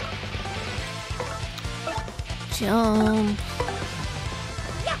 Jump.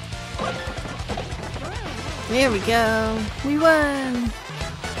 There we go. We won.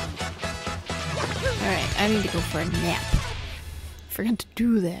 Alright, I need to go for a nap. forgot to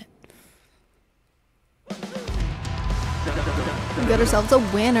do that. We got ourselves a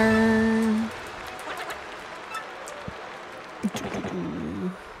winner.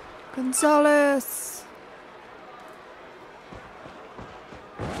 Gonzalez.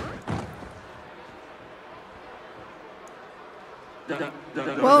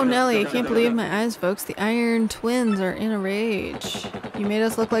 Whoa, Nelly, I can't believe my eyes, folks. The Iron Twins are in a rage. You made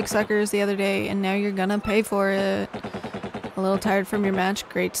us look like suckers the other day, and now you're gonna pay for it. A little tired from your match?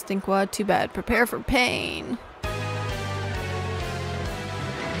 Great, Stinkwad. Too bad. Prepare for pain.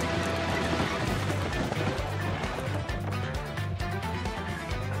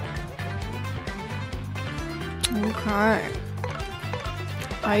 Okay.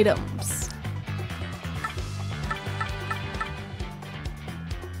 Items.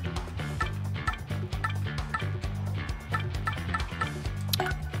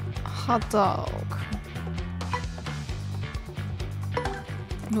 Hot dog.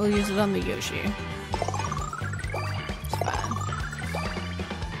 We'll use it on the Yoshi. It's fine.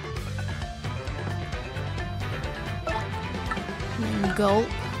 And then gulp.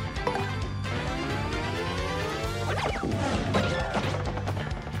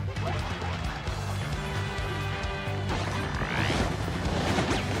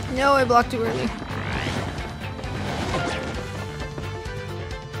 No, I blocked too early.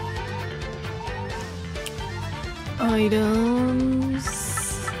 Items.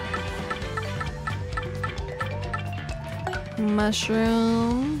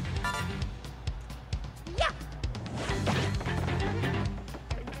 Mushroom.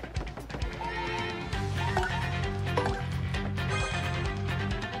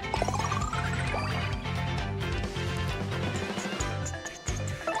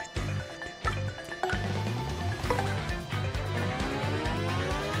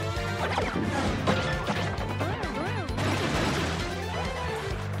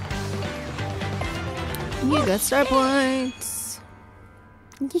 You got star points.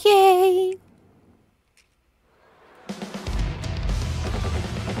 Yay!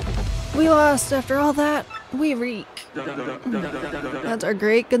 We lost after all that. We reek. That's our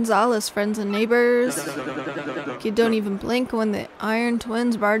great Gonzalez, friends and neighbors. You don't even blink when the Iron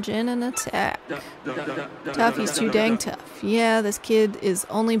Twins barge in and attack. Tough, he's too dang tough. Yeah, this kid is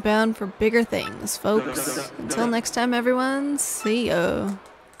only bound for bigger things, folks. Until next time, everyone. See ya.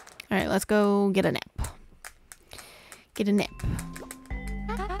 Alright, let's go get a nap. Get a nap.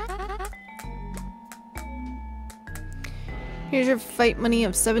 Here's your fight money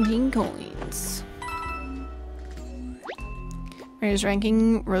of 17 coins. Rare's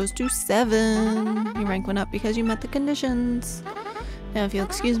ranking rose to 7. Your rank went up because you met the conditions. Now if you'll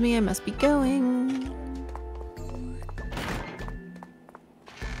excuse me, I must be going.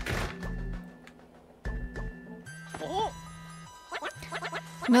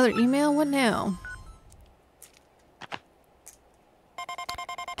 Another email? What now?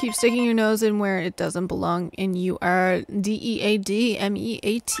 Keep sticking your nose in where it doesn't belong, and you are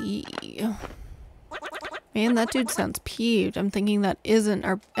DEADMEAT. Man, that dude sounds peeved. I'm thinking that isn't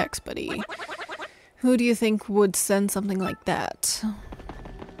our ex-buddy. Who do you think would send something like that?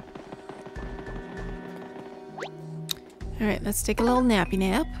 Alright, let's take a little nappy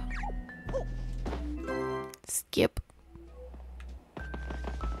nap. Skip.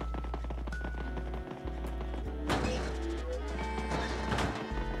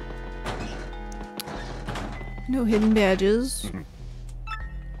 No hidden badges.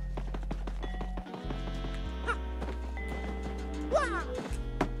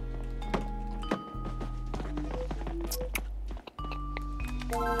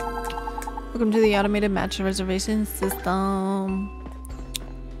 Welcome to the automated match reservation system.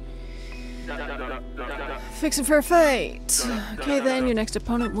 Fixing for a fight. Okay then, your next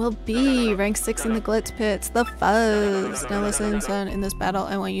opponent will be rank 6 in the Glitz Pits, the Fuzz. Now listen, son, in this battle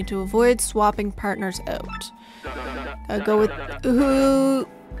I want you to avoid swapping partners out. Go with who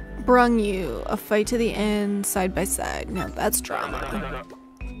brung you. A fight to the end, side by side. Now that's drama.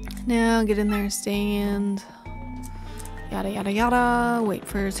 Now get in there, stand. Yada yada yada. Wait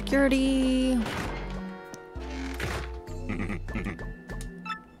for security.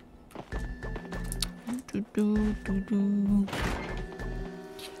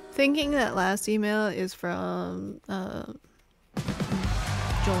 Thinking that last email is from Jolene.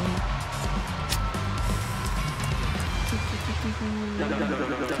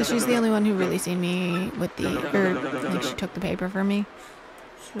 Because she's the only one who really seen me with the, or like she took the paper from me.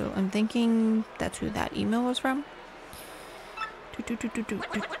 So I'm thinking that's who that email was from.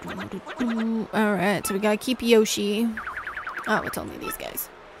 Alright, so we gotta keep Yoshi. Oh, it's only these guys.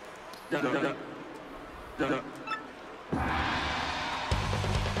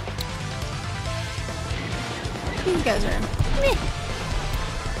 These guys are meh.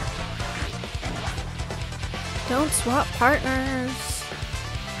 Don't swap partners.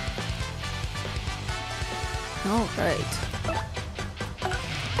 All right.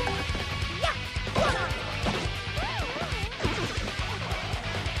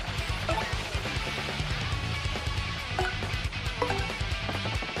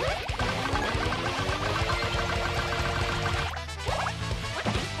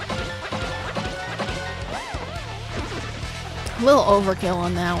 A little overkill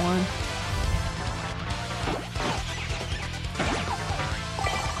on that one.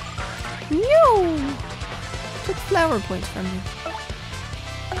 No! Took flower points from me.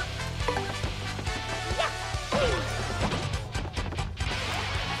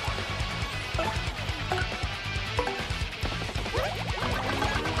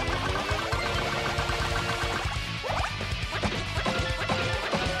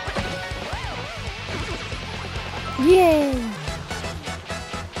 Yay!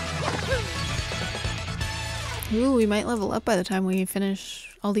 Ooh, we might level up by the time we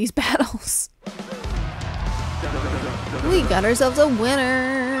finish all these battles. We got ourselves a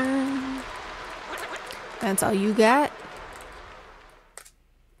winner! That's all you got?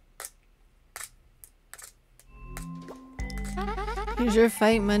 Here's your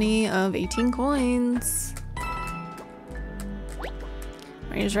fight money of 18 coins.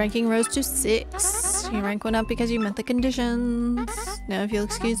 Rangers ranking rose to 6. You rank went up because you met the conditions. Now if you'll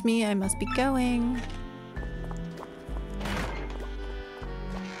excuse me, I must be going.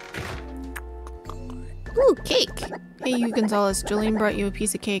 Ooh, cake! Hey, you Gonzalez. Jolene brought you a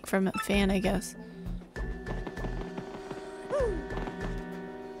piece of cake from a fan, I guess.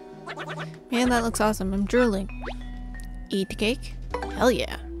 Man, that looks awesome. I'm drooling. Eat the cake? Hell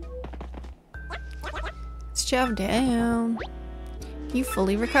yeah. Let's chow down. You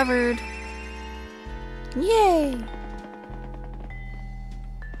fully recovered. Yay!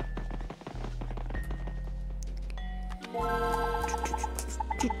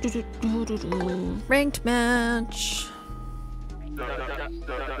 Ranked match.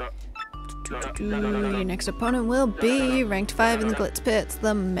 Your next opponent will be ranked 5 in the Glitz Pits,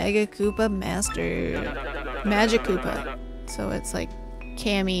 the Mega Koopa Master. Magic Koopa. So it's like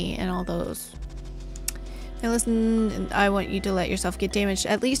Cammy and all those. Now listen, I want you to let yourself get damaged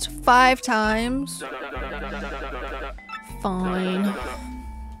at least 5 times. Fine.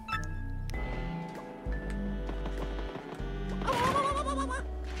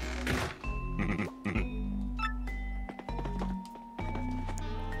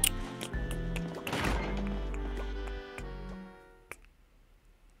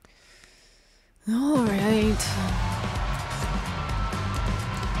 All right.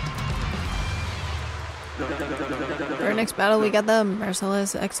 For our next battle, we got the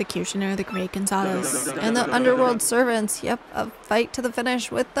Merciless Executioner, the Great Gonzalez, and the Underworld Servants. Yep, a fight to the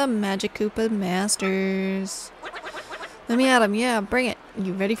finish with the Magic Koopa Masters. Let me at him. Yeah, bring it.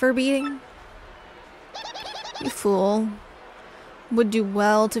 You ready for a beating? You fool. Would do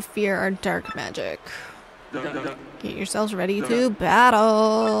well to fear our dark magic. Get yourselves ready to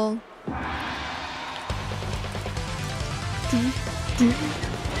battle.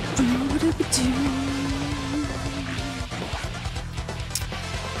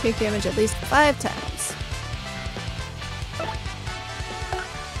 Take damage at least 5 times.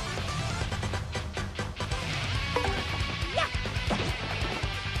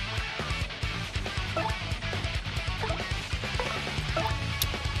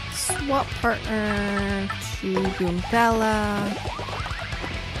 Swap partner to Goombella.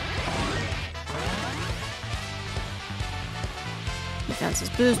 Defense is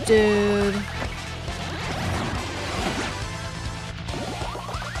boosted.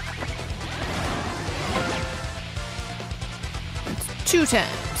 It's 2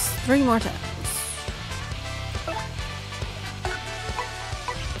 times. 3 more times.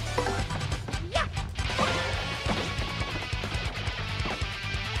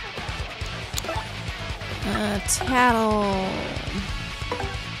 Tattle.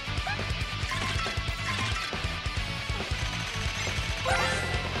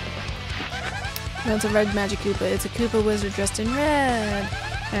 That's a red magic Koopa. It's a Koopa wizard dressed in red.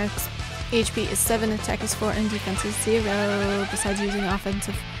 Max HP is 7, attack is 4, and defense is 0. Besides using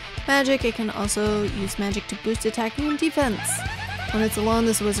offensive magic, it can also use magic to boost attacking and defense. When it's alone,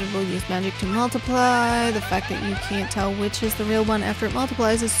 this wizard will use magic to multiply. The fact that you can't tell which is the real one after it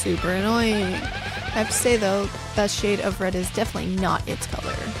multiplies is super annoying. I have to say though, that shade of red is definitely not its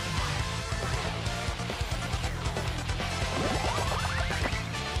color.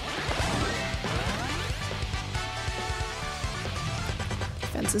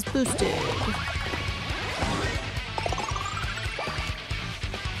 Defense is boosted.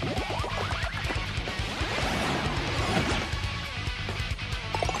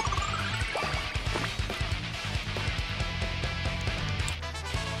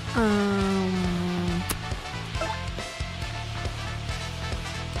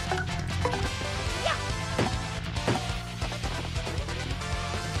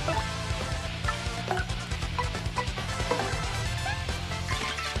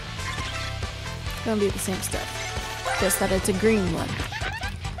 Gonna be the same stuff, just that it's a green one.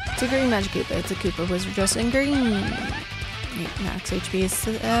 It's a green magic Koopa. It's a Koopa wizard dressed in green. Max HP is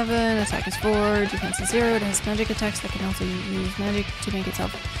 7, attack is 4, defense is 0. It has magic attacks that can also use magic to make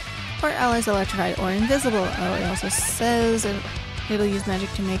itself or allies electrified or invisible. Oh, it also says it'll use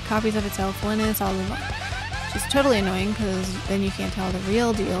magic to make copies of itself when it's all alone. Which is totally annoying because then you can't tell the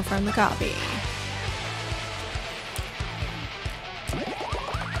real deal from the copy.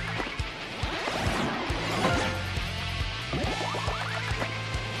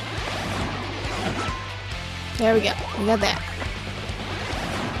 There we go. We got that.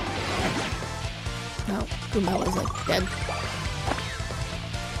 Oh, Goombella like dead.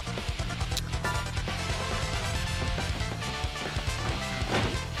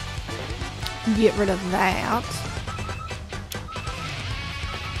 Get rid of that.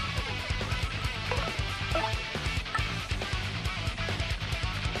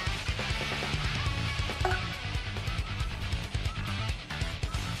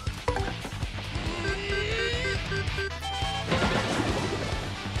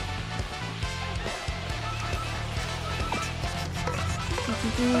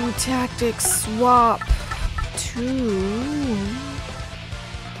 Ooh, tactics swap to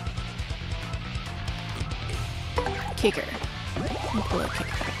kicker. Pull a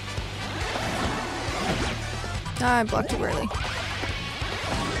kicker. Ah, I blocked too early.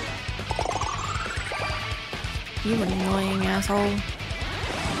 You annoying asshole.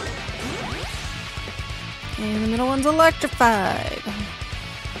 And the middle one's electrified.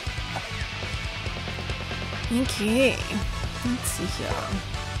 Okay. Let's see here.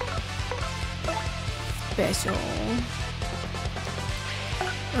 Special.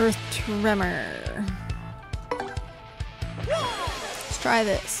 Earth Tremor. Let's try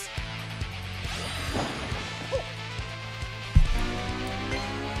this.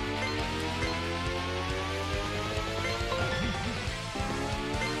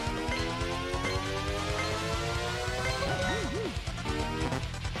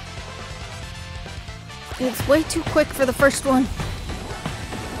 It's way too quick for the first one.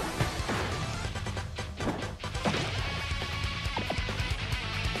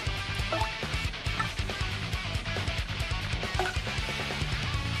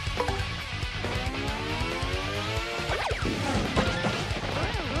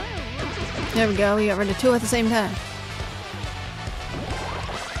 There we go, we got rid of two at the same time.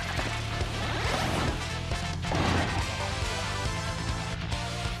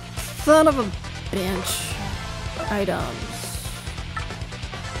 Son of a bench. Items.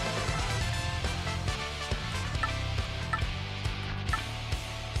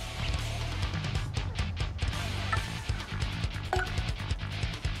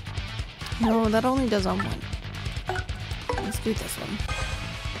 No, that only does on one. Let's do this one.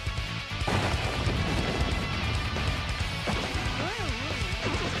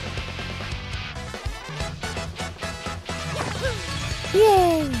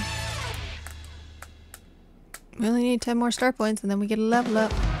 Yay! We only need 10 more star points and then we get a level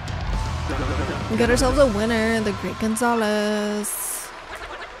up. We got ourselves a winner, the Great Gonzalez.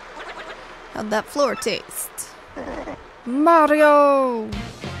 How'd that floor taste? Mario!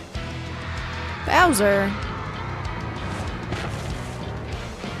 Bowser!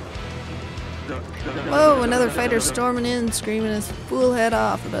 Whoa, another fighter storming in, screaming his fool head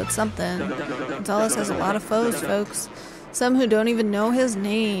off about something. Gonzalez has a lot of foes, folks. Some who don't even know his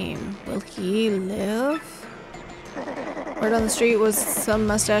name. Will he live? Word on the street was some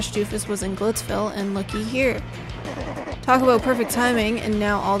mustache doofus was in Glitzville, and looky here. Talk about perfect timing, and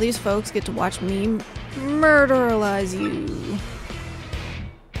now all these folks get to watch me murderalize you.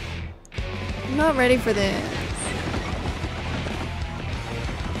 I'm not ready for this.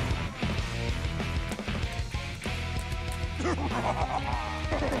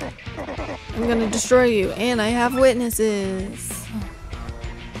 I'm gonna destroy you, and I have witnesses.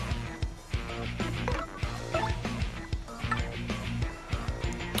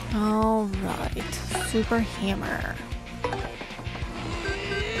 Alright, Super Hammer.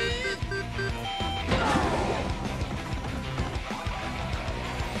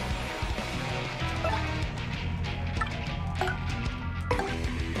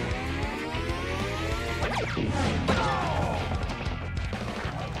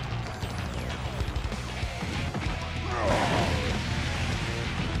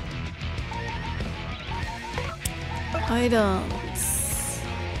 Items.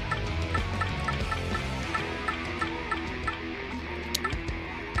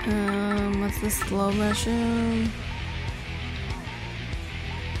 What's this slow mushroom?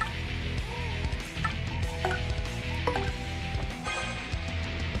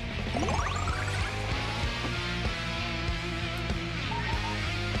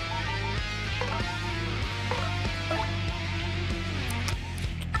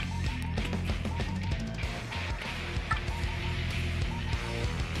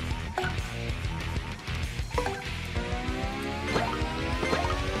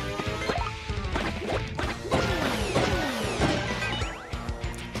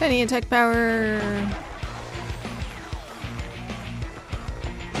 Tiny attack power.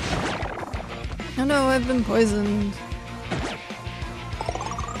 Oh no, I've been poisoned.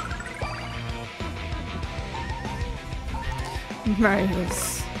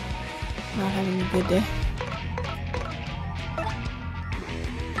 Mario's not having a good day.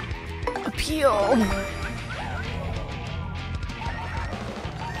 Appeal.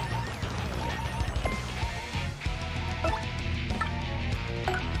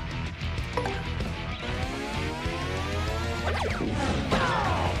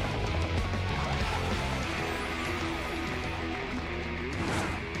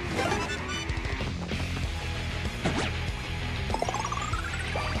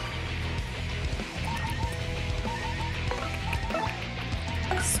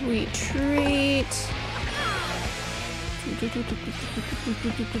 Sweet treat.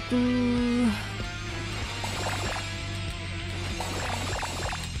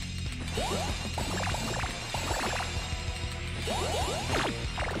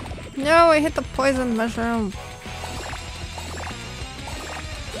 No, I hit the poison mushroom.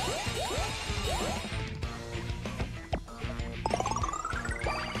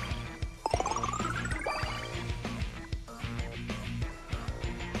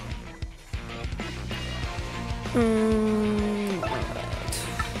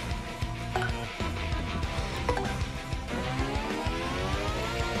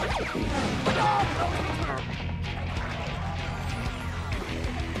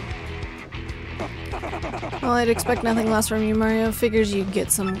 Well, I'd expect nothing less from you, Mario. Figures you'd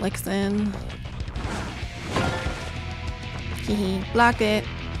get some licks in. Hehe, block it.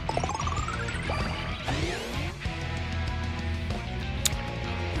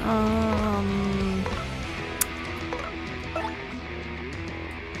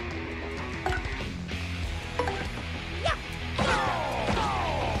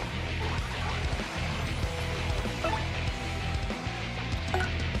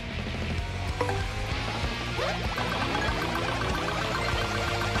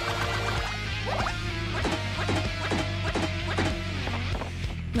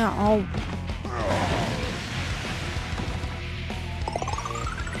 No.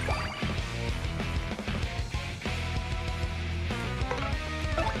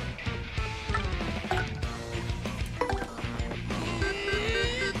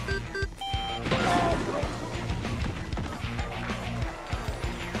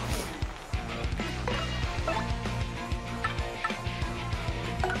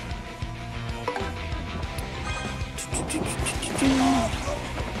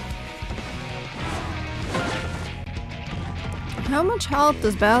 How much health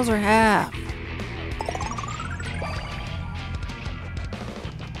does Bowser have?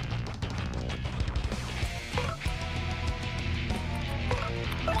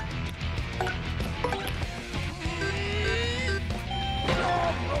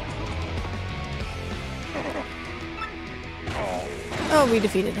 Oh, we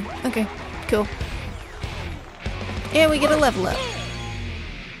defeated him. Okay, cool. And we get a level up.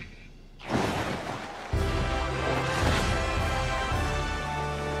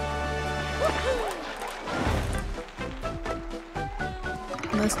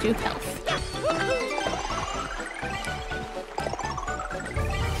 Let's do health.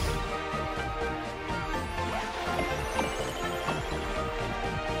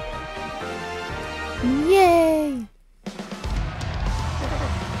 Yay!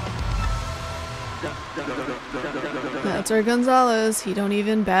 That's our Gonzalez. He don't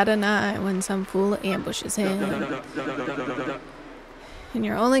even bat an eye when some fool ambushes him. And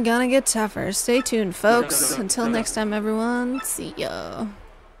you're only gonna get tougher. Stay tuned, folks. Until next time, everyone. See ya.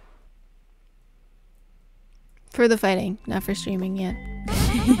 For the fighting, not for streaming yet.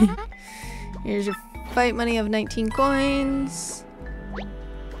 Here's your fight money of 19 coins.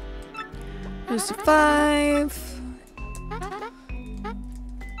 Here's to 5.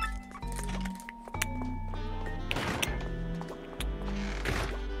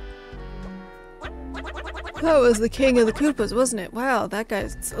 That was the king of the Koopas, wasn't it? Wow, that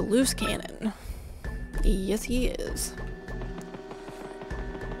guy's a loose cannon. Yes, he is.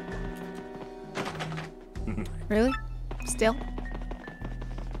 Really? Still?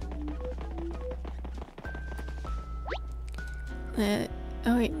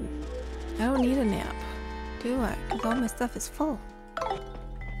 Oh wait. I don't need a nap, do I? Because all my stuff is full.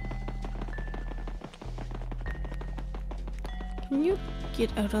 Can you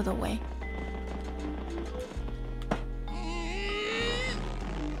get out of the way?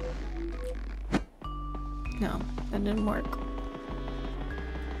 No, that didn't work.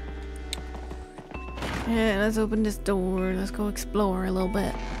 Yeah, let's open this door. Let's go explore a little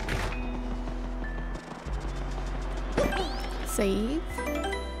bit. Save.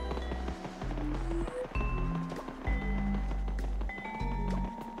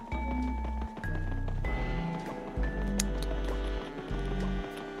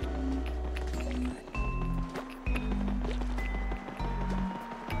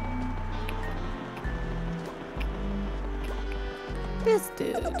 This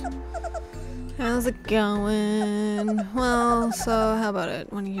dude. How's it going? Well, so how about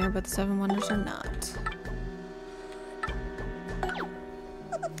it? Want to hear about the 7 wonders or not?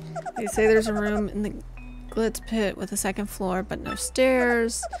 They say there's a room in the Glitz pit with a 2nd floor, but no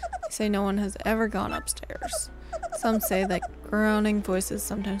stairs. They say no one has ever gone upstairs. Some say that groaning voices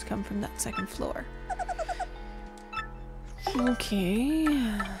sometimes come from that 2nd floor. Okay.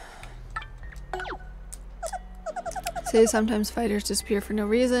 Say sometimes fighters disappear for no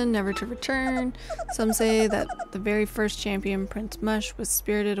reason, never to return. Some say that the very first champion, Prince Mush, was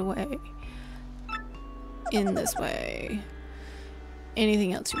spirited away in this way.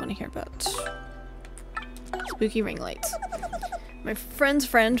 Anything else you want to hear about? Spooky ring lights. My friend's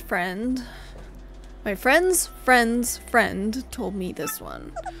friend told me this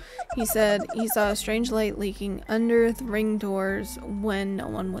one. He said he saw a strange light leaking under the ring doors when no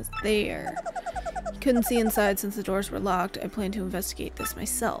one was there. He couldn't see inside since the doors were locked. I plan to investigate this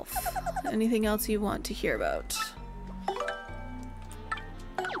myself. Anything else you want to hear about?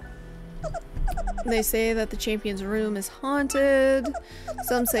 They say that the champion's room is haunted.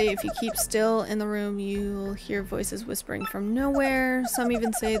 Some say if you keep still in the room, you'll hear voices whispering from nowhere. Some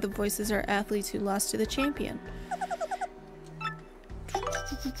even say the voices are athletes who lost to the champion.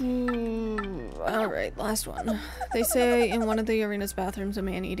 Alright, last one. They say in one of the arena's bathrooms a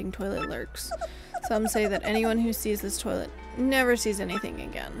man-eating toilet lurks. Some say that anyone who sees this toilet never sees anything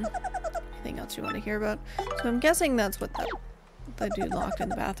again. Anything else you want to hear about? So I'm guessing that's what the dude locked in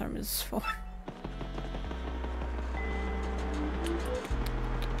the bathroom is for.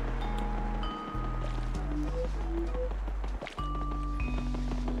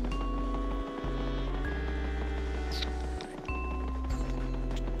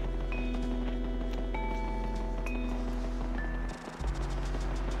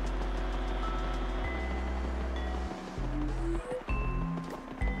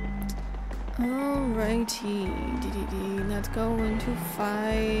 Alrighty, let's go into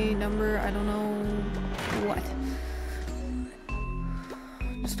fight number, I don't know what.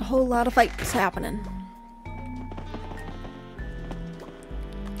 Just a whole lot of fights happening.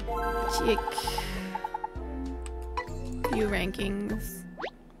 Chick. Few rankings.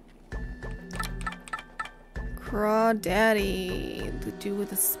 Crawdaddy, the dude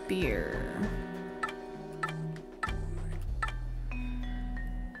with a spear.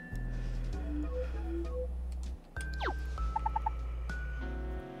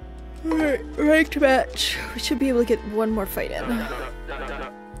 Alright, ranked match. We should be able to get one more fight in.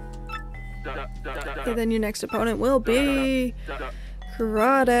 And then your next opponent will be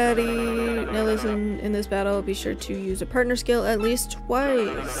Crawdaddy. Now listen, in this battle, be sure to use a partner skill at least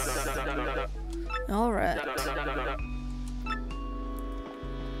twice. Alright.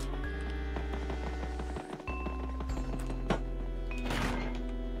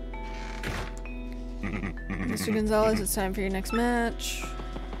 Mr. Gonzalez, it's time for your next match.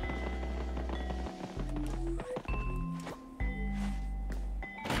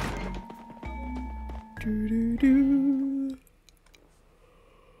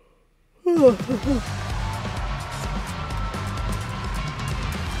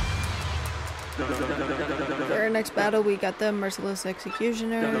 For our next battle, we got the Merciless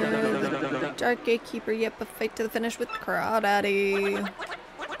Executioner, the Dark Gatekeeper, yep, a fight to the finish with Crawdaddy.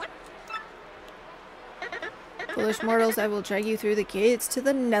 Foolish mortals, I will drag you through the gates to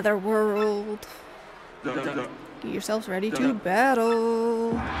the netherworld. Get yourselves ready to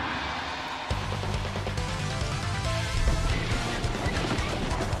battle.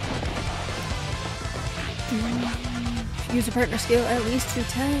 Use a partner skill at least 2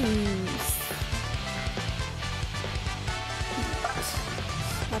 times.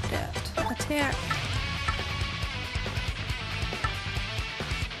 Stop that. Attack.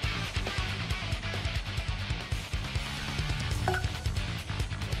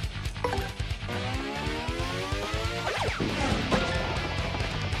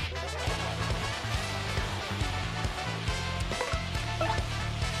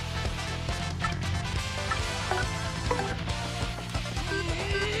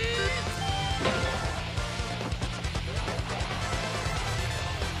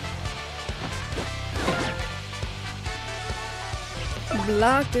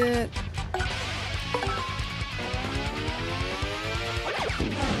 Blocked it.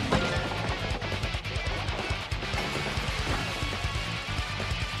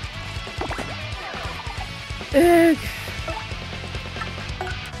 Egg.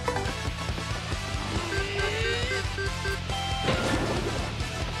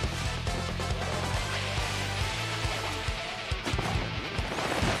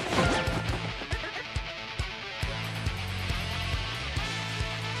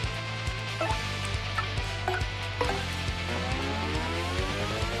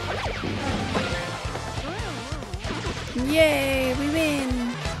 Yay, we win!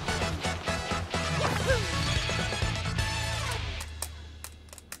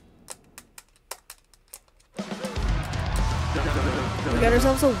 We got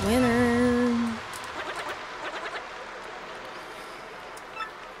ourselves a winner!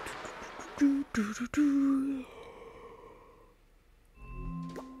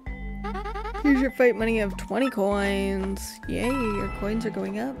 Here's your fight money of 20 coins! Yay, your coins are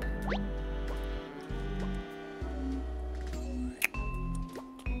going up.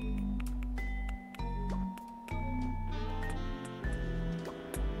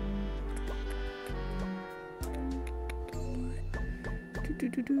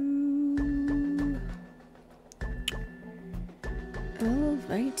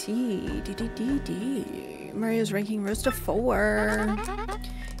 Alrighty. Mario's ranking rose to 4.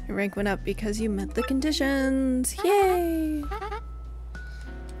 Your rank went up because you met the conditions. Yay!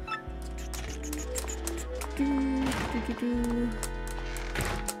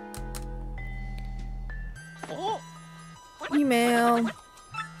 Email.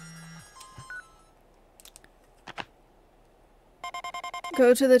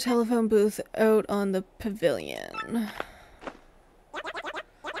 Go to the telephone booth out on the pavilion.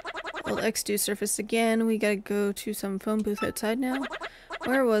 Old X2 surfaced again. We gotta go to some phone booth outside now.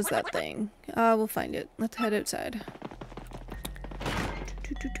 Where was that thing? We'll find it. Let's head outside.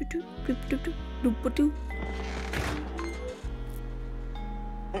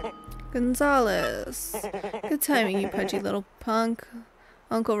 Gonzalez. Good timing, you pudgy little punk.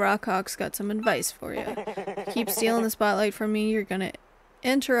 Uncle Rockhawk's got some advice for you. Keep stealing the spotlight from me, you're gonna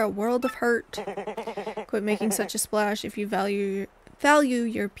enter a world of hurt. Quit making such a splash if you value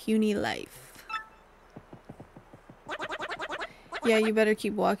your puny life. Yeah, you better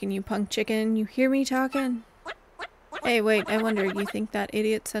keep walking, you punk chicken. You hear me talking? Hey, wait, I wonder, you think that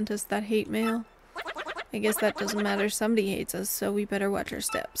idiot sent us that hate mail? I guess that doesn't matter. Somebody hates us, so we better watch our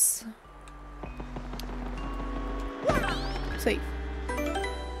steps. Safe.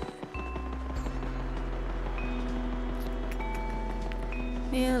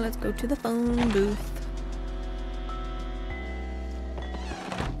 Yeah, let's go to the phone booth.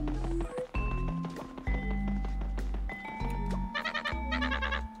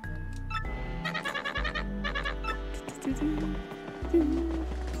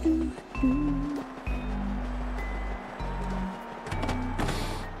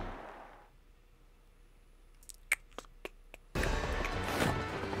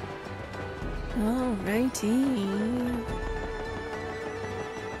 Alrighty.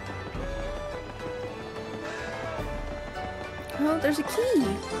 Oh, there's a key!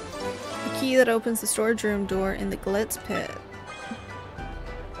 A key that opens the storage room door in the Glitz pit.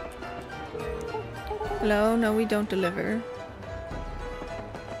 Hello? No, we don't deliver.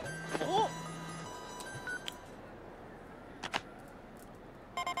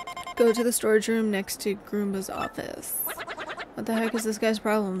 Go to the storage room next to Groomba's office. What the heck is this guy's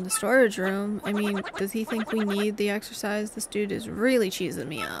problem? The storage room? I mean, does he think we need the exercise? This dude is really cheesing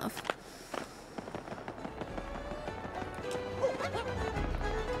me off.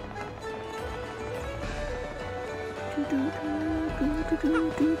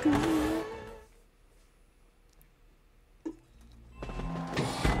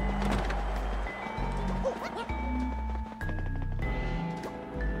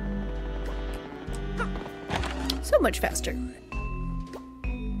 So much faster.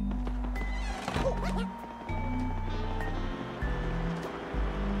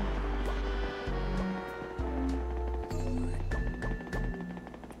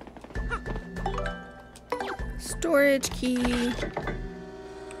 Storage key.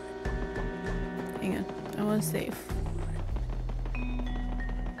 Hang on, I want to save.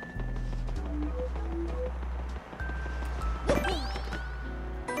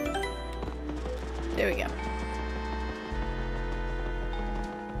 There we go.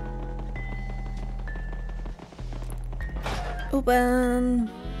 Open.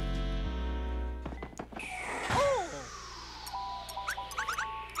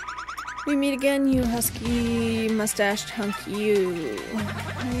 We meet again, you husky mustached hunk, you.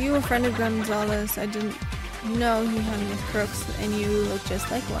 Are you a friend of Gonzalez? I didn't know he hung with crooks, and you look just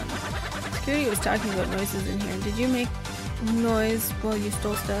like one. Security was talking about noises in here. Did you make noise while you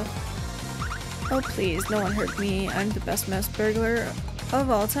stole stuff? Oh please, no one hurt me. I'm the best mouse burglar of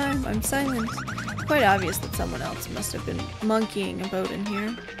all time. I'm silent. It's quite obvious that someone else must have been monkeying about in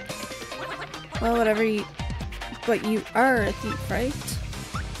here. Well, whatever you... But you are a thief, right?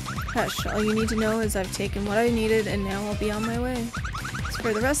 Hush, all you need to know is I've taken what I needed and now I'll be on my way. As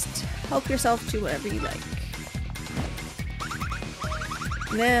for the rest, help yourself to whatever you like.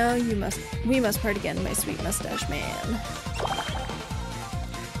 Now we must part again, my sweet mustache man.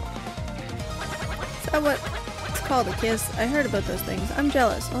 Is that what it's called, a kiss? I heard about those things. I'm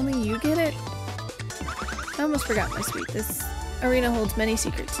jealous. Only you get it? I almost forgot, my sweet. This arena holds many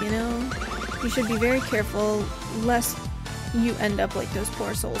secrets, you know? You should be very careful lest you end up like those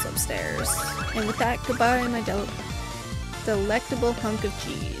poor souls upstairs. And with that, goodbye, my delectable hunk of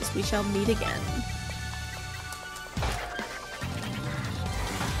cheese. We shall meet again.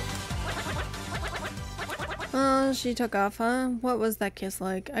 Oh, she took off, huh? What was that kiss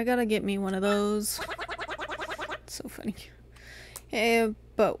like? I gotta get me one of those. It's so funny. Hey,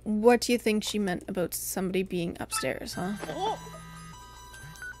 but what do you think she meant about somebody being upstairs, huh?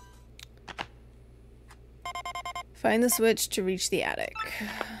 Find the switch to reach the attic.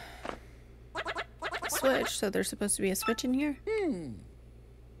 Switch? So there's supposed to be a switch in here?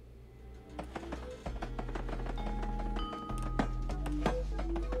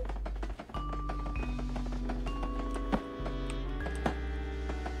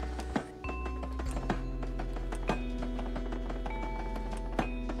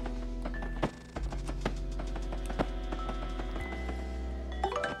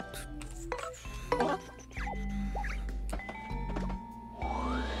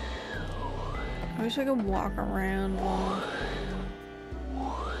 I wish I could walk around more.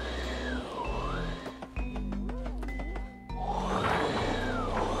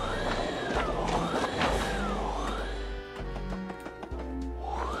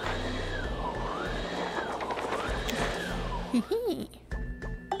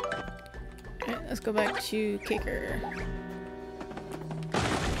 Alright, let's go back to Kicker.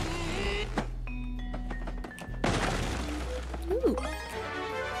 Ooh.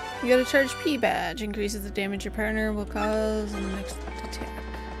 You got a charged P badge. Increases the damage your partner will cause in the next attack.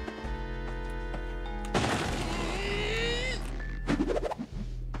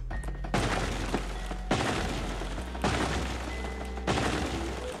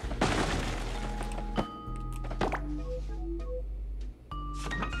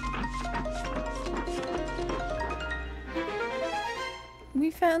 We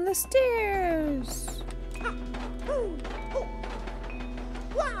found the stairs.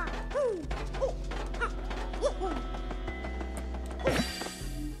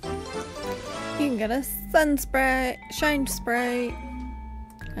 You can get a sun sprite, shine sprite.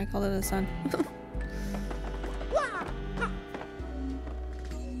 I call it a sun.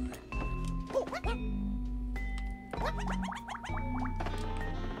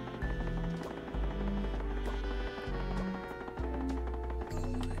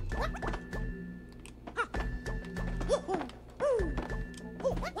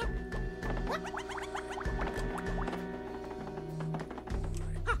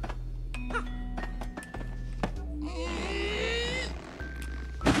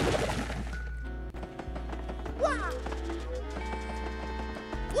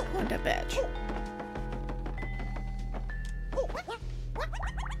 Want that badge.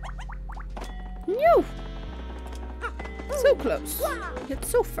 No! So close, yet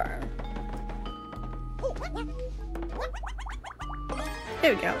so far.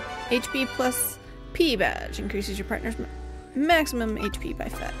 There we go. HP plus P badge increases your partner's maximum HP by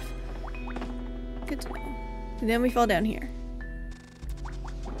 5. Good to know. And then we fall down here.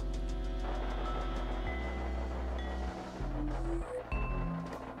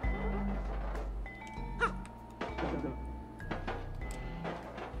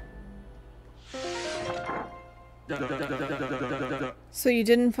 So you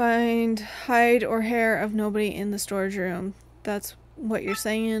didn't find hide or hair of nobody in the storage room. That's what you're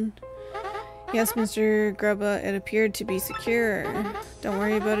saying? Yes, Mr. Grubba, it appeared to be secure. Don't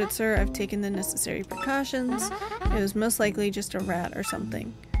worry about it, sir. I've taken the necessary precautions. It was most likely just a rat or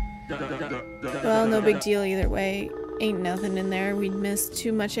something. Well, no big deal either way. Ain't nothing in there. We'd miss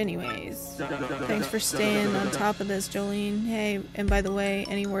too much anyways. Thanks for staying on top of this, Jolene. Hey, and by the way,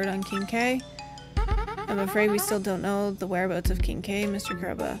 any word on King K? I'm afraid we still don't know the whereabouts of King K, Mr.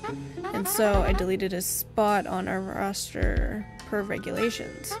 Grubba. And so I deleted his spot on our roster per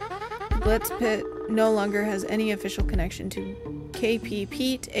regulations. Blitz Pit no longer has any official connection to KP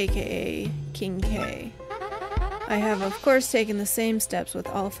Pete, aka King K. I have, of course, taken the same steps with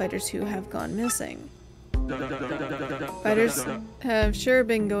all fighters who have gone missing. Fighters have sure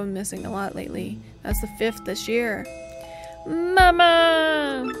been going missing a lot lately. That's the 5th this year.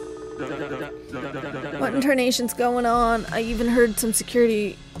 Mama! What in tarnation's going on? I even heard some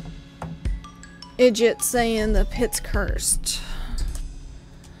security idiots saying the pit's cursed.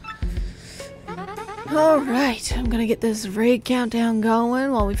 Alright, I'm gonna get this raid countdown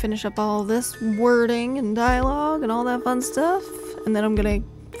going while we finish up all this wording and dialogue and all that fun stuff. And then I'm gonna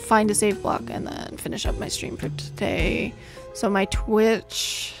find a save block and then finish up my stream for today. So my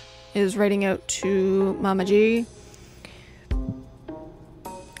Twitch is writing out to Mama G.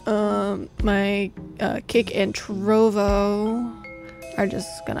 My Kick and Trovo are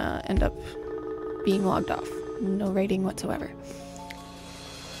just gonna end up being logged off. No rating whatsoever.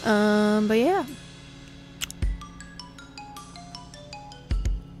 But yeah.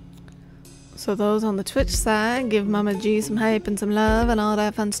 So those on the Twitch side, give Mama G some hype and some love and all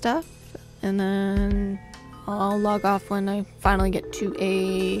that fun stuff. And then I'll log off when I finally get to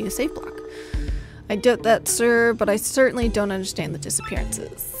a save block. I doubt that, sir, but I certainly don't understand the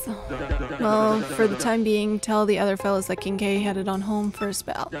disappearances. Well, for the time being, tell the other fellas that King K headed on home for a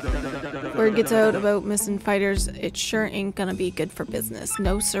spell. Word gets out about missing fighters, it sure ain't gonna be good for business.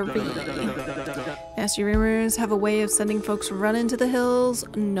 No sirree. Nasty rumors have a way of sending folks running to the hills.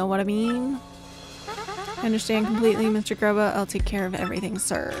 Know what I mean? I understand completely, Mr. Grubba. I'll take care of everything,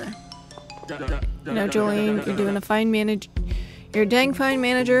 sir. You know, Jolene, you're doing a fine manage. You're a dang fine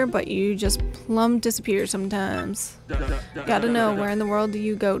manager, but you just plumb disappear sometimes. Gotta know, where in the world do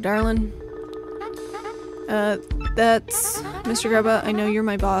you go, darling? That's... Mr. Grubba, I know you're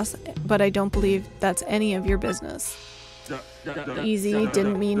my boss, but I don't believe that's any of your business. Easy,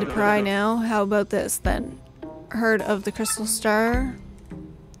 didn't mean to pry now. How about this, then? Heard of the Crystal Star?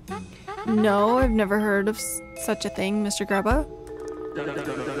 No, I've never heard of such a thing, Mr. Grubba.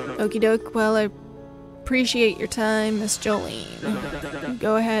 Okie doke, well, I appreciate your time, Miss Jolene.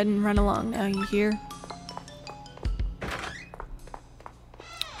 Go ahead and run along now, you hear?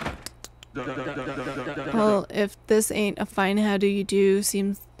 Well, if this ain't a fine how do you do,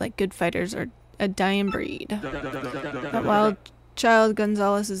 seems like good fighters are a dying breed. That wild child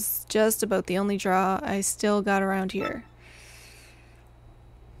Gonzalez is just about the only draw I still got around here.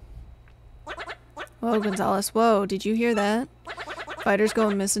 Whoa, Gonzalez, whoa, did you hear that? Fighters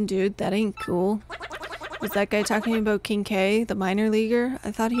going missing, dude, that ain't cool. Was that guy talking about King K, the minor leaguer? I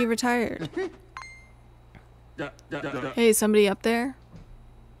thought he retired. Hey, somebody up there?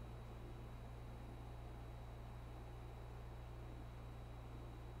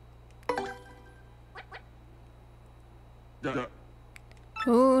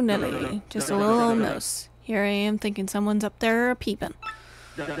 Oh, Nelly, just a little old mouse. Here I am thinking someone's up there peeping.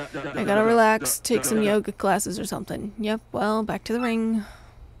 I gotta relax, take some yoga classes or something. Yep, well, back to the ring.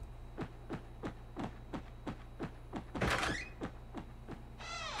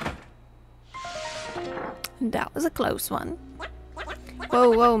 That was a close one. Whoa,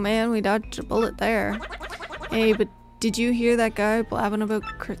 whoa, man, we dodged a bullet there. Hey, but did you hear that guy blabbing about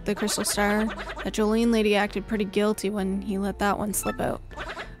the Crystal Star? That Jolene lady acted pretty guilty when he let that one slip out.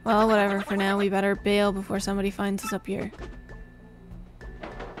 Well, whatever, for now we better bail before somebody finds us up here.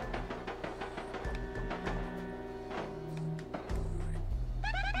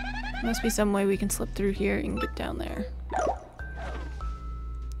 Must be some way we can slip through here and get down there.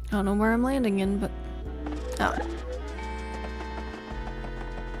 I don't know where I'm landing in, but... Oh.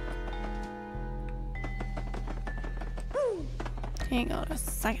 Hang on a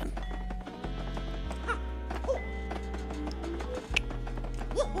second.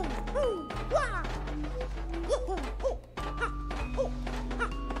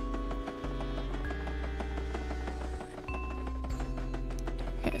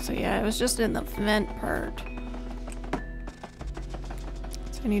 Okay, so yeah, I was just in the vent part.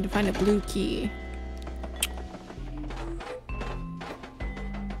 So I need to find a blue key.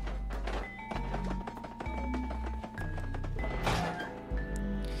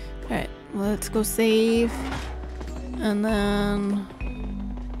 Alright, let's go save. And then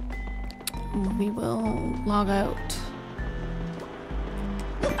we will log out.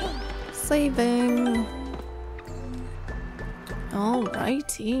 Saving.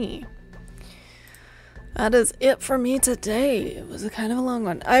 Alrighty. That is it for me today. It was a kind of a long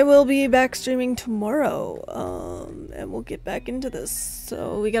one. I will be back streaming tomorrow, and we'll get back into this.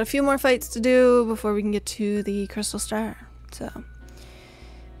 So we got a few more fights to do before we can get to the Crystal Star. So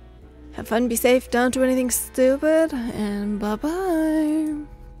have fun, be safe, don't do anything stupid, and bye-bye.